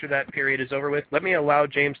us after that period is over with. Let me allow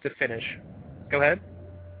James to finish. Go ahead.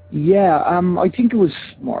 Yeah, I think it was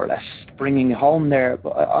more or less bringing it home there, but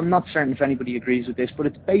I'm not certain if anybody agrees with this, but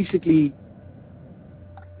it's basically,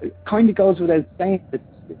 it kind of goes without saying that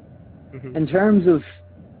in terms of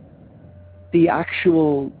the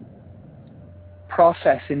actual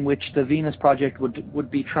process in which the Venus Project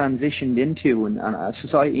would be transitioned into, and a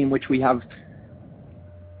society in which we have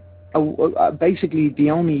basically the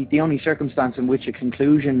only circumstance in which a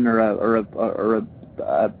conclusion or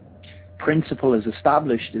a principle is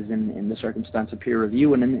established is in the circumstance of peer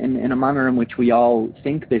review, and in a manner in which we all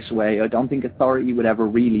think this way. I don't think authority would ever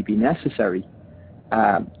really be necessary,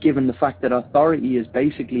 given the fact that authority is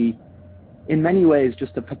basically, in many ways,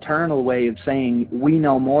 just a paternal way of saying we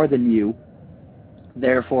know more than you,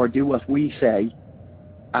 therefore do what we say,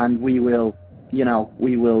 and we will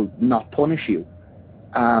not punish you.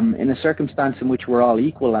 In a circumstance in which we're all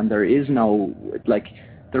equal and there is no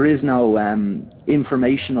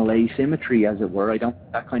informational asymmetry, as it were, I don't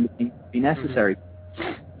think that kind of thing would be necessary.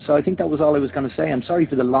 Mm-hmm. So I think that was all I was going to say. I'm sorry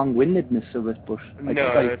for the long-windedness of it, but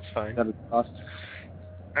that's fine. All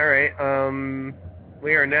right,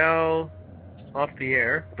 we are now off the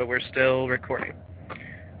air, but we're still recording.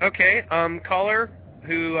 Okay, caller,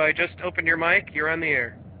 who I just opened your mic, you're on the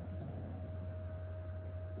air.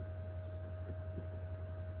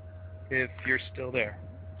 If you're still there.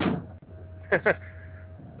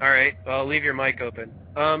 All right, I'll leave your mic open.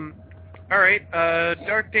 All right,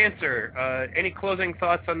 Dark Dancer, any closing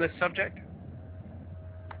thoughts on this subject?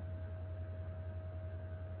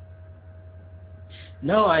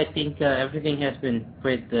 No, I think everything has been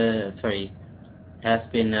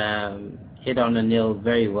hit on the nail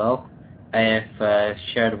very well. I have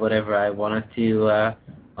shared whatever I wanted to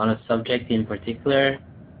on a subject in particular.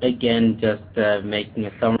 Again, just making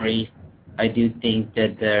a summary. I do think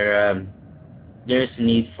that there's a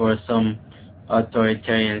need for some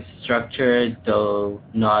authoritarian structure, though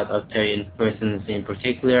not authoritarian persons in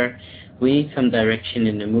particular. We need some direction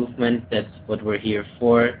in the movement. That's what we're here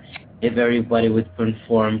for. If everybody would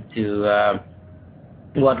conform to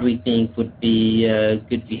what we think would be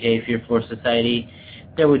good behavior for society,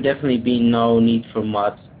 there would definitely be no need for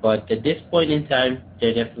mods. But at this point in time,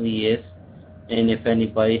 there definitely is. And if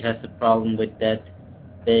anybody has a problem with that,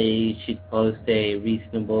 they should post a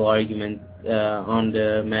reasonable argument on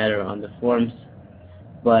the matter on the forums.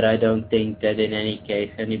 But I don't think that in any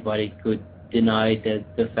case anybody could deny that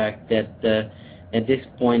the fact that at this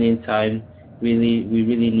point in time, we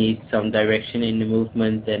really need some direction in the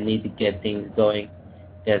movement and need to get things going.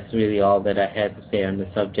 That's really all that I had to say on the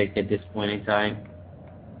subject at this point in time.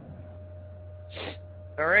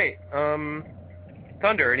 All right.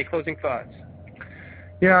 Thunder, any closing thoughts?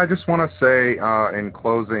 Yeah, I just want to say in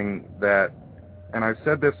closing that, and I've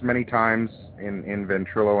said this many times in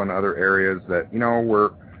Ventrilo and other areas, that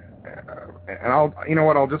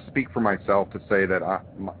I'll just speak for myself to say that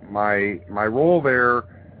my role there,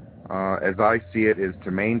 as I see it, is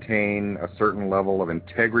to maintain a certain level of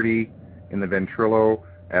integrity in the Ventrilo,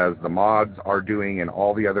 as the mods are doing in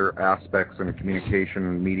all the other aspects and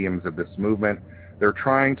communication mediums of this movement. They're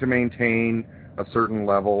trying to maintain a certain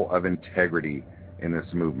level of integrity in this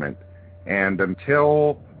movement. And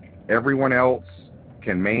until everyone else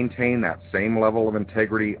can maintain that same level of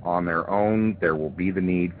integrity on their own, there will be the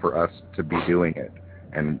need for us to be doing it.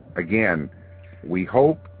 And again, we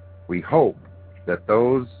hope that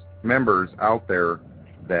those members out there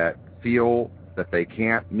that feel that they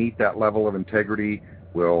can't meet that level of integrity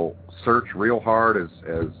will search real hard, as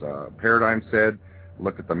Paradigm said,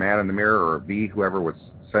 look at the man in the mirror, or B, whoever was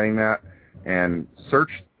saying that, and search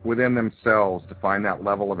within themselves to find that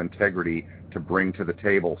level of integrity to bring to the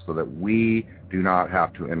table, so that we do not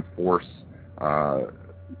have to enforce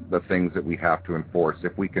the things that we have to enforce.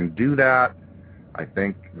 If we can do that, I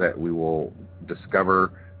think that we will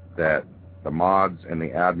discover that the mods and the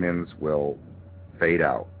admins will fade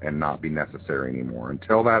out and not be necessary anymore.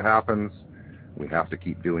 Until that happens, we have to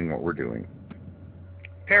keep doing what we're doing.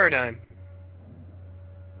 Paradigm.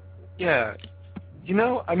 Yeah.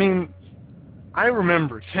 I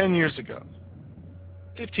remember 10 years ago,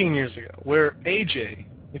 15 years ago, where AJ,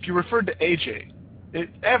 if you referred to AJ,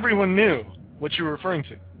 everyone knew what you were referring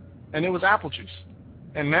to, and it was apple juice.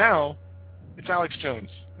 And now, it's Alex Jones.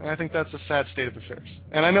 And I think that's a sad state of affairs.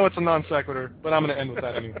 And I know it's a non sequitur, but I'm going to end with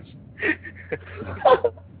that anyways.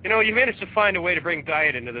 You managed to find a way to bring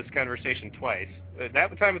diet into this conversation twice.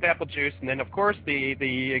 That time with apple juice, and then, of course,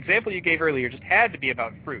 the example you gave earlier just had to be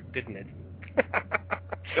about fruit, didn't it?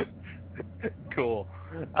 Cool.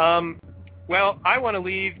 Well, I want to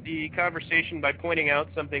leave the conversation by pointing out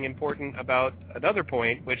something important about another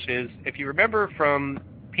point, which is, if you remember from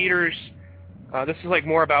Peter's, this is like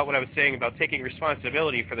more about what I was saying about taking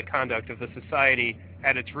responsibility for the conduct of the society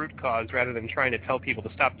at its root cause, rather than trying to tell people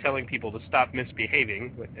to stop telling people to stop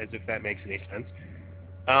misbehaving, as if that makes any sense.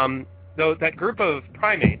 Though that group of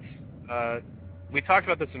primates, we talked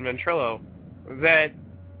about this in Ventrilo, that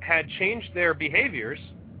had changed their behaviors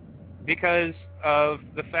because of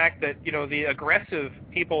the fact that, you know, the aggressive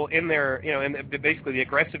people in there, you know, and basically the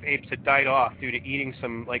aggressive apes had died off due to eating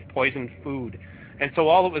some, like, poisoned food. And so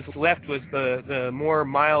all that was left was the more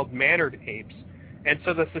mild-mannered apes. And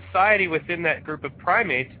so the society within that group of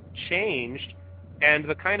primates changed, and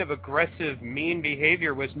the kind of aggressive, mean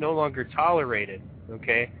behavior was no longer tolerated,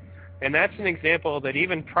 okay? And that's an example that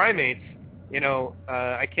even primates, you know,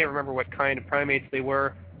 I can't remember what kind of primates they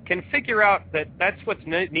were, can figure out that that's what's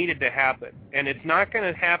needed to happen. And it's not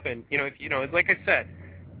going to happen, you know, if, you know, like I said,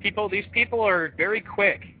 these people are very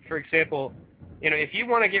quick. For example, you know, if you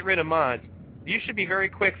want to get rid of mods, you should be very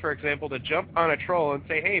quick, for example, to jump on a troll and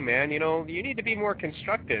say, hey, man, you know, you need to be more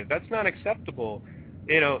constructive. That's not acceptable.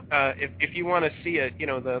 You know, if you want to see it, you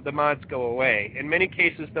know, the mods go away. In many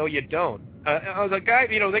cases, though, you don't. The guy,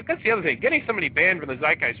 you know, that's the other thing. Getting somebody banned from the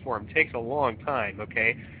Zeitgeist forum takes a long time,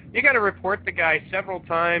 okay? You got to report the guy several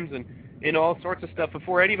times and all sorts of stuff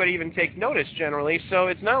before anybody even takes notice, generally. So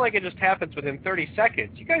it's not like it just happens within 30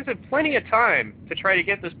 seconds. You guys have plenty of time to try to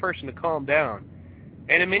get this person to calm down.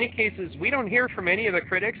 And in many cases, we don't hear from any of the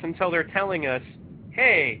critics until they're telling us,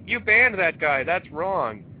 hey, you banned that guy, that's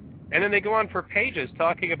wrong. And then they go on for pages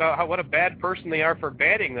talking about what a bad person they are for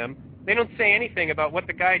banning them. They don't say anything about what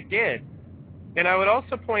the guy did. And I would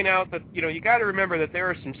also point out that, you know, you got to remember that there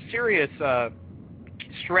are some serious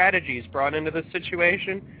strategies brought into this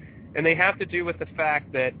situation, and they have to do with the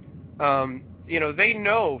fact that, you know, they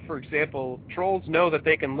know, for example, trolls know that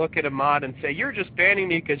they can look at a mod and say, you're just banning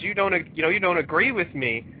me because you don't agree with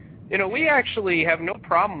me. You know, we actually have no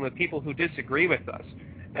problem with people who disagree with us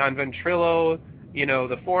on Ventrilo, you know,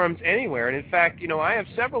 the forums, anywhere. And in fact, you know, I have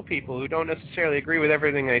several people who don't necessarily agree with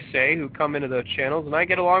everything I say who come into the channels, and I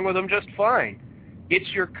get along with them just fine. It's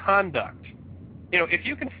your conduct. You know, if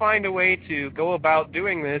you can find a way to go about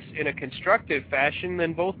doing this in a constructive fashion,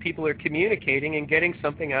 then both people are communicating and getting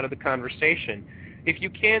something out of the conversation. If you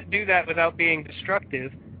can't do that without being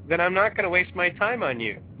destructive, then I'm not going to waste my time on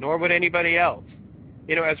you, nor would anybody else.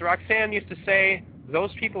 You know, as Roxanne used to say,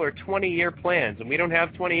 those people are 20-year plans, and we don't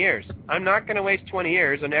have 20 years. I'm not going to waste 20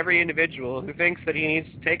 years on every individual who thinks that he needs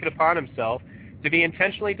to take it upon himself to be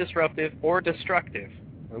intentionally disruptive or destructive,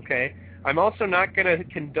 okay? I'm also not going to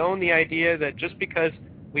condone the idea that just because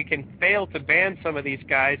we can fail to ban some of these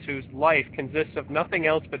guys whose life consists of nothing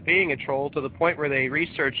else but being a troll to the point where they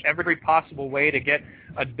research every possible way to get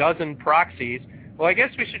a dozen proxies, well, I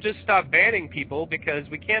guess we should just stop banning people because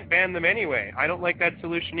we can't ban them anyway. I don't like that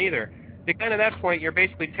solution either. Because at that point, you're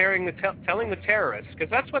basically telling the terrorists,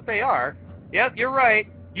 because that's what they are. Yep, you're right.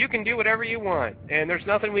 You can do whatever you want, and there's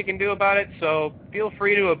nothing we can do about it, so feel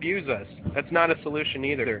free to abuse us. That's not a solution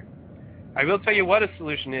either. I will tell you what a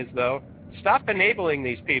solution is, though. Stop enabling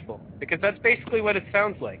these people, because that's basically what it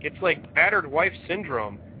sounds like. It's like battered wife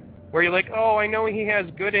syndrome, where you're like, oh, I know he has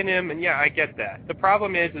good in him, and yeah, I get that. The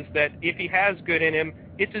problem is that if he has good in him,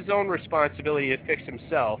 it's his own responsibility to fix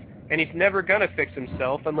himself, and he's never going to fix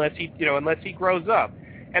himself unless he grows up.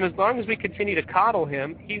 And as long as we continue to coddle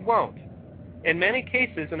him, he won't. In many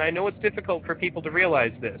cases, and I know it's difficult for people to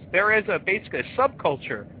realize this, there is basically a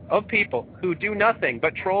subculture of people who do nothing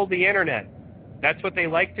but troll the internet. That's what they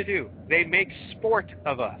like to do. They make sport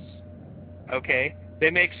of us, okay? They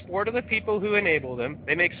make sport of the people who enable them.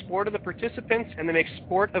 They make sport of the participants, and they make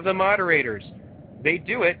sport of the moderators. They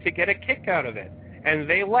do it to get a kick out of it. And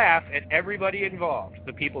they laugh at everybody involved,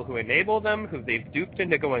 the people who enable them, who they've duped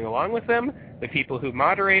into going along with them, the people who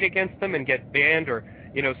moderate against them and get banned, or,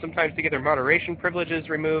 you know, sometimes to get their moderation privileges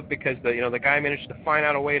removed because the guy managed to find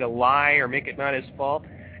out a way to lie or make it not his fault,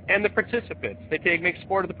 and the participants. They make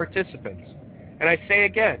sport of the participants. And I say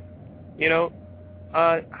again, we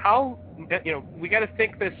got to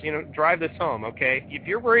think this, drive this home, okay? If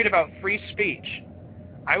you're worried about free speech,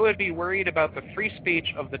 I would be worried about the free speech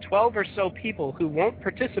of the 12 or so people who won't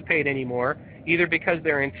participate anymore, either because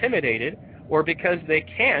they're intimidated or because they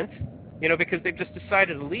can't, because they've just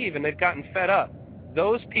decided to leave and they've gotten fed up.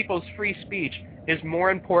 Those people's free speech is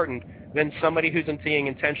more important than somebody who's being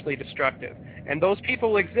intentionally destructive. And those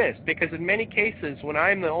people exist because in many cases, when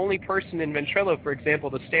I'm the only person in Ventrilo, for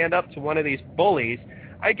example, to stand up to one of these bullies,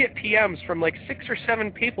 I get PMs from like 6 or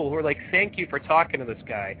 7 people who are like, thank you for talking to this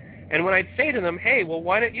guy. And when I'd say to them, hey, well,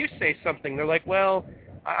 why don't you say something? They're like, well,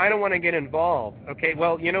 I don't want to get involved. Okay,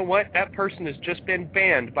 well, you know what? That person has just been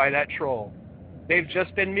banned by that troll. They've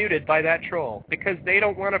just been muted by that troll because they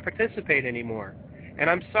don't want to participate anymore. And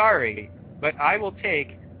I'm sorry, but I will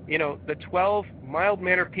take, the 12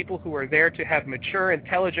 mild-mannered people who are there to have mature,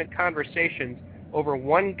 intelligent conversations over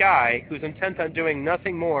one guy who's intent on doing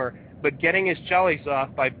nothing more but getting his jollies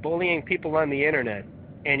off by bullying people on the internet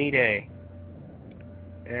any day.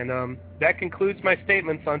 And that concludes my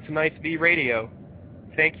statements on tonight's V Radio.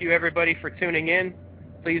 Thank you, everybody, for tuning in.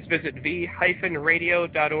 Please visit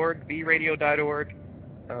v-radio.org, vradio.org,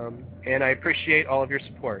 and I appreciate all of your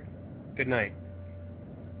support. Good night.